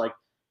Cage, like,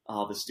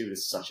 oh, this dude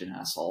is such an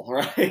asshole,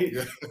 right?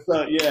 Yeah.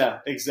 So yeah,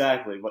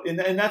 exactly. But and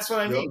that's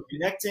what I mean.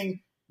 Connecting,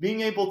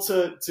 being able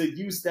to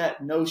use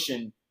that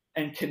notion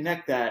and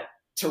connect that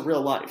to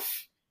real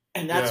life.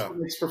 And that's what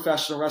makes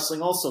professional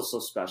wrestling also so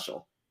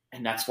special.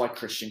 And that's why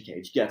Christian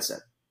Cage gets it.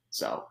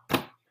 So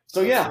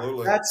yeah,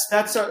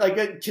 that's our,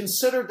 like,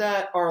 consider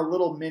that our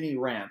little mini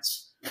rant.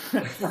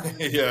 In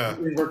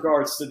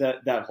regards to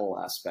that whole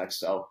aspect.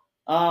 So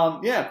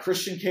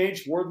Christian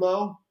Cage,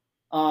 Wardlow.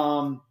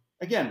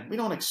 Again, we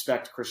don't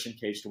expect Christian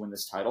Cage to win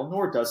this title,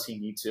 nor does he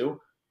need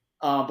to.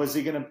 But is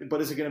it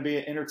gonna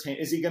be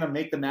entertaining? Is he gonna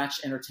make the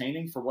match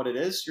entertaining for what it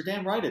is? You're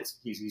damn right.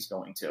 He's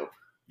going to.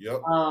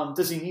 Yep.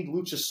 Does he need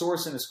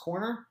Luchasaurus in his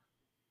corner?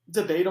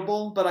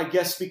 Debatable, but I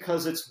guess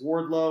because it's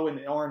Wardlow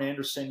and Arn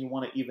Anderson, you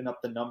want to even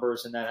up the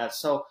numbers and that.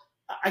 So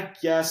I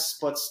guess,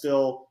 but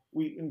still,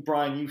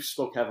 Brian, you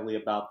spoke heavily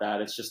about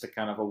that. It's just a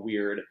kind of a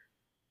weird,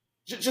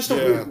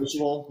 weird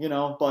visual, you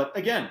know. But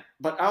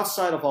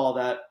outside of all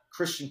that,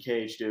 Christian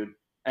Cage, dude.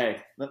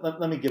 Hey,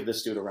 let me give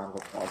this dude a round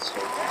of applause.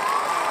 Shout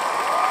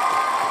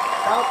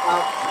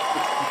out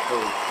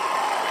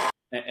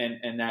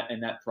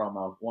and that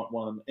promo,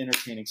 one of the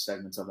entertaining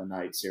segments of the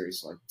night.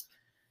 Seriously.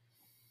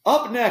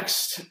 Up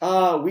next,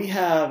 we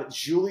have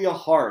Julia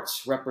Hart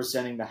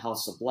representing the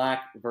House of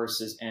Black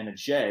versus Anna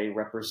Jay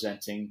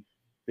representing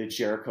the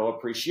Jericho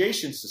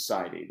Appreciation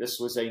Society. This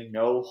was a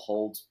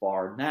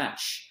no-holds-barred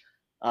match.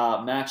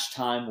 Match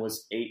time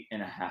was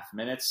 8.5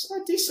 minutes.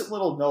 A decent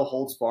little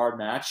no-holds-barred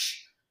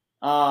match.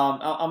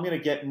 I'm going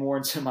to get more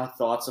into my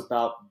thoughts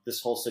about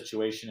this whole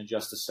situation in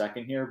just a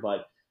second here,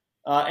 but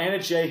Anna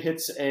Jay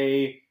hits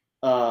a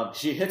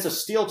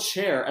steel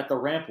chair at the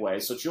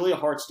rampway. So Julia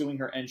Hart's doing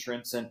her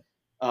entrance, and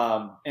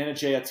Anna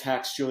Jay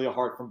attacks Julia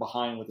Hart from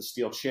behind with a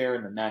steel chair,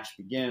 and the match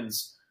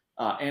begins.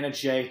 Anna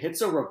Jay hits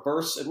a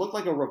reverse. It looked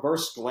like a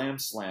reverse glam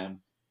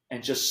slam,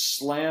 and just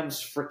slams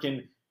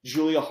freaking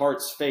Julia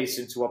Hart's face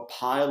into a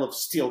pile of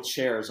steel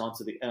chairs on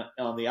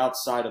the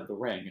outside of the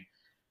ring.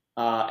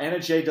 Anna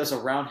Jay does a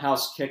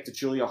roundhouse kick to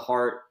Julia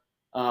Hart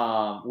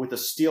with a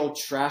steel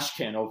trash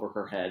can over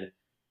her head,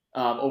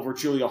 over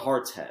Julia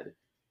Hart's head.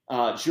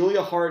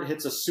 Julia Hart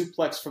hits a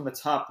suplex from the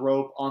top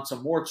rope onto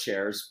more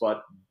chairs,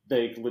 but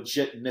they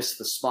legit missed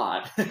the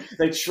spot.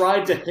 They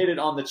tried to hit it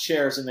on the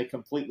chairs and they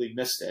completely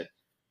missed it,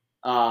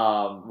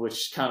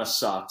 which kind of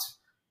sucked.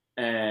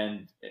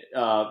 And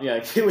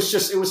it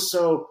was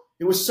so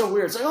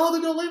weird. It's like, oh,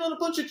 they're gonna land on a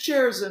bunch of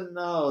chairs, and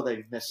no,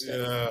 they missed it.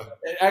 Yeah.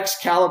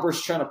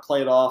 Excalibur's trying to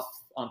play it off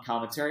on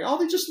commentary. Oh,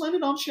 they just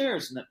landed on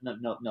chairs. No, they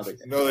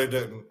didn't. No, they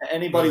didn't.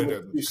 Anybody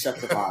who set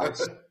the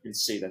vibes can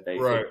see that they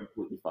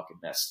completely fucking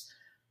missed.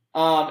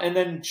 And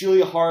then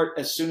Julia Hart,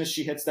 as soon as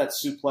she hits that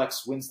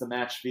suplex, wins the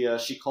match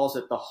she calls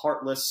it the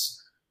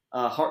Heartless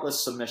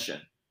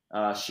submission.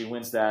 She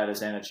wins that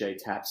as Anna Jay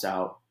taps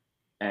out,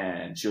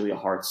 and Julia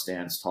Hart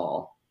stands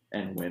tall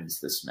and wins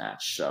this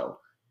match. So,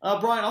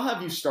 Brian, I'll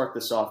have you start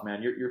this off,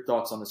 man. Your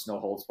thoughts on this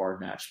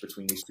no-holds-barred match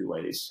between these two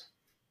ladies.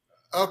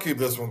 I'll keep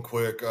this one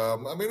quick. I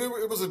mean,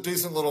 it was a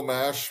decent little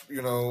match,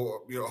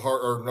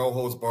 Hart or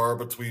no-holds-barred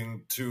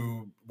between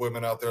two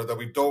women out there that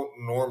we don't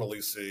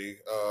normally see,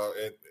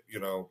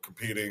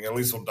 competing, at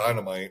least on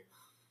Dynamite.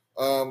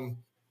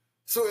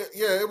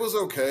 It was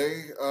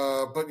okay.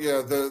 But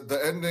yeah,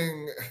 the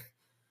ending,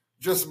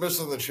 just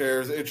missing the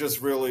chairs, it just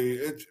really,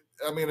 it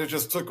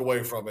just took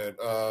away from it.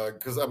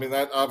 Because,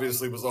 that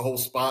obviously was the whole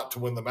spot to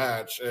win the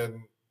match,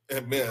 and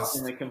it missed.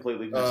 And they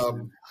completely missed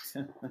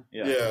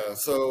it.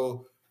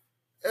 So,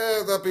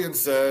 that being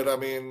said,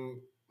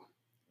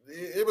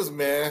 it was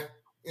meh.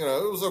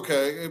 It was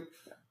okay.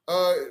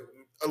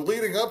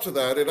 Leading up to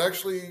that, it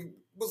actually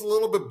was a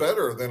little bit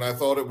better than I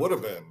thought it would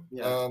have been.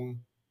 Yeah.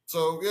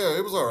 So yeah,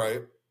 it was all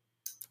right.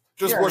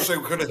 Just wish they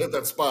could have hit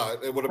that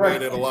spot. It would have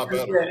made it a lot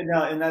better. Yeah,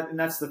 no, and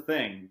that's the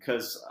thing,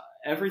 because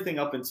everything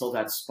up until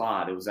that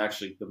spot, it was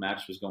actually, the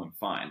match was going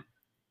fine.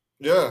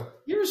 Yeah.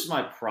 Here's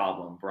my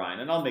problem,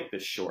 Brian, and I'll make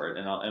this short,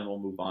 and we'll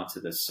move on to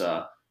this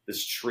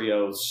this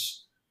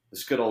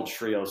good old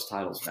trios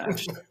titles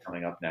match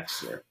coming up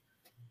next year.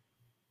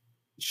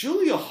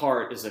 Julia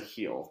Hart is a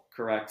heel,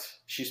 correct?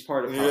 She's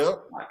part of House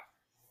of Black.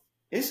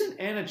 Isn't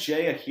Anna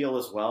Jay a heel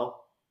as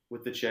well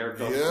with the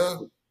Jericho? Yeah.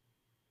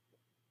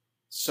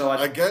 So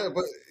I get it,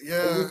 but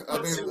yeah,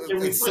 I mean,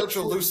 it's such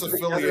a loose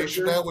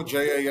affiliation now with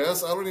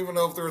JAS. I don't even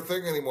know if they're a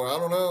thing anymore. I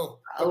don't know.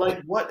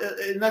 Like what?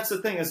 And that's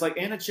the thing, is like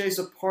Anna Jay's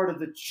a part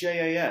of the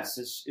JAS.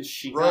 Is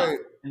she right? Not?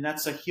 And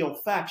that's a heel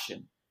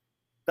faction.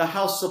 The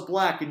House of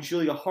Black and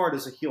Julia Hart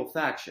is a heel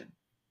faction.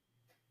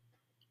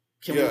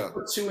 Can we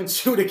put two and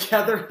two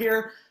together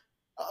here?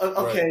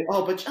 Okay.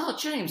 Right. But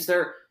James,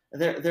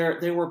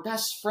 they were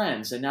best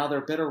friends and now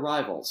they're bitter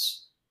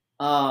rivals.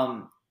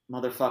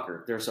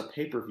 Motherfucker, there's a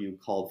pay-per-view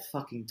called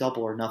fucking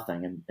Double or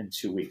Nothing in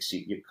 2 weeks.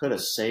 You could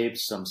have saved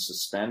some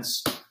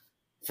suspense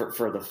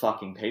for the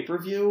fucking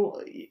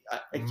pay-per-view.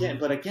 Again,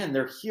 but again,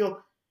 they're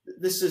heel.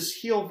 This is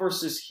heel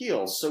versus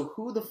heel. So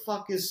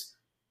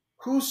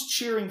who's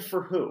cheering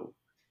for who?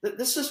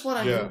 This is what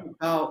I mean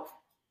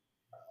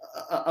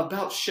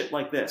about shit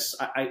like this.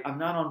 I'm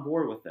not on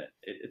board with it.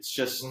 It's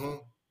just,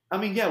 I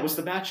mean, yeah, was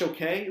the match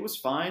okay? It was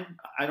fine.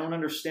 I don't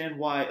understand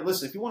why.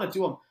 Listen, if you want to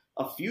do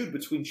a feud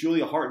between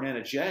Julia Hart and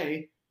Anna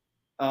Jay,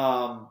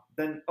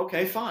 then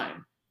okay,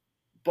 fine.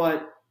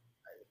 But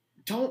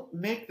don't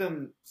make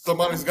them...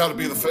 Somebody's got to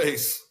be the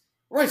face.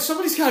 Right,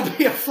 somebody's got to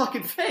be a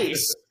fucking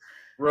face.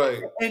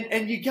 Right.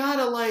 And you got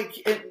to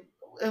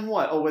and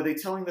what? Oh, were they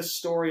telling this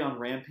story on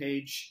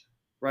Rampage?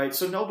 Right?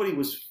 So nobody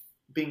was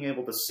being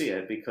able to see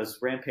it because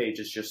Rampage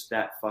is just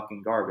that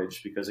fucking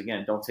garbage. Because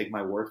again, don't take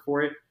my word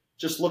for it.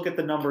 Just look at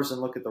the numbers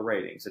and look at the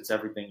ratings. It's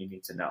everything you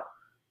need to know.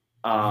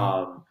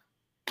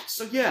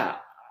 So yeah,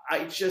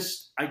 I'm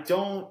just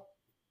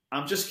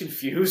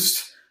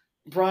confused,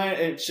 Brian.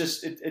 It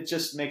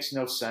just makes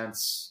no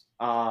sense.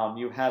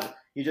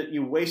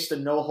 You waste a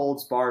no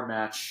holds barred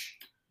match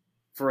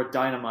for a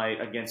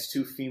Dynamite against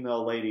two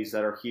female ladies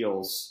that are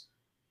heels.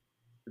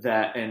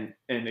 And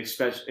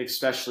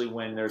especially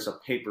when there's a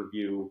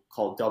pay-per-view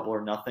called Double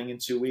or Nothing in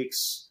 2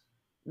 weeks.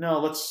 No,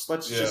 let's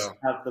just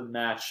have the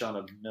match on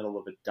the middle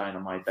of a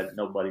Dynamite that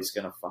nobody's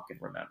gonna fucking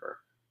remember.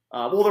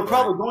 Well, they're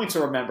probably going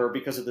to remember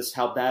because of this,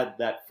 how bad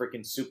that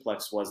freaking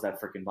suplex was, that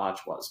freaking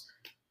botch was.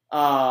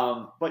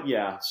 But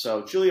yeah,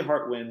 so Julia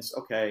Hart wins.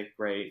 Okay,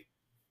 great.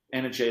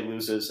 Anna Jay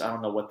loses. I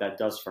don't know what that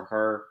does for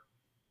her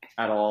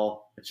at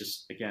all. It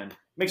just, again,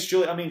 makes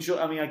Julia. I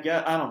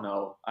don't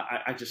know.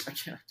 I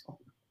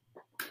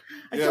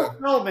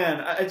don't know,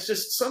 man. It's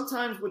just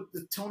sometimes with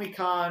the Tony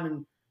Khan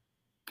and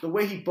the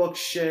way he books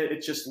shit,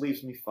 it just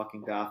leaves me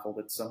fucking baffled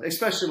at some,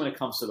 especially when it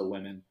comes to the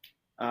women.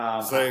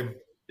 Same.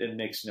 It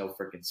makes no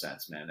freaking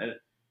sense, man.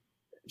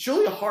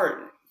 Julia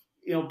Hart,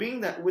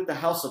 being that with the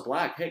House of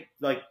Black, hey,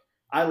 like,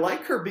 I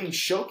like her being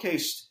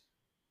showcased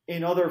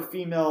in other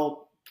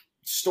female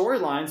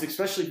storylines,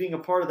 especially being a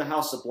part of the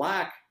House of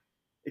Black.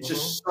 It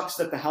just sucks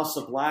that the House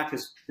of Black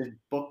has been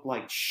booked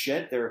like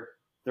shit. They're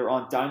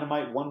on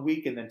Dynamite 1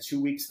 week and then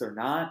 2 weeks they're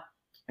not,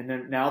 and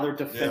then now they're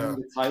defending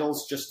the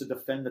titles just to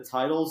defend the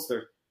titles.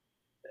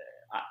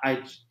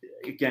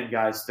 Again,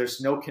 guys,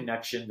 there's no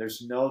connection.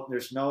 There's no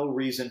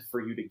reason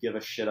for you to give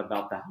a shit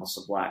about the House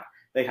of Black.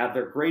 They have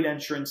their great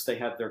entrance. They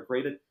have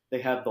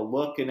the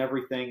look and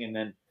everything,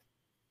 and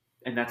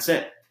that's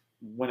it.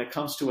 When it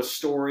comes to a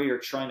story or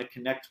trying to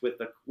connect with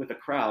a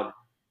crowd,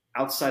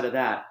 outside of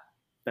that,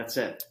 that's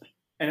it.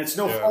 And it's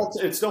no fault.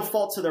 It's no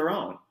fault to their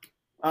own,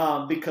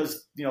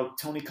 because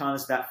Tony Khan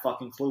is that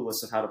fucking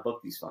clueless of how to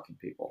book these fucking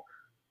people.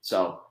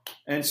 So,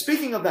 and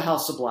speaking of the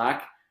House of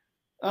Black,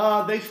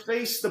 they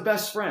face the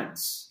Best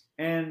Friends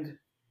and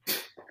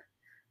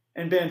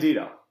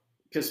Bandito,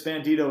 because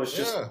Bandito is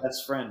just the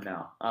best friend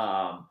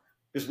now.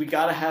 Because we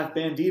got to have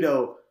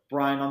Bandito,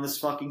 Brian, on this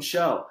fucking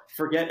show.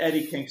 Forget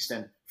Eddie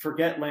Kingston.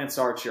 Forget Lance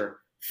Archer.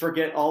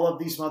 Forget all of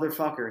these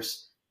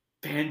motherfuckers.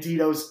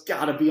 Bandito's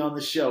got to be on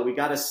the show. We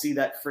got to see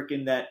that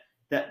freaking that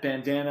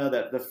bandana,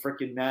 the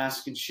freaking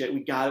mask and shit.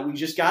 We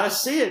just got to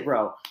see it,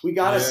 bro. We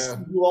got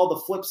to do all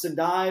the flips and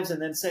dives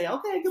and then say,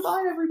 okay,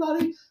 goodbye,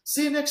 everybody.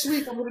 See you next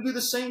week. I'm going to do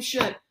the same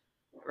shit.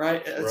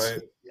 Right?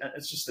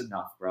 It's just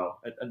enough, bro.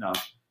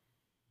 Enough.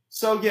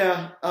 So,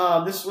 yeah,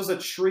 this was a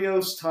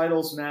trios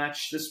titles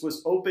match. This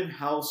was open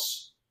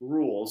house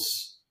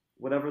rules,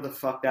 whatever the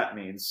fuck that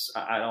means.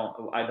 I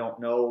don't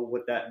know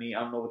what that means.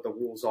 I don't know what the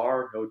rules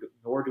are,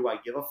 nor do I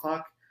give a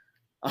fuck.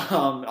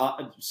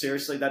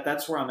 Seriously,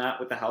 that's where I'm at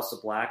with the House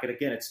of Black. And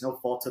again, it's no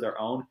fault to their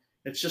own.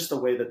 It's just the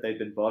way that they've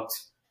been booked.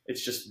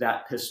 It's just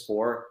that piss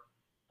poor.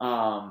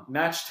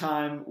 Match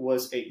time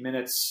was 8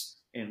 minutes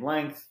in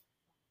length.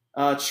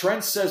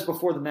 Trent says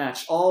before the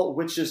match, all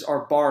witches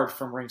are barred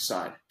from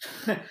ringside.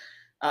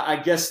 I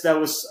guess that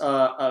was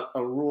a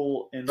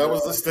rule in that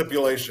was the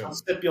stipulation. A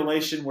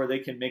stipulation where they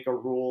can make a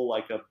rule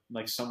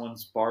like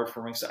someone's barred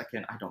from ringside.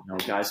 Again, I don't know,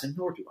 guys, and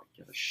nor do I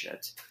give a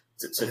shit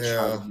to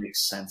try to make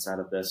sense out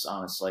of this.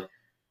 Honestly,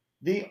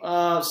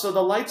 so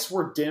the lights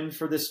were dimmed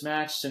for this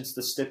match since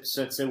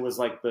it was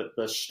like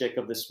the shtick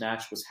of this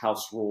match was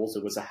house rules.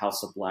 It was a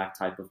House of Black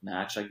type of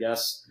match, I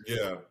guess.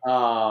 Yeah.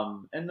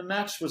 And the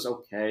match was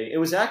okay. It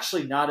was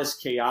actually not as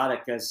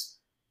chaotic as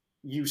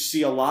you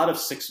see a lot of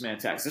 6-man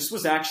tags. This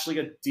was actually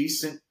a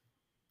decent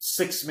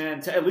 6-man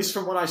tag, at least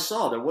from what I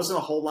saw. There wasn't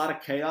a whole lot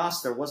of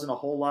chaos. There wasn't a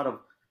whole lot of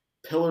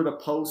pillar to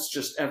post,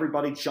 just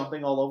everybody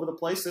jumping all over the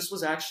place. This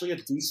was actually a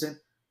decent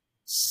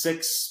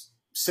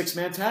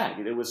 6-man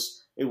tag. It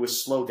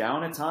was slowed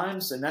down at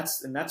times, and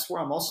that's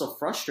where I'm also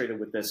frustrated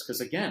with this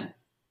because again,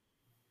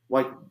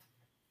 like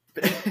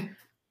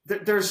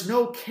there's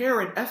no care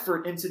and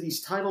effort into these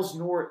titles,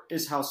 nor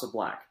is House of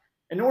Black,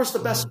 and nor is the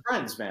Best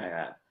Friends, may I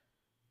add.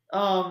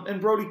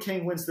 And Brody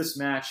King wins this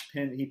match.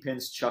 He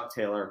pins Chuck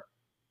Taylor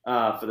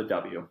for the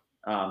W.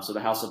 So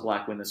the House of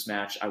Black win this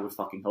match. I would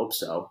fucking hope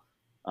so.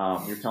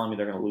 You're telling me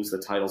they're going to lose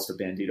the titles to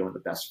Bandito and the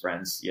Best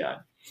Friends? Yeah,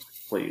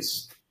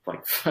 please,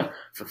 like for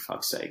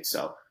fuck's sake.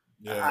 So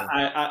yeah,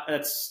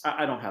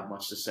 I don't have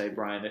much to say,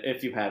 Brian.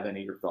 If you have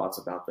any of your thoughts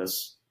about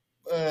this.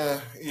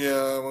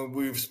 Yeah,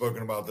 we've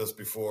spoken about this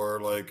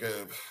before. Like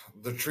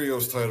the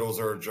trios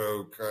titles are a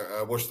joke.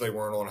 I wish they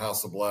weren't on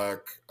House of Black.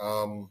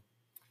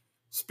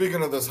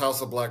 Speaking of this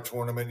House of Black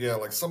tournament, yeah,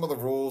 like some of the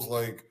rules,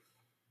 like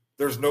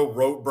there's no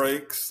rope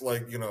breaks.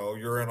 Like,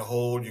 you're in a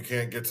hold, you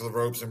can't get to the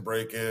ropes and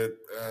break it.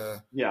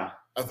 Yeah.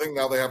 I think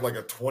now they have like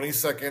a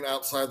 20-second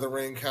outside the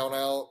ring count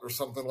out or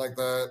something like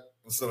that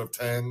instead of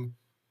 10.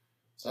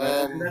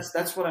 And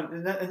that's what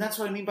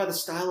I mean by the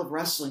style of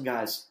wrestling,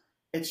 guys.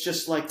 It's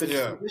just like the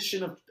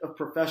tradition of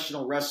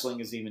professional wrestling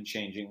is even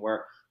changing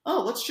where,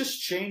 let's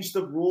just change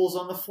the rules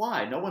on the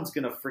fly. No one's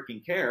going to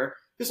freaking care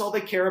because all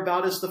they care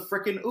about is the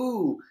freaking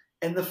ooh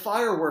and the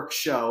fireworks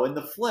show and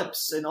the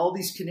flips and all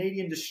these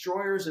Canadian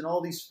destroyers and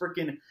all these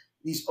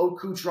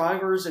Oku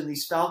drivers and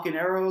these Falcon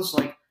arrows.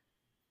 Like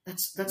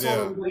that's all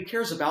everybody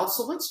cares about.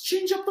 So let's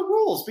change up the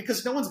rules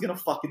because no one's going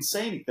to fucking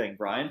say anything,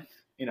 Brian.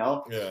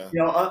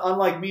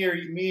 Unlike me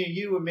and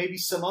you and maybe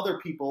some other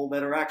people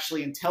that are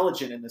actually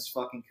intelligent in this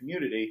fucking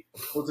community,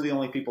 those are the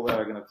only people that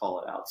are going to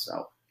call it out.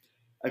 So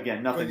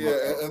again, nothing. Yeah,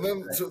 and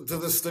then to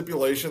the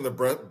stipulation the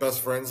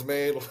Best Friends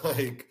made,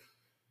 like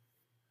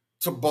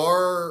to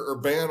bar or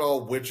ban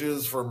all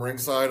witches from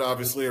ringside,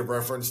 obviously a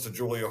reference to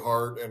Julia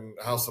Hart and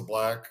House of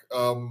Black.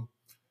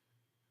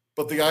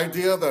 But the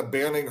idea that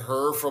banning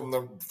her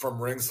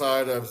from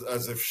ringside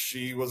as if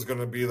she was going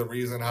to be the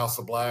reason House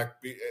of Black,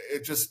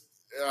 it just.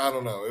 I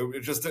don't know.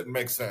 It just didn't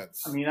make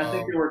sense. I mean, I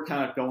think they were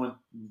kind of going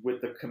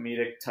with the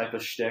comedic type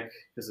of shtick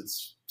because it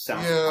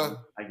sounds fun,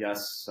 I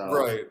guess. So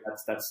right.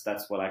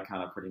 That's what I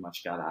kind of pretty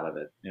much got out of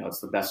it. It's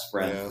the Best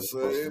Friend.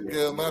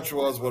 Yeah, the match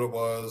was what it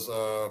was.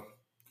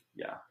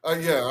 Yeah.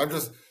 I'm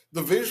just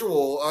the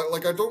visual. I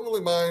don't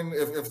really mind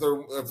if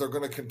they're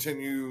going to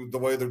continue the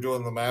way they're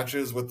doing the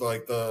matches with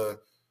like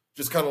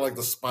just kind of like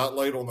the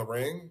spotlight on the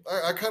ring.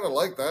 I kind of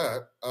like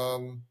that.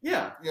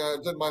 Yeah, I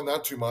didn't mind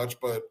that too much,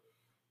 but.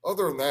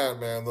 Other than that,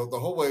 man, the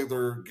whole way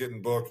they're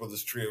getting booked with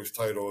this trios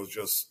title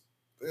is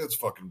it's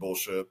fucking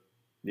bullshit.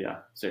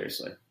 Yeah,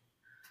 seriously.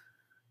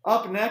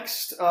 Up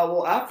next,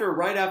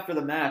 right after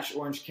the match,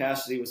 Orange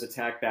Cassidy was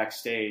attacked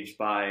backstage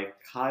by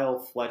Kyle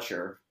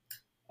Fletcher,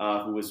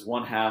 who was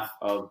one half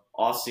of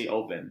Aussie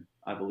Open,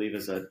 I believe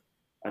is a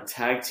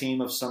tag team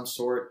of some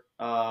sort.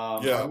 I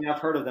mean, I've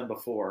heard of them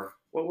before.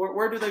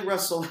 Where do they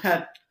wrestle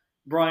at?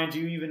 Brian, do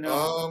you even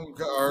know?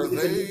 Are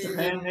they New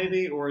Japan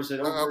maybe, or is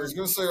it? I was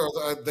going to say,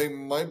 they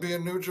might be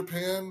in New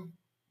Japan.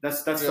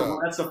 That's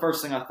the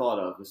first thing I thought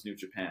of was New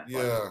Japan.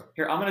 Yeah. But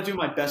here, I'm going to do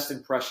my best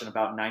impression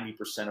about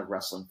 90% of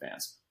wrestling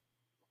fans.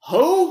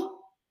 Who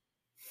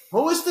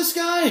is this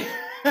guy?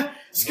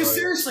 Because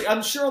seriously,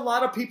 I'm sure a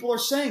lot of people are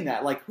saying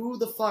that. Like, who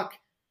the fuck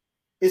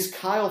is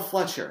Kyle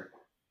Fletcher?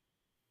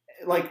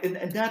 Like,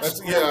 and that's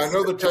I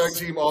know the tag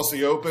team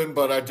Aussie Open,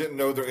 but I didn't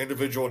know their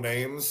individual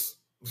names.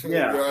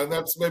 Yeah, and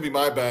that's maybe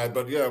my bad,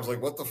 but I was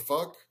like, "What the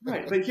fuck?"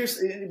 Right, but here's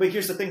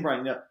the thing,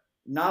 Brian.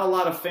 Not a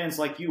lot of fans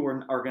like you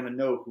are going to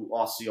know who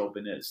Aussie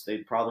Open is. They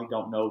probably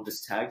don't know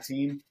this tag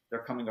team.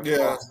 They're coming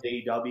across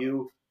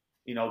AEW.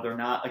 They're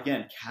not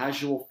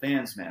casual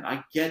fans, man.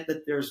 I get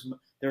that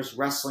there's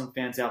wrestling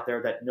fans out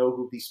there that know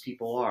who these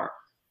people are,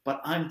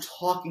 but I'm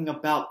talking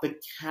about the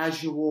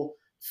casual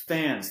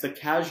fans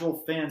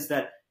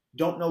that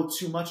don't know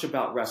too much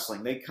about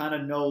wrestling. They kind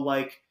of know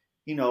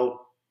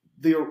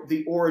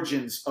the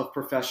origins of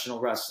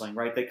professional wrestling,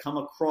 right? They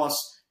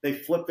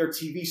flip their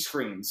TV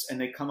screens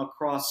and they come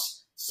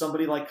across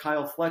somebody like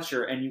Kyle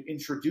Fletcher and you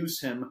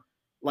introduce him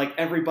like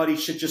everybody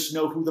should just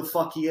know who the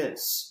fuck he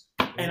is.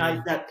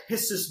 And that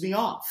pisses me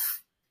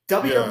off.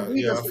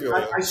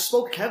 WWE, I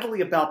spoke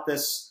heavily about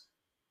this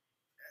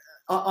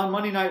on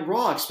Monday Night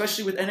Raw,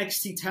 especially with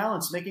NXT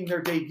talents making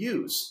their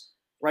debuts,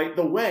 right?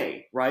 The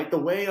way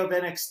of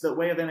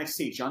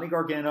NXT, Johnny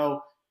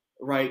Gargano,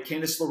 right?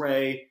 Candice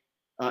LeRae,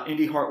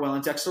 Indy Hartwell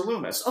and Dexter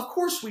Lumis. Of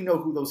course we know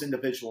who those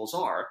individuals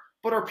are,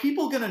 but are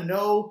people going to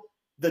know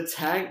the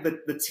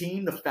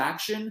team, the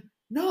faction?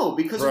 No,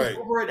 because it's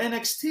over at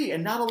NXT,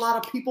 and not a lot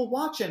of people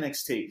watch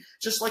NXT.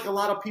 Just like a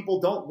lot of people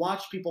don't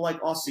watch people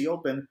like Aussie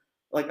Open,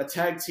 like a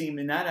tag team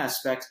in that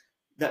aspect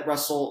that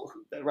wrestle,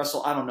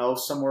 I don't know,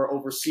 somewhere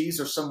overseas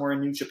or somewhere in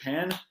New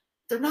Japan.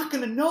 They're not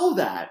going to know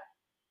that.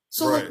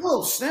 So like,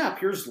 oh snap!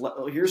 Here's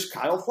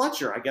Kyle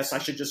Fletcher. I guess I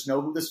should just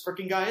know who this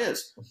freaking guy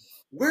is.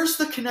 Where's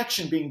the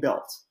connection being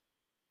built?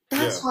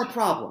 That's my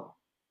problem.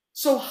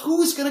 So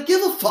who's going to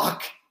give a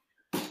fuck?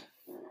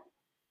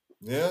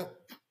 Yeah.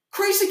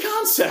 Crazy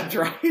concept,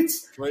 right?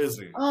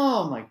 Crazy.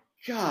 Oh my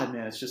god,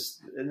 man! It's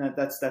just, and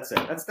that's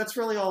it. That's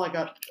really all I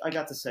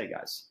got to say,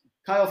 guys.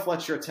 Kyle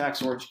Fletcher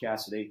attacks Orange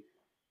Cassidy.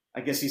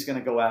 I guess he's going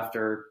to go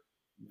after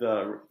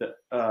the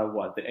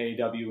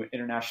AEW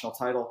International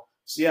title.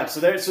 So yeah,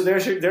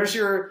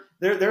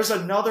 there's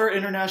another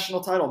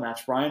international title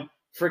match, Brian.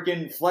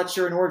 Freaking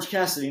Fletcher and Orange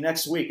Cassidy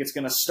next week. It's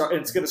gonna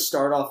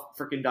start off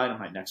freaking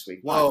Dynamite next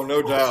week. Wow. Oh,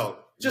 no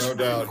doubt. No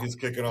doubt. He's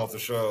kicking off the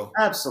show.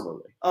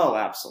 Absolutely. Oh,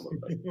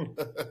 absolutely.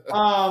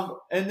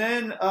 And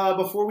then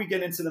before we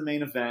get into the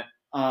main event,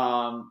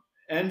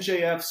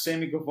 MJF,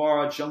 Sammy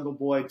Guevara, Jungle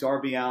Boy,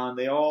 Darby Allin,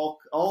 they all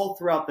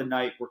throughout the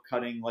night were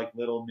cutting like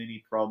little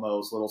mini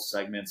promos, little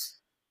segments,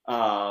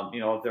 of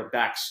their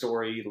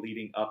backstory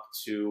leading up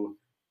to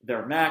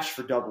their match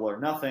for Double or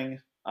Nothing.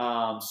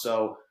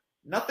 So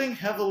nothing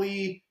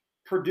heavily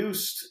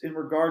produced in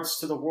regards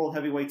to the World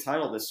Heavyweight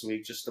title this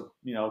week. Just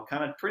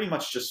kind of pretty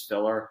much just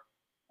filler.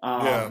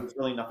 There's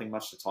really nothing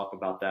much to talk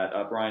about that.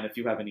 Brian, if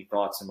you have any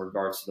thoughts in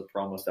regards to the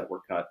promos that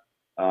were cut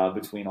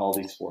between all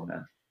these four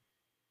men.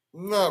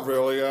 Not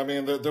really. I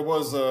mean, there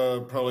was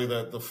probably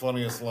the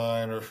funniest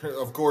line, or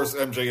of course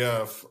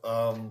MJF,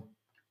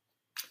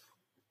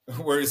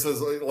 where he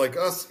says, like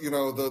us,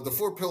 the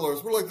four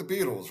pillars, we're like the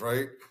Beatles,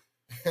 right?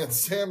 And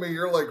Sammy,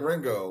 you're like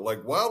Ringo,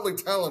 like wildly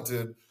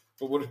talented,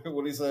 but what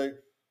did he say?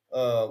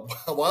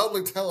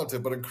 Wildly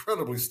talented, but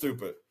incredibly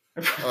stupid.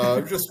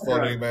 Just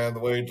funny, man, the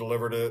way he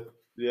delivered it.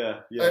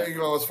 Yeah.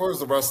 As far as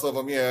the rest of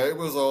them, it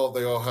was all,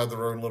 they all had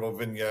their own little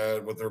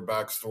vignette with their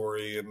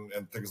backstory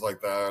and things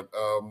like that.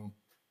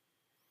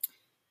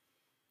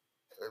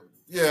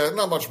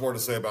 Not much more to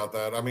say about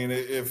that. I mean,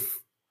 if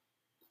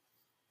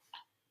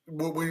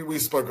we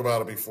spoke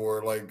about it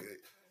before, like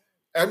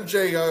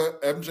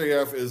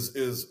MJF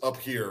is up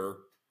here,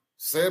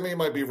 Sammy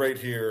might be right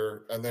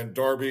here, and then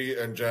Darby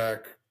and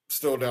Jack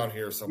still down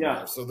here somewhere.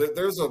 Yeah. So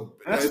there's and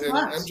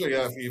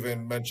MJF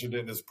even mentioned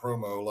it in his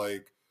promo,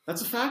 like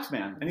that's a fact,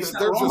 man. And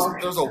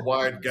there's a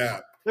wide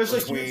gap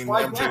between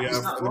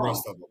MJF and the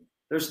rest of them.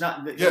 There's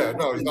not. He's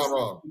not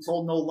wrong. He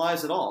told no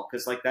lies at all,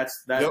 because like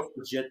that's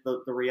legit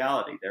the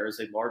reality. There is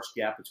a large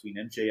gap between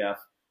MJF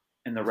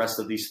and the rest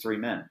of these three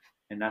men,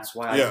 and that's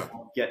why I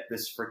don't get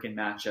this freaking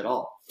match at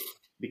all,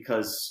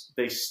 because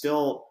there's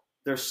still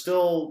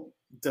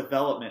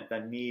development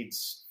that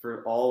needs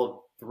for all of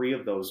three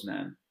of those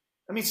men.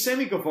 I mean,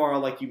 Sammy Guevara,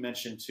 like you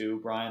mentioned too,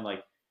 Brian.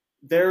 Like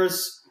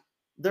there's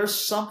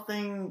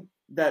something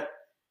that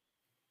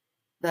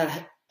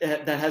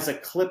has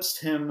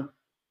eclipsed him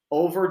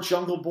over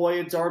Jungle Boy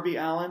and Darby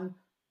Allin.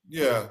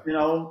 Yeah.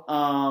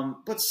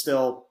 But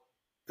still,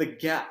 the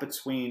gap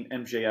between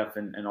MJF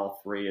and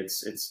all three,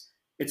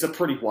 it's a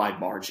pretty wide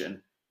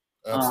margin.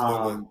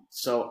 Absolutely.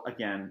 So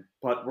again,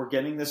 but we're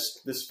getting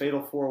this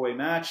fatal four-way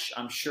match.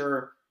 I'm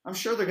sure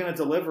they're going to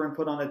deliver and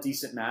put on a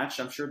decent match.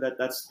 I'm sure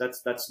that's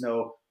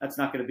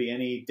not going to be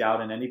any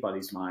doubt in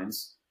anybody's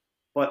minds.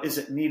 But is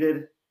it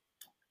needed?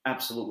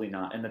 Absolutely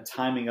not. And the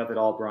timing of it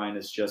all, Brian,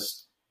 is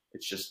just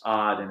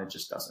odd, and it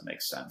just doesn't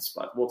make sense.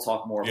 But we'll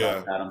talk more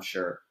about that, I'm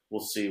sure.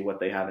 We'll see what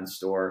they have in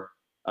store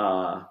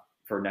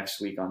for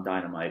next week on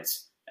Dynamite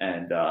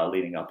and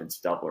leading up into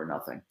Double or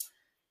Nothing.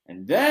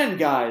 And then,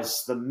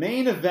 guys, the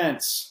main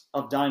event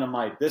of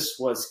Dynamite. This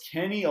was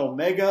Kenny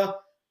Omega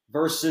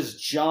versus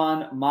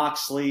Jon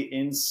Moxley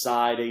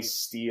inside a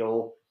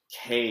steel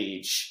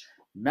cage.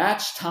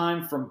 Match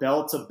time from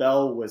bell to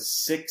bell was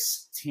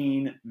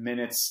 16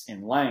 minutes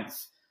in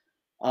length.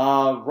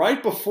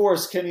 Right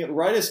as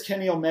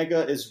Kenny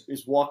Omega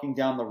is walking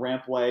down the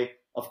rampway,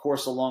 of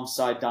course,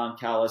 alongside Don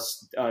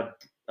Callis,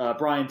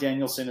 Bryan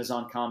Danielson is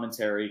on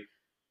commentary.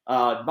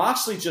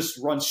 Moxley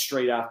just runs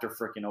straight after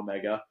frickin'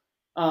 Omega.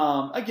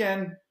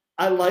 Again,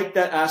 I like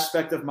that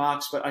aspect of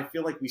Mox, but I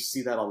feel like we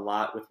see that a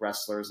lot with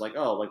wrestlers. Like,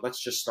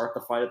 let's just start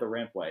the fight at the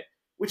rampway,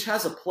 which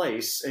has a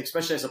place,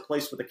 especially as a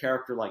place with a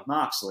character like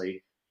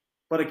Moxley.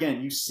 But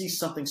again, you see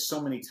something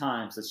so many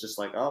times that's just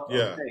like,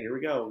 okay, here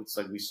we go. It's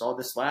like we saw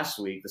this last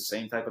week, the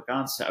same type of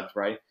concept,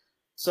 right?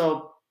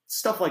 So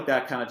stuff like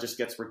that kind of just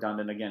gets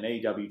redundant. Again,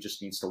 AEW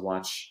just needs to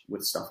watch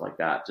with stuff like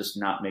that, just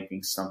not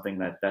making something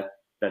that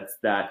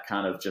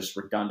kind of just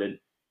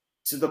redundant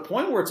to the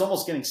point where it's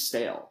almost getting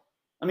stale.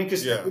 I mean,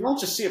 because you don't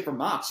just see it from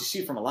Mox, you see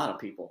it from a lot of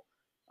people.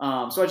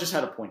 So I just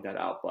had to point that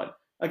out. But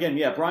again,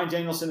 Bryan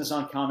Danielson is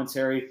on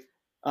commentary.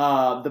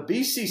 The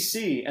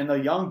BCC and the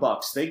Young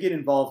Bucks, they get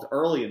involved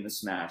early in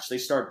this match. They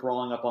start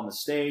brawling up on the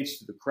stage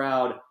through the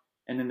crowd,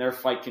 and then their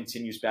fight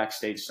continues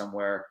backstage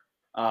somewhere,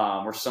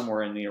 or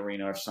somewhere in the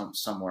arena or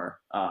somewhere.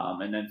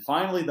 And then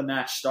finally the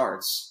match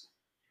starts.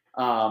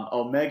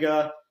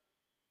 Omega,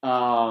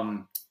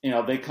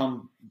 they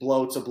come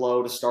blow to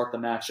blow to start the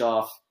match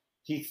off.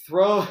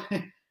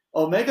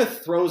 Omega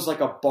throws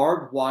like a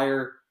barbed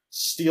wire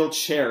steel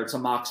chair to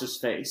Mox's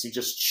face. He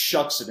just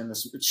chucks it to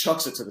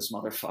this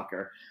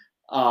motherfucker.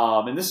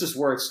 And this is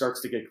where it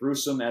starts to get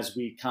gruesome, as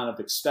we kind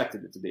of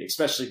expected it to be,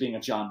 especially being a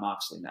Jon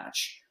Moxley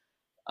match.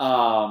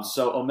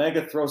 So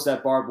Omega throws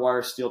that barbed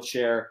wire steel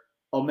chair.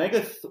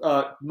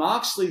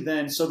 Moxley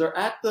then, so they're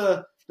at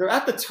the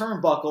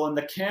turnbuckle, and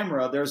the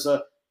camera, there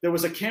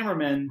was a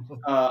cameraman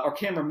or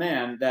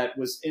cameraman that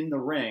was in the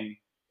ring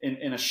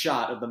in a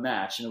shot of the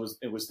match, and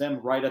it was them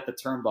right at the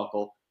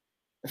turnbuckle.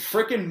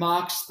 Frickin'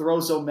 Mox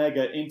throws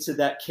Omega into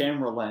that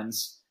camera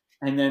lens,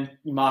 and then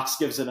Mox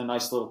gives it a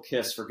nice little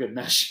kiss for good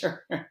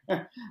measure.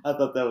 I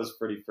thought that was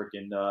pretty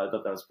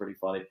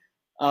funny.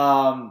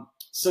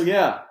 So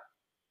yeah,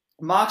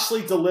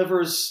 Moxley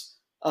delivers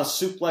a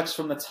suplex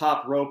from the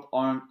top rope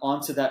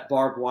onto that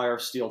barbed wire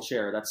steel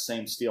chair, that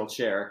same steel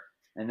chair.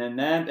 And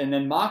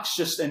then Mox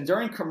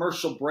during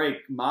commercial break,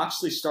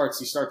 Moxley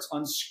starts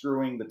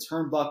unscrewing the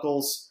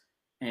turnbuckles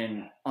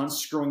and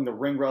unscrewing the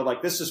ring rope.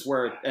 Like, this is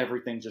where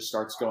everything just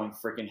starts going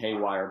freaking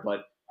haywire,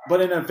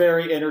 but in a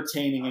very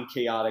entertaining and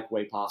chaotic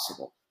way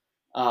possible.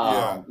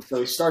 So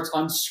he starts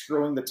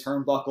unscrewing the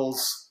turnbuckles,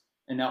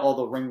 and now all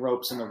the ring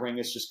ropes in the ring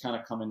is just kind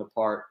of coming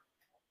apart.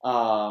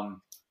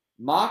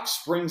 Mox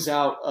brings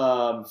out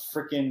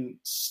freaking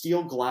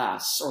steel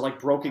glass, or like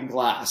broken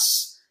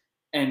glass,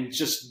 and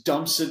just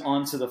dumps it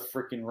onto the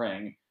freaking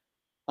ring.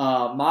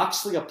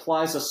 Moxley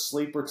applies a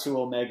sleeper to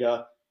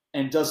Omega,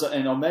 and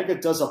Omega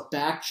does a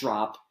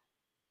backdrop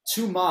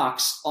to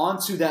Mox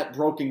onto that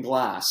broken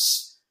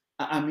glass.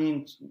 I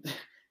mean,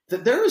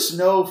 there is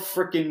no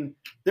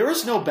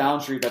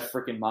boundary that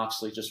freaking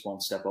Moxley just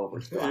won't step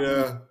over.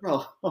 Yeah,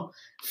 bro,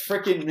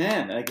 freaking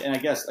man. And I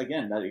guess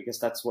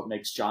that's what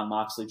makes Jon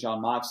Moxley,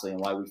 and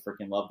why we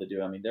freaking love to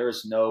do. I mean, there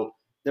is no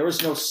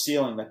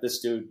ceiling that this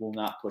dude will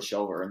not push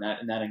over, and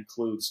that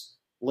includes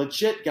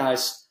legit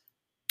guys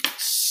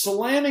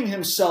slamming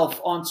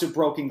himself onto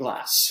broken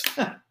glass.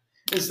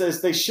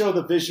 As they show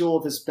the visual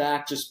of his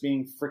back just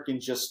being freaking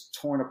just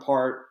torn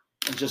apart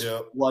and just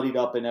bloodied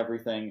up and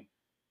everything.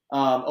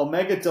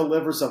 Omega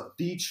delivers a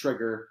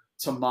V-trigger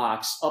to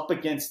Mox up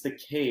against the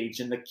cage,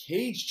 and the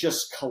cage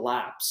just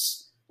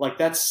collapsed. Like,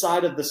 that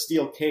side of the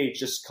steel cage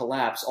just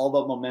collapsed. All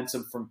the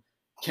momentum from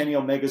Kenny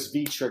Omega's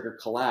V-trigger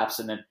collapsed,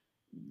 and then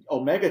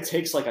Omega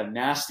takes like a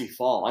nasty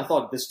fall. I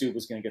thought this dude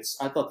was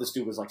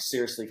like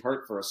seriously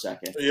hurt for a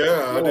second.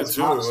 Yeah, I did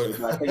too. Moxley,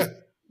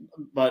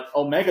 but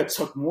Omega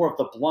took more of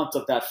the blunt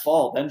of that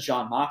fall than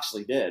Jon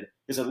Moxley did,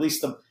 because at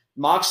least the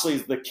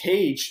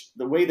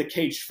way the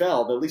cage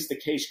fell, at least the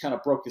cage kind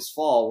of broke his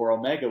fall, where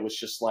Omega was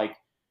just like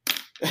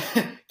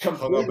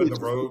completely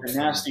a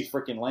nasty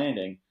freaking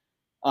landing.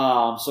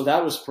 So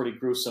that was pretty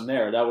gruesome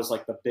there. That was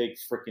like the big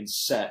freaking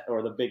set,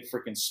 or the big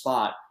freaking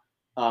spot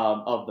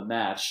of the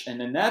match.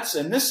 And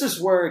this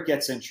is where it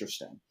gets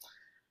interesting.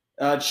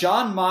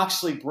 Jon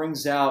Moxley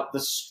brings out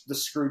the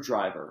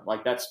screwdriver.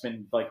 Like, that's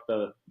been like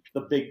the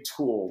big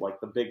tool,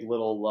 like the big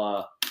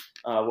little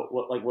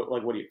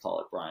what do you call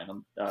it,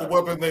 Brian? The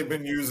weapon they've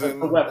been using.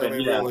 The weapon,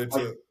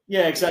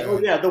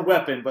 exactly. Yeah, the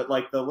weapon, but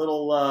like the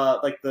little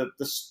like the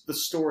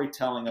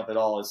storytelling of it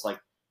all is like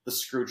the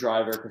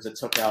screwdriver, because it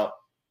took out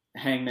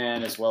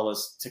Hangman as well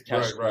as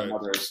Takeshi and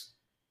others.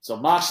 So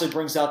Moxley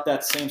brings out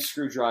that same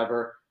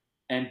screwdriver,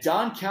 and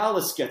Don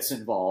Callis gets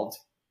involved.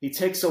 He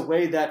takes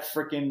away that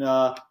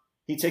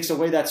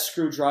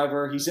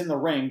screwdriver. He's in the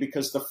ring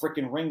because the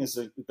freaking ring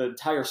the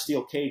entire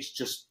steel cage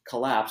just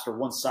collapsed, or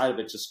one side of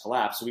it just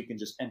collapsed, so he can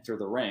just enter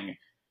the ring.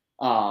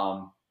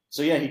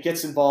 So yeah, he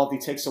gets involved. He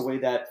takes away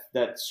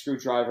that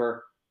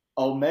screwdriver.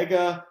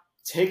 Omega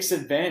takes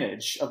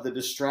advantage of the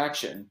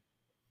distraction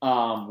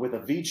with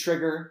a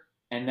V-trigger,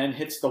 and then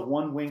hits the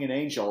one-winged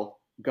angel,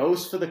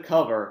 goes for the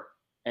cover,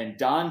 and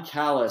Don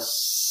Callis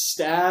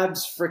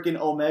stabs freaking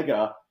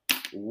Omega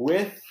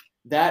with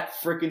that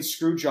freaking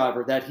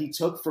screwdriver that he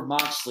took from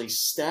Moxley,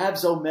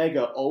 stabs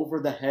Omega over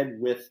the head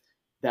with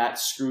that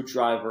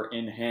screwdriver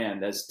in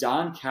hand, as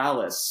Don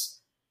Callis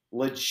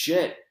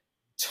legit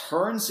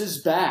turns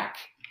his back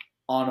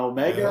on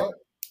Omega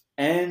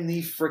and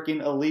the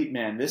freaking Elite,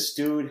 man. This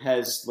dude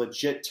has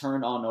legit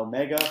turned on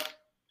Omega.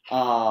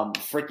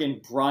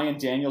 Freaking Bryan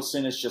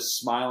Danielson is just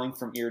smiling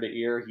from ear to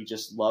ear. He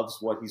just loves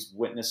what he's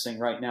witnessing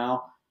right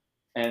now.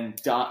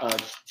 And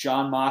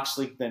Jon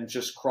Moxley then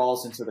just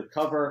crawls into the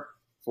cover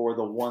for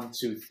the 1,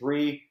 2,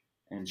 3,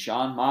 and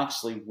Jon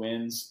Moxley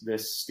wins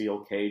this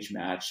steel cage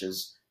match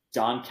as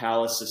Don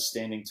Callis is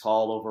standing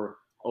tall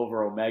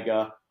over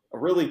Omega. A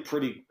really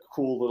pretty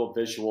cool little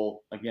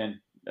visual.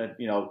 Again,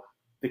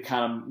 the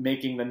kind of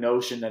making the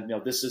notion that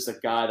this is a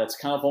guy that's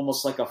kind of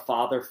almost like a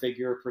father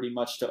figure, pretty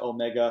much, to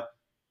Omega,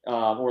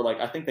 or like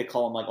I think they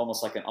call him like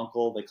almost like an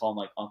uncle. They call him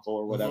like uncle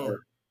or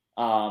whatever.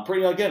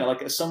 Pretty again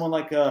like someone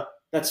like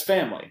that's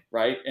family,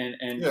 right?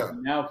 And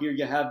now here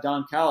you have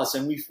Don Callis,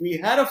 and we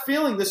had a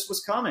feeling this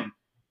was coming,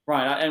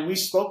 right? And we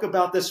spoke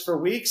about this for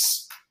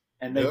weeks,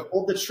 and they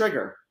pulled the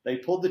trigger. They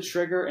pulled the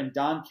trigger, and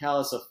Don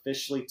Callis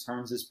officially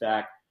turns his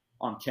back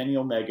on Kenny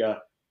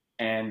Omega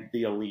and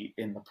the Elite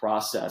in the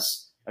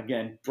process.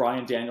 Again,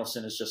 Bryan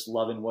Danielson is just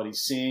loving what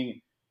he's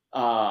seeing.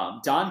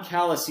 Don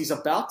Callis, he's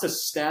about to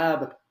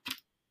stab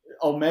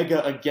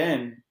Omega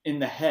again in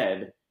the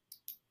head,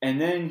 and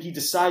then he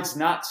decides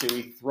not to.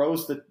 He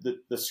throws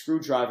the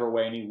screwdriver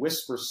away, and he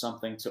whispers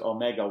something to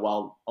Omega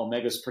while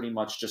Omega's pretty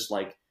much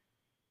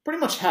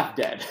half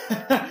dead.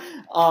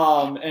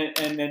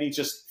 And then he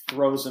just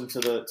throws him to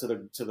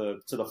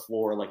the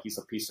floor like he's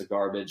a piece of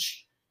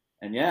garbage.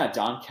 And yeah,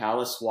 Don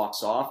Callis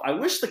walks off. I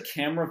wish the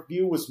camera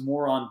view was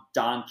more on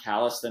Don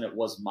Callis than it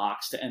was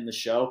Mox to end the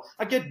show.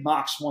 I get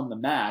Mox won the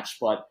match,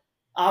 but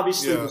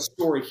obviously the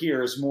story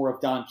here is more of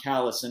Don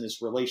Callis and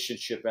his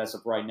relationship as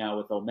of right now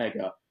with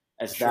Omega,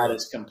 as that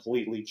is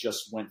completely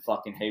just went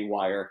fucking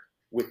haywire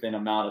within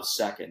amount of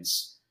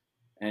seconds.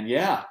 And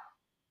yeah,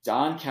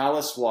 Don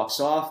Callis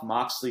walks off.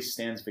 Moxley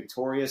stands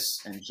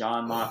victorious, and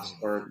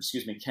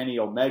Kenny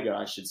Omega,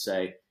 I should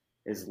say,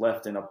 is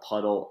left in a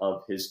puddle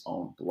of his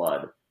own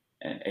blood.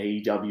 And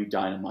AEW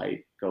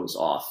Dynamite goes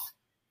off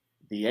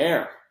the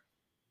air.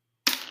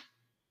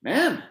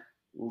 Man,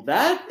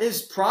 that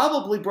is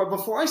probably,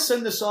 before I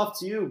send this off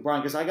to you,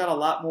 Brian, because I got a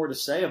lot more to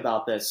say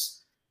about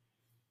this,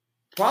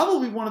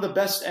 probably one of the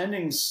best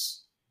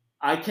endings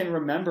I can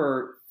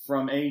remember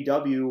from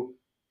AEW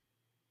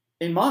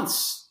in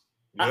months.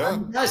 Yeah,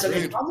 guys,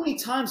 how many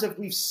times have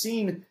we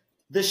seen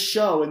this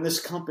show and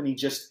this company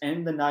just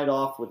end the night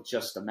off with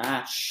just a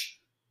match?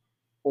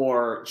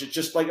 Or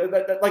just like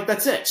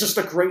that's it. Just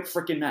a great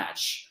freaking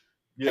match.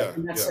 Yeah.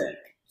 And that's it.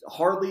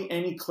 Hardly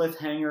any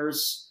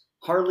cliffhangers.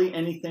 Hardly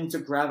anything to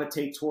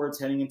gravitate towards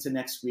heading into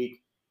next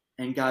week.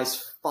 And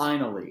guys,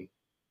 finally,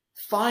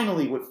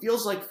 what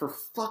feels like for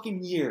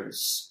fucking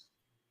years,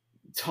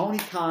 Tony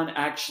Khan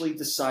actually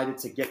decided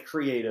to get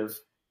creative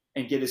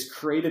and get his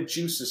creative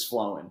juices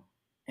flowing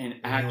and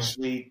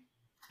actually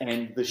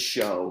end the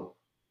show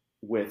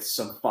with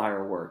some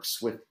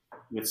fireworks, with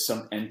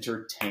some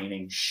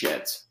entertaining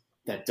shit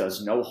that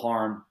does no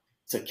harm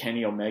to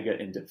Kenny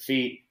Omega in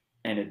defeat,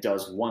 and it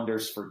does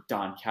wonders for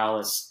Don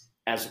Callis,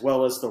 as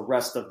well as the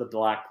rest of the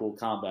Blackpool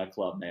Combat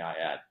Club, may I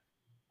add.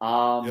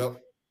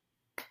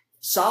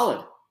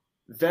 Solid.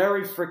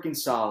 Very freaking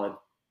solid.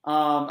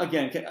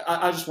 Again,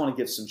 I just want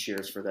to give some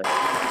cheers for that.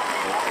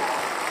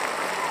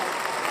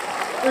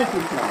 Thank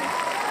you, Tony.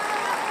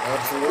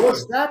 Absolutely.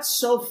 Was that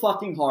so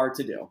fucking hard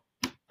to do?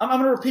 I'm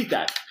going to repeat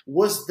that.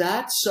 Was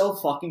that so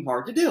fucking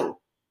hard to do?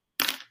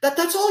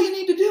 That's all you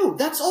need to do.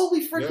 That's all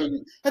we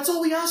that's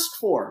all we ask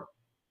for.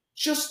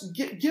 Just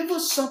give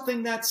us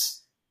something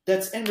that's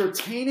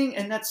entertaining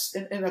and that's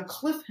and a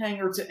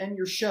cliffhanger to end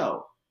your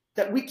show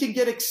that we can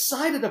get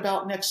excited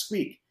about next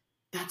week.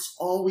 That's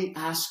all we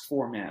ask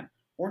for, man.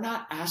 We're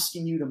not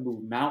asking you to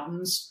move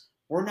mountains.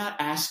 We're not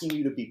asking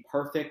you to be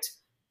perfect.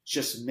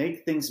 Just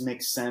make things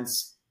make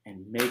sense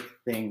and make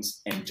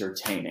things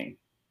entertaining.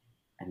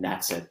 And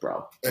that's it,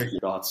 bro. Your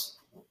thoughts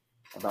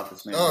about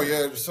this, man? Oh,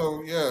 yeah.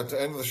 So,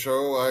 to end the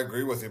show, I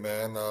agree with you,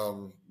 man.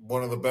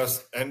 One of the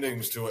best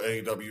endings to an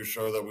AEW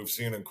show that we've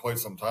seen in quite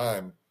some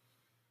time.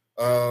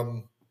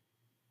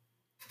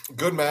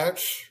 Good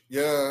match.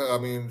 Yeah, I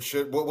mean,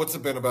 shit. What's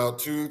it been, about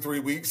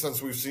 2-3 weeks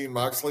since we've seen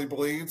Moxley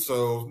bleed?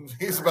 So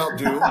he's about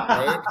due,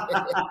 right?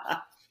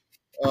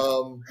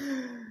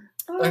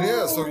 And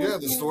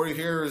the story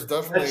here is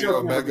definitely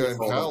Omega and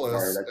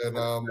Callis.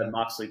 The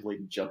Moxley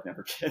bleeding joke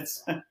never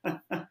gets.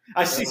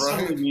 I see so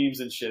many memes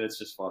and shit. It's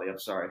just funny. I'm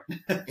sorry.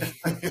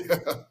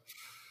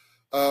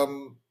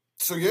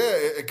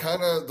 It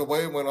kind of, the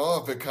way it went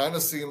off, it kind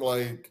of seemed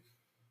like,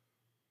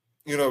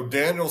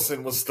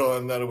 Danielson was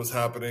stunned that it was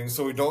happening.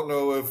 So we don't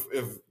know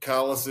if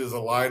Callis is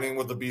aligning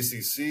with the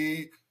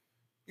BCC.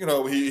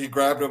 He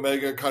grabbed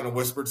Omega, kind of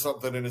whispered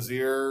something in his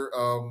ear.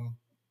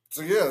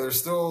 There's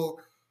still,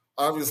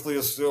 obviously,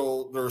 they're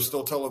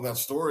still telling that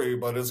story,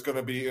 but it's going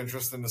to be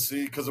interesting to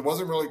see because it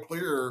wasn't really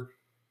clear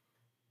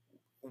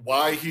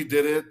why he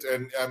did it.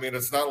 And I mean,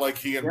 it's not like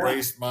he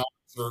embraced Mox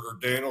or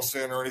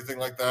Danielson or anything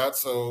like that.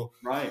 So,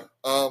 right.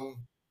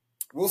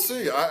 We'll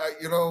see.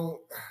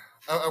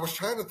 I was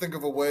trying to think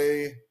of a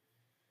way.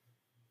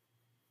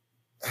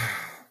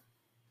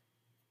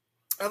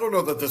 I don't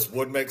know that this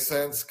would make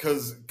sense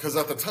because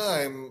at the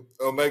time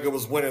Omega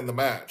was winning the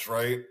match,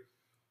 right?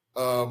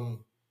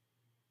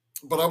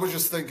 But I was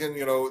just thinking,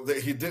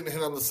 that he didn't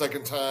hit him the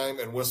second time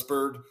and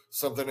whispered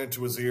something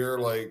into his ear.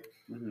 Like,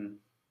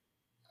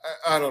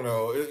 I don't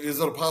know. Is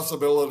it a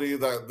possibility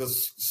that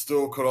this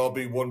still could all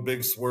be one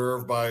big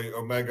swerve by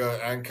Omega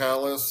and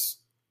Callis?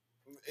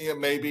 Yeah,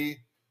 maybe.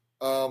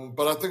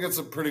 But I think it's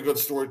a pretty good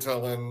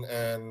storytelling.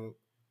 And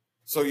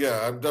so,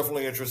 I'm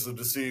definitely interested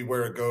to see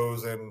where it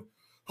goes. And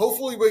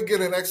hopefully we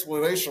get an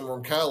explanation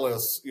from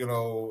Callis,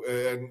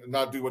 and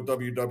not do what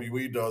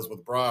WWE does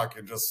with Brock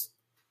and just,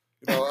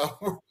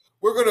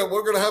 we're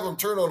gonna have him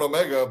turn on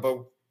Omega,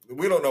 but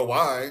We don't know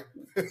why.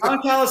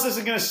 Don Callis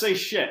isn't going to say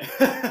shit.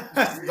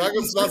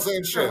 He's not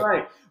saying shit.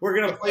 Right. We're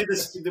going to play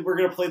this. We're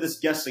going to play this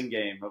guessing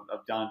game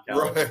of Don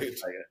Callis. Right.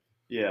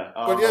 Yeah.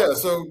 But yeah,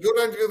 so good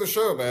ending of the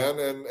show, man,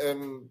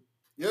 and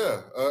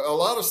yeah, a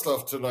lot of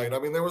stuff tonight. I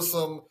mean, there was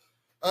some.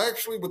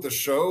 Actually, with the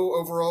show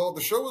overall,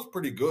 the show was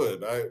pretty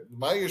good.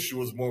 My issue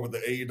was more with the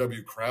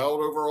AEW crowd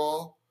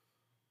overall,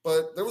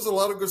 but there was a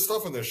lot of good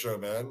stuff in this show,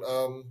 man.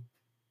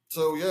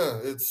 So yeah,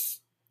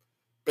 it's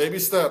baby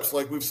steps,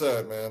 like we've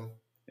said, man.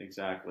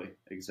 Exactly.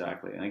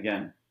 And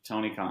again,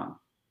 Tony Khan,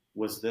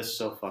 was this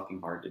so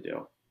fucking hard to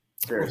do?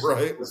 Seriously,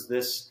 right? Was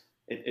this?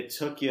 It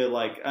took you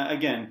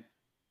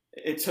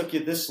it took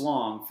you this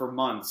long for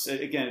months.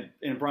 Again,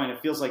 and Brian,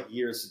 it feels like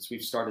years since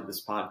we've started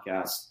this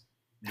podcast.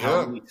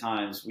 How many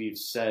times we've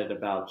said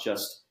about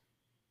just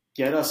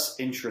get us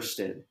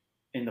interested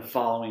in the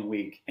following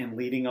week and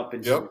leading up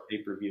into the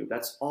pay-per-view.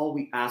 That's all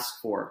we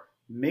ask for.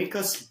 Make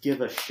us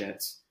give a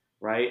shit,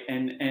 right?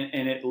 And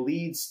it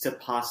leads to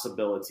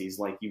possibilities,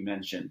 like you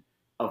mentioned,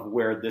 of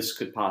where this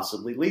could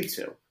possibly lead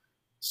to.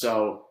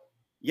 So,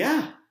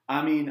 yeah,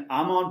 I mean,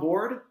 I'm on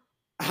board.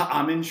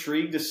 I'm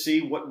intrigued to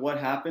see what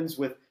happens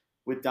with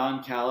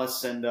Don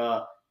Callis and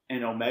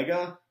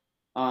Omega.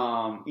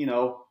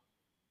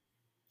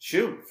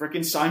 Shoot,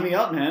 freaking sign me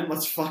up, man.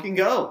 Let's fucking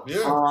go.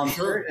 Yeah,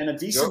 sure. And a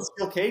decent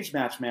steel cage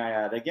match, may I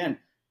add. Again,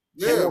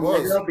 Kenny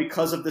Omega,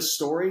 because of this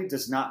story,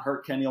 does not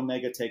hurt Kenny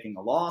Omega taking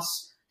a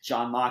loss.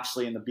 John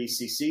Moxley and the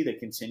BCC, they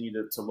continue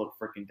to look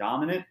freaking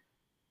dominant,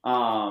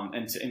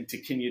 and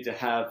continue to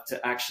have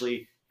to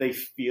actually, they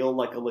feel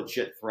like a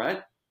legit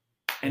threat,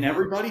 and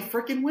everybody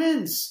freaking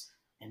wins.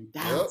 And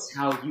that's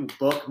how you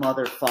book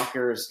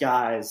motherfuckers,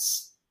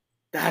 guys.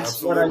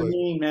 That's what I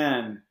mean,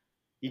 man.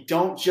 You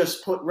don't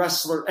just put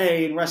wrestler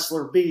A and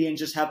wrestler B and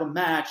just have a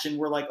match and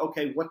we're like,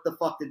 okay, what the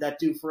fuck did that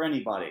do for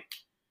anybody?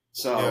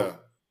 So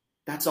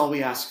that's all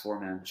we ask for,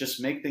 man.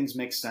 Just make things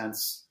make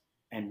sense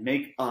and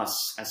make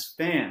us as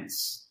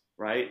fans,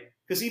 right?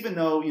 Because even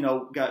though,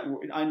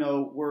 I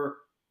know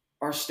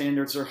our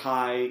standards are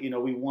high,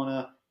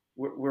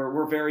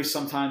 we're very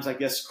sometimes, I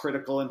guess,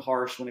 critical and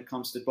harsh when it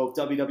comes to both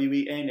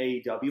WWE and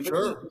AEW. But at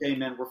the end of the day,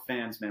 man, we're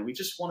fans, man. We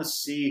just want to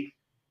see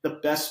the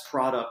best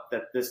product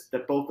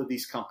that both of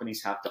these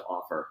companies have to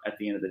offer at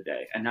the end of the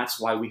day. And that's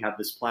why we have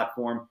this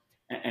platform.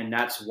 And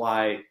that's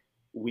why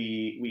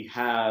we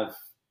have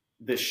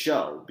this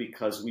show,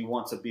 because we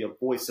want to be a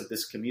voice of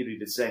this community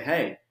to say,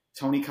 hey,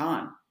 Tony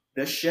Khan,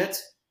 this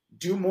shit,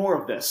 do more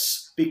of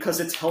this because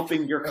it's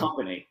helping your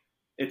company.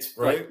 It's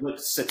like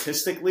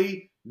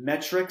statistically,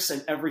 metrics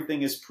and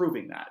everything is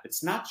proving that.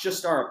 It's not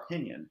just our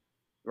opinion,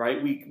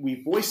 right?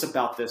 We voice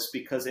about this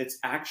because it's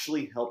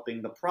actually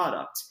helping the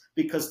product,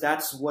 because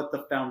that's what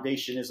the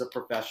foundation is of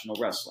professional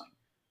wrestling.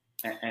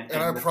 And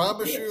I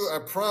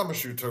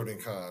promise you, Tony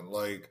Khan,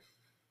 like,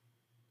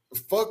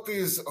 fuck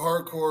these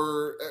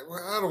hardcore.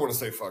 I don't want to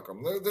say fuck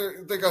them.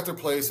 They got their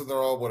place and they're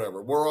all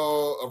whatever. We're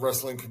all a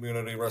wrestling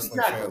community,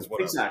 wrestling fans,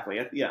 whatever. Exactly.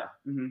 Yeah.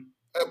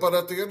 Mm-hmm. But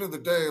at the end of the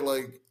day,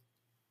 like,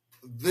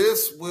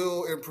 this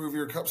will improve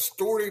your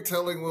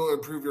storytelling will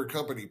improve your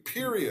company.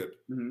 Period.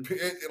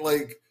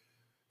 Mm-hmm.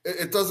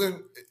 It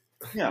doesn't.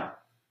 Yeah.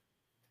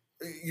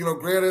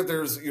 Granted,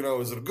 there's,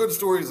 is it a good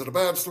story? Is it a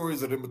bad story?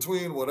 Is it in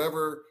between?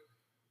 Whatever.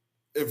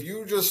 If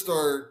you just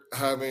start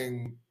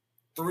having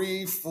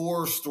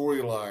 3-4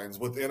 storylines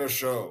within a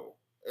show,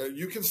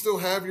 you can still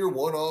have your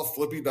one-off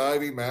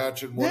flippy-divey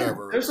match and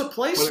whatever. There's a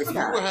place for that.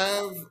 But if you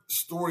have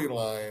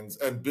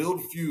storylines and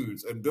build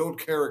feuds and build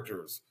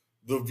characters,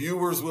 the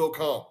viewers will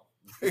come.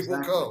 They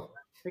will come.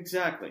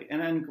 Exactly.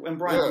 And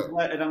Brian,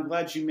 I'm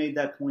glad you made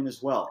that point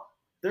as well.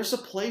 There's a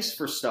place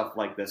for stuff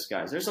like this,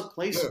 guys. There's a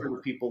place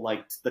for people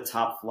like the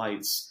Top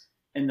Flights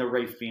and the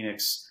Ray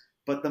Phoenix.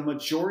 But the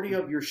majority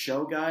of your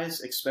show,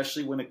 guys,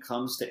 especially when it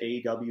comes to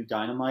AEW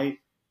Dynamite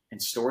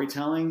and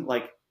storytelling,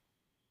 like,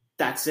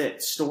 that's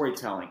it.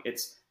 Storytelling.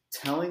 It's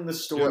telling the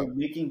story,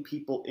 making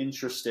people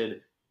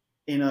interested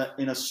in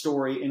a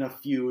story, in a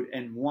feud,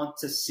 and want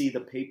to see the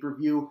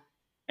pay-per-view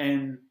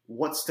and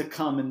what's to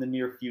come in the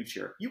near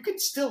future. You can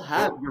still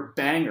have your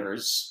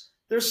bangers.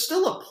 There's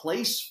still a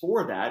place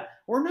for that.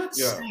 We're not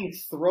saying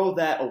throw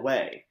that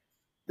away.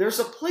 There's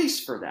a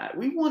place for that.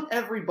 We want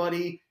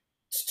everybody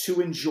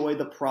to enjoy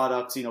the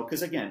product,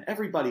 because again,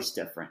 everybody's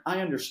different. I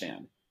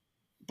understand.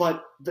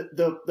 But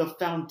the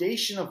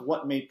foundation of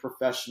what made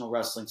professional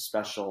wrestling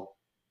special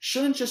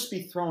shouldn't just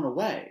be thrown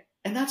away.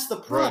 And that's the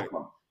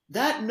problem. Right.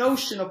 That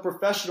notion of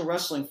professional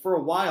wrestling for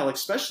a while,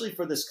 especially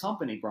for this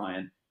company,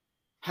 Brian,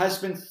 has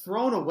been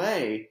thrown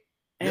away.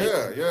 And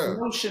the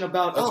notion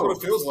about, that's what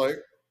it feels like.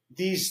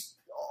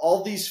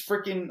 All these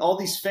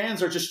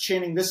fans are just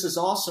chanting, "This is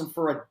awesome,"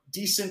 for a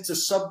decent to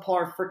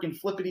subpar freaking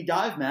flippity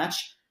dive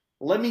match.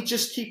 Let me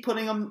just keep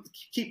putting them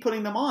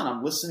on.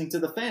 I'm listening to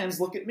the fans.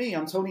 Look at me.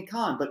 I'm Tony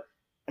Khan. But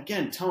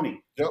again,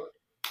 Tony,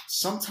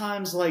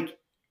 sometimes, like,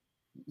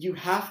 you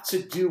have to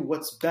do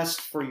what's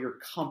best for your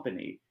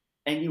company,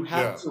 and you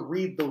have to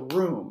read the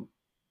room,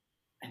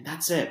 and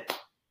that's it.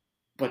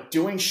 But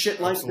doing shit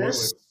like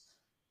this,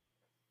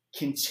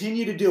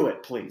 continue to do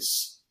it,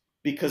 please.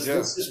 because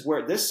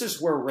this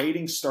is where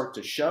ratings start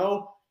to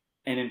show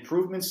and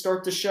improvements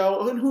start to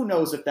show. And who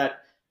knows if that.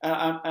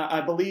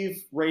 I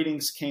believe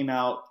ratings came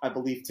out, I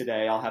believe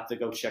today. I'll have to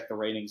go check the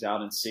ratings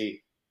out and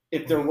see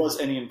if there was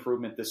any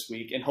improvement this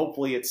week. And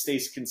hopefully it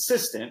stays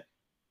consistent,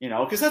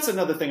 because that's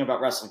another thing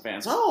about wrestling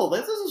fans. Oh,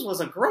 this was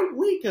a great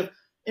week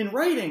in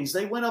ratings.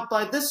 They went up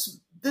by this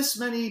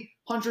many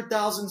hundred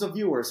thousands of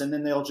viewers, and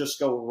then they'll just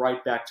go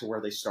right back to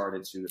where they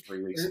started 2 to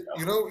 3 weeks ago.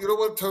 You know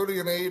what Tony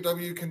and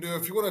AEW can do?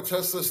 If you want to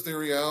test this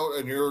theory out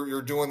and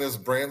you're doing this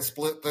brand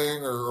split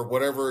thing or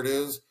whatever it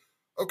is,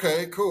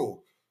 okay,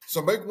 cool. So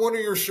make one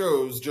of your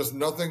shows just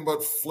nothing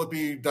but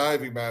flippy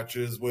diving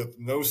matches with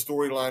no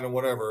storyline and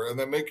whatever, and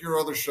then make your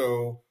other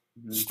show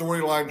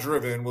storyline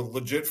driven with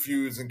legit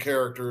feuds and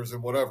characters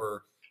and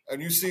whatever,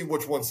 and you see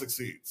which one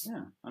succeeds.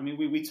 Yeah, I mean,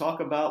 we talk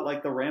about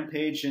like the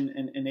Rampage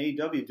and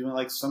AEW doing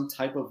like some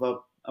type of a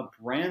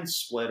brand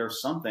split or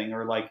something,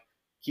 or like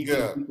keeping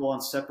people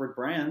on separate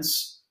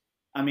brands.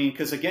 I mean,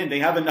 because again, they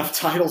have enough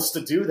titles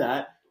to do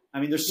that. I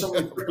mean, there's so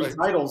many freaking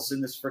titles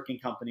in this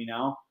freaking company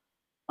now.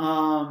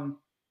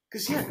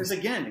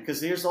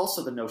 Because there's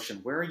also the notion,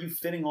 where are you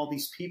fitting all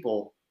these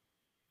people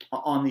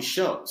on these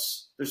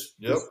shows? There's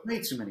way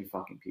too many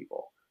fucking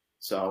people.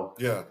 So,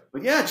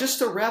 but just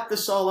to wrap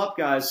this all up,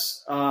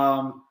 guys,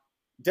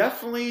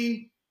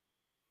 definitely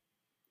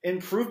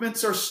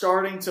improvements are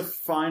starting to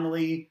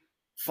finally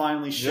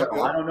show.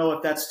 I don't know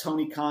if that's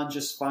Tony Khan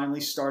just finally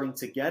starting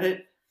to get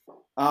it,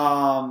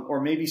 or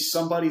maybe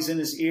somebody's in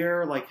his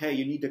ear like, hey,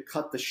 you need to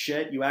cut the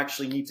shit. You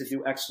actually need to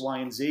do X, Y,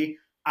 and Z.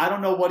 I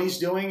don't know what he's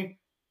doing.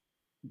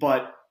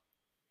 But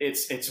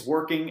it's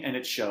working and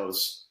it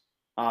shows,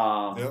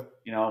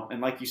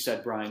 and like you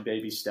said, Brian,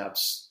 baby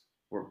steps.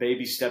 We're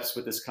baby steps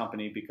with this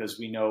company because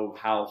we know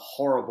how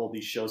horrible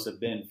these shows have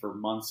been for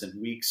months and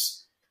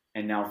weeks.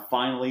 And now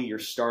finally you're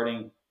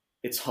starting.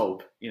 It's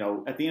hope.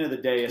 At the end of the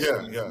day,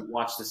 we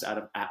watch this out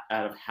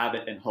of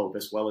habit and hope,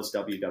 as well as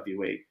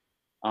WWE.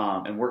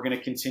 And we're going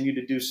to continue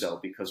to do so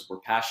because we're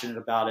passionate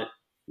about it.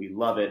 We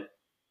love it.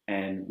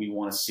 And we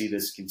want to see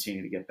this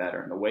continue to get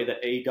better. And the way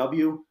that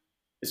AEW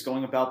is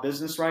going about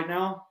business right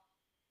now,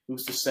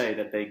 who's to say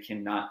that they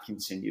cannot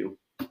continue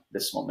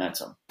this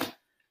momentum?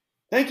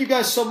 Thank you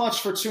guys so much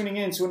for tuning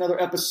in to another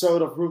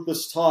episode of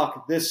Ruthless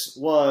Talk. This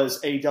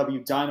was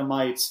AEW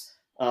Dynamite,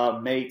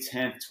 May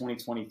 10th,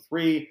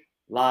 2023,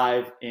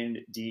 live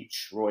in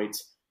Detroit,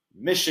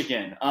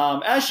 Michigan.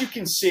 As you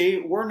can see,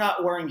 we're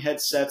not wearing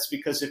headsets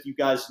because if you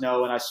guys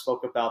know, and I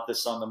spoke about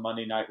this on the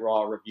Monday Night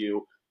Raw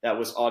review, that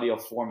was audio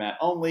format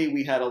only.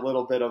 We had a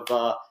little bit of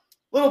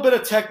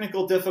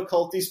technical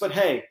difficulties, but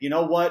hey, you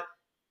know what?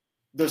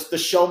 The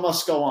show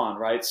must go on,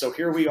 right? So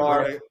here we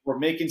are. Right. We're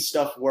making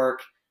stuff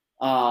work,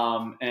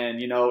 and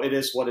it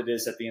is what it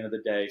is at the end of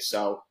the day.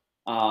 So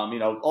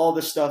all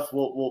this stuff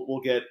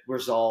we'll get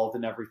resolved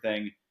and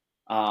everything.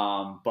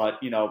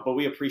 But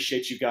we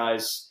appreciate you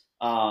guys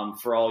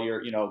for all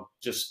your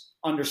just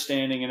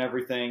understanding and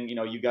everything.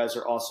 You guys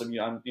are awesome.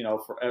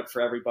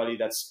 For everybody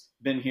that's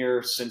been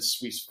here since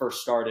we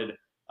first started.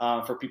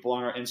 For people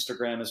on our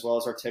Instagram as well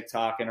as our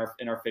TikTok and our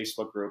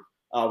Facebook group.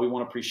 We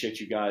want to appreciate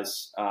you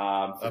guys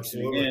for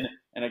tuning in.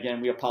 And again,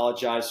 we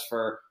apologize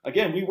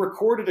we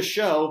recorded a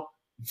show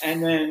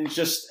and then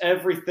just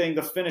everything,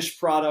 the finished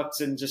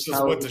product and just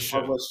how it was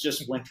published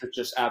just went to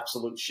just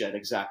absolute shit.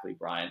 Exactly,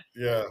 Brian.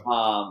 Yeah.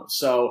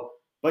 Once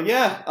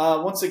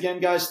again,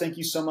 guys, thank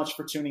you so much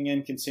for tuning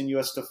in. Continue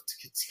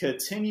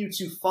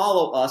to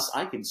follow us.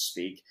 I can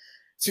speak.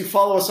 To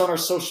follow us on our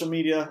social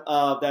media,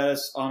 that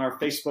is on our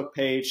Facebook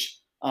page.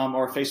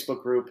 Our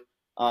Facebook group.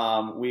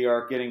 We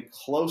are getting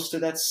close to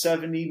that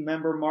 70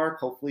 member mark.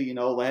 Hopefully,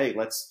 hey,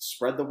 let's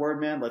spread the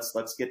word, man.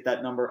 Let's get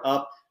that number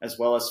up, as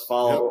well as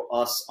follow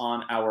us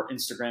on our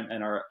Instagram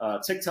and our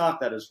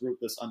TikTok. That is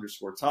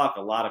Ruthless_Talk.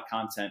 A lot of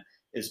content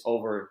is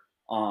over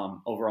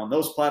on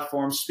those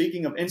platforms.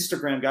 Speaking of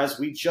Instagram, guys,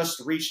 we just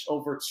reached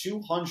over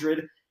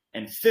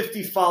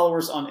 250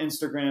 followers on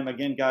Instagram.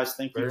 Again, guys,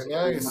 thank you to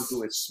everyone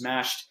who has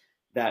smashed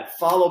that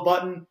follow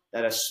button,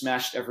 that has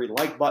smashed every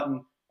like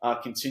button.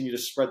 Continue to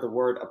spread the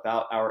word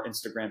about our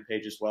Instagram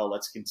page as well.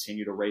 Let's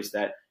continue to raise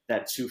that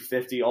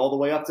 250 all the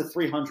way up to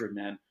 300,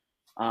 man.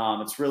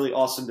 It's really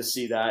awesome to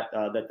see that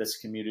this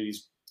community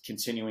is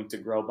continuing to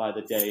grow by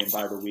the day and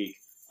by the week.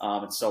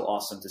 It's so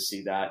awesome to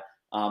see that.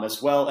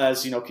 As well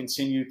as,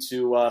 continue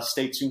to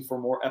stay tuned for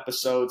more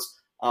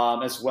episodes,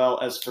 as well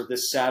as for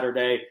this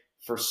Saturday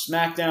for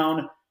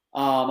SmackDown.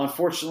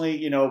 Unfortunately,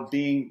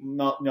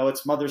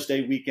 it's Mother's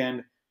Day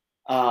weekend.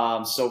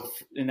 So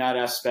in that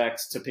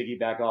aspect, to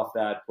piggyback off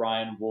that,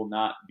 Brian will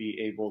not be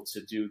able to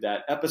do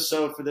that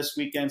episode for this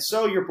weekend.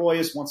 So your boy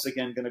is once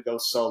again going to go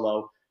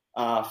solo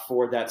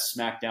for that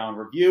SmackDown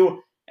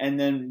review. And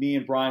then me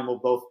and Brian will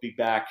both be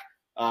back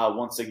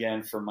once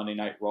again for Monday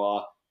Night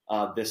Raw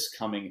this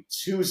coming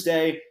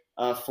Tuesday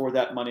for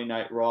that Monday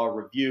Night Raw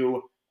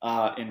review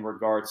in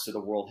regards to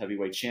the World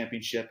Heavyweight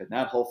Championship and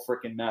that whole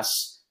freaking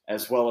mess,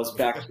 as well as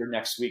back here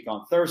next week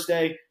on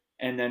Thursday.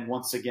 And then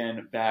once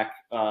again back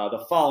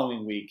the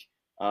following week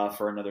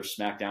for another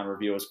SmackDown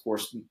review. Of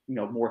course,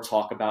 more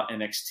talk about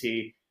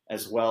NXT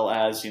as well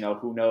as,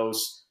 who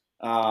knows,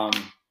 I'm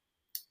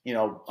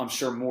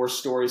sure more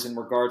stories in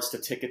regards to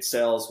ticket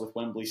sales with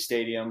Wembley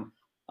Stadium,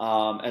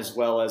 as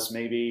well as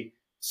maybe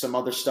some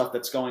other stuff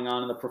that's going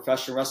on in the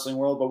professional wrestling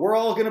world. But we're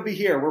all going to be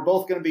here. We're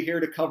both going to be here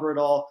to cover it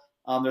all.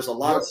 There's a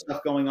lot of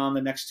stuff going on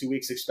the next 2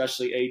 weeks,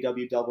 especially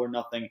AEW Double or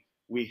Nothing.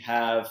 We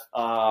have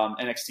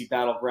NXT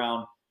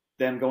Battleground,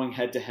 them going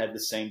head-to-head the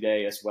same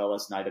day, as well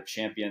as Night of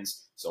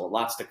Champions. So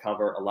lots to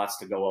cover, lots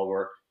to go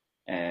over.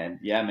 And,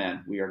 yeah,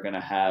 man, we are going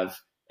to have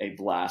a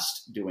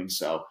blast doing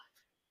so.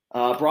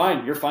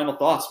 Brian, your final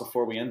thoughts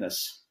before we end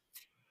this.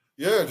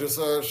 Yeah, just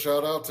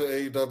shout out to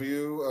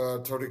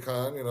AEW, Tony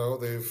Khan.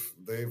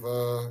 They've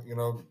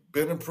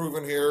been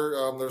improving here.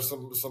 There's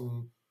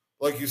some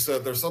like you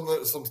said, there's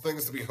some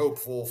things to be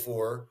hopeful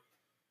for,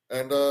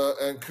 and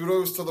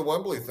kudos to the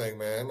Wembley thing,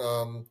 man.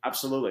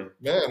 Absolutely,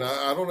 man.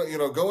 I don't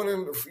know, going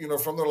in,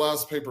 from their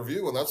last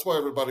pay-per-view, and that's why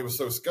everybody was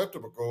so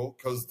skeptical,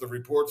 because the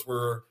reports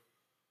were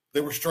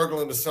they were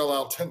struggling to sell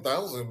out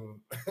 10,000,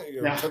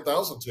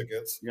 10,000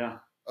 tickets. Yeah.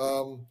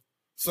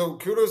 So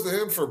kudos to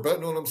him for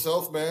betting on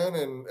himself, man,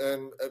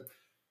 and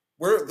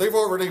where they've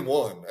already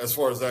won as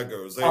far as that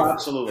goes.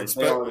 Absolutely,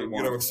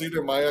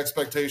 exceeded my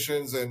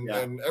expectations,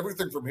 and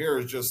everything from here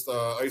is just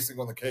icing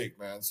on the cake,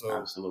 man. So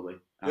absolutely.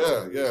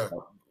 Yeah.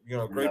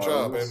 Great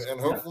job, and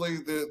hopefully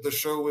the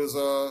show is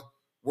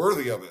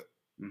worthy of it.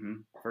 Mm-hmm,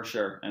 for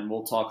sure, and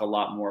we'll talk a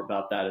lot more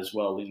about that as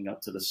well leading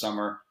up to the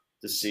summer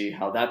to see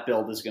how that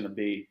build is going to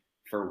be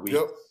for weeks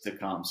to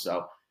come.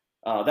 So.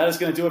 That is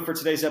going to do it for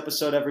today's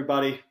episode,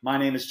 everybody. My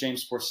name is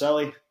James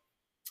Porcelli.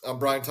 I'm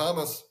Brian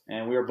Thomas.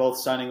 And we are both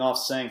signing off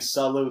saying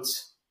salute.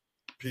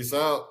 Peace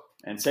out.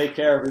 And take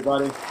care,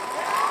 everybody.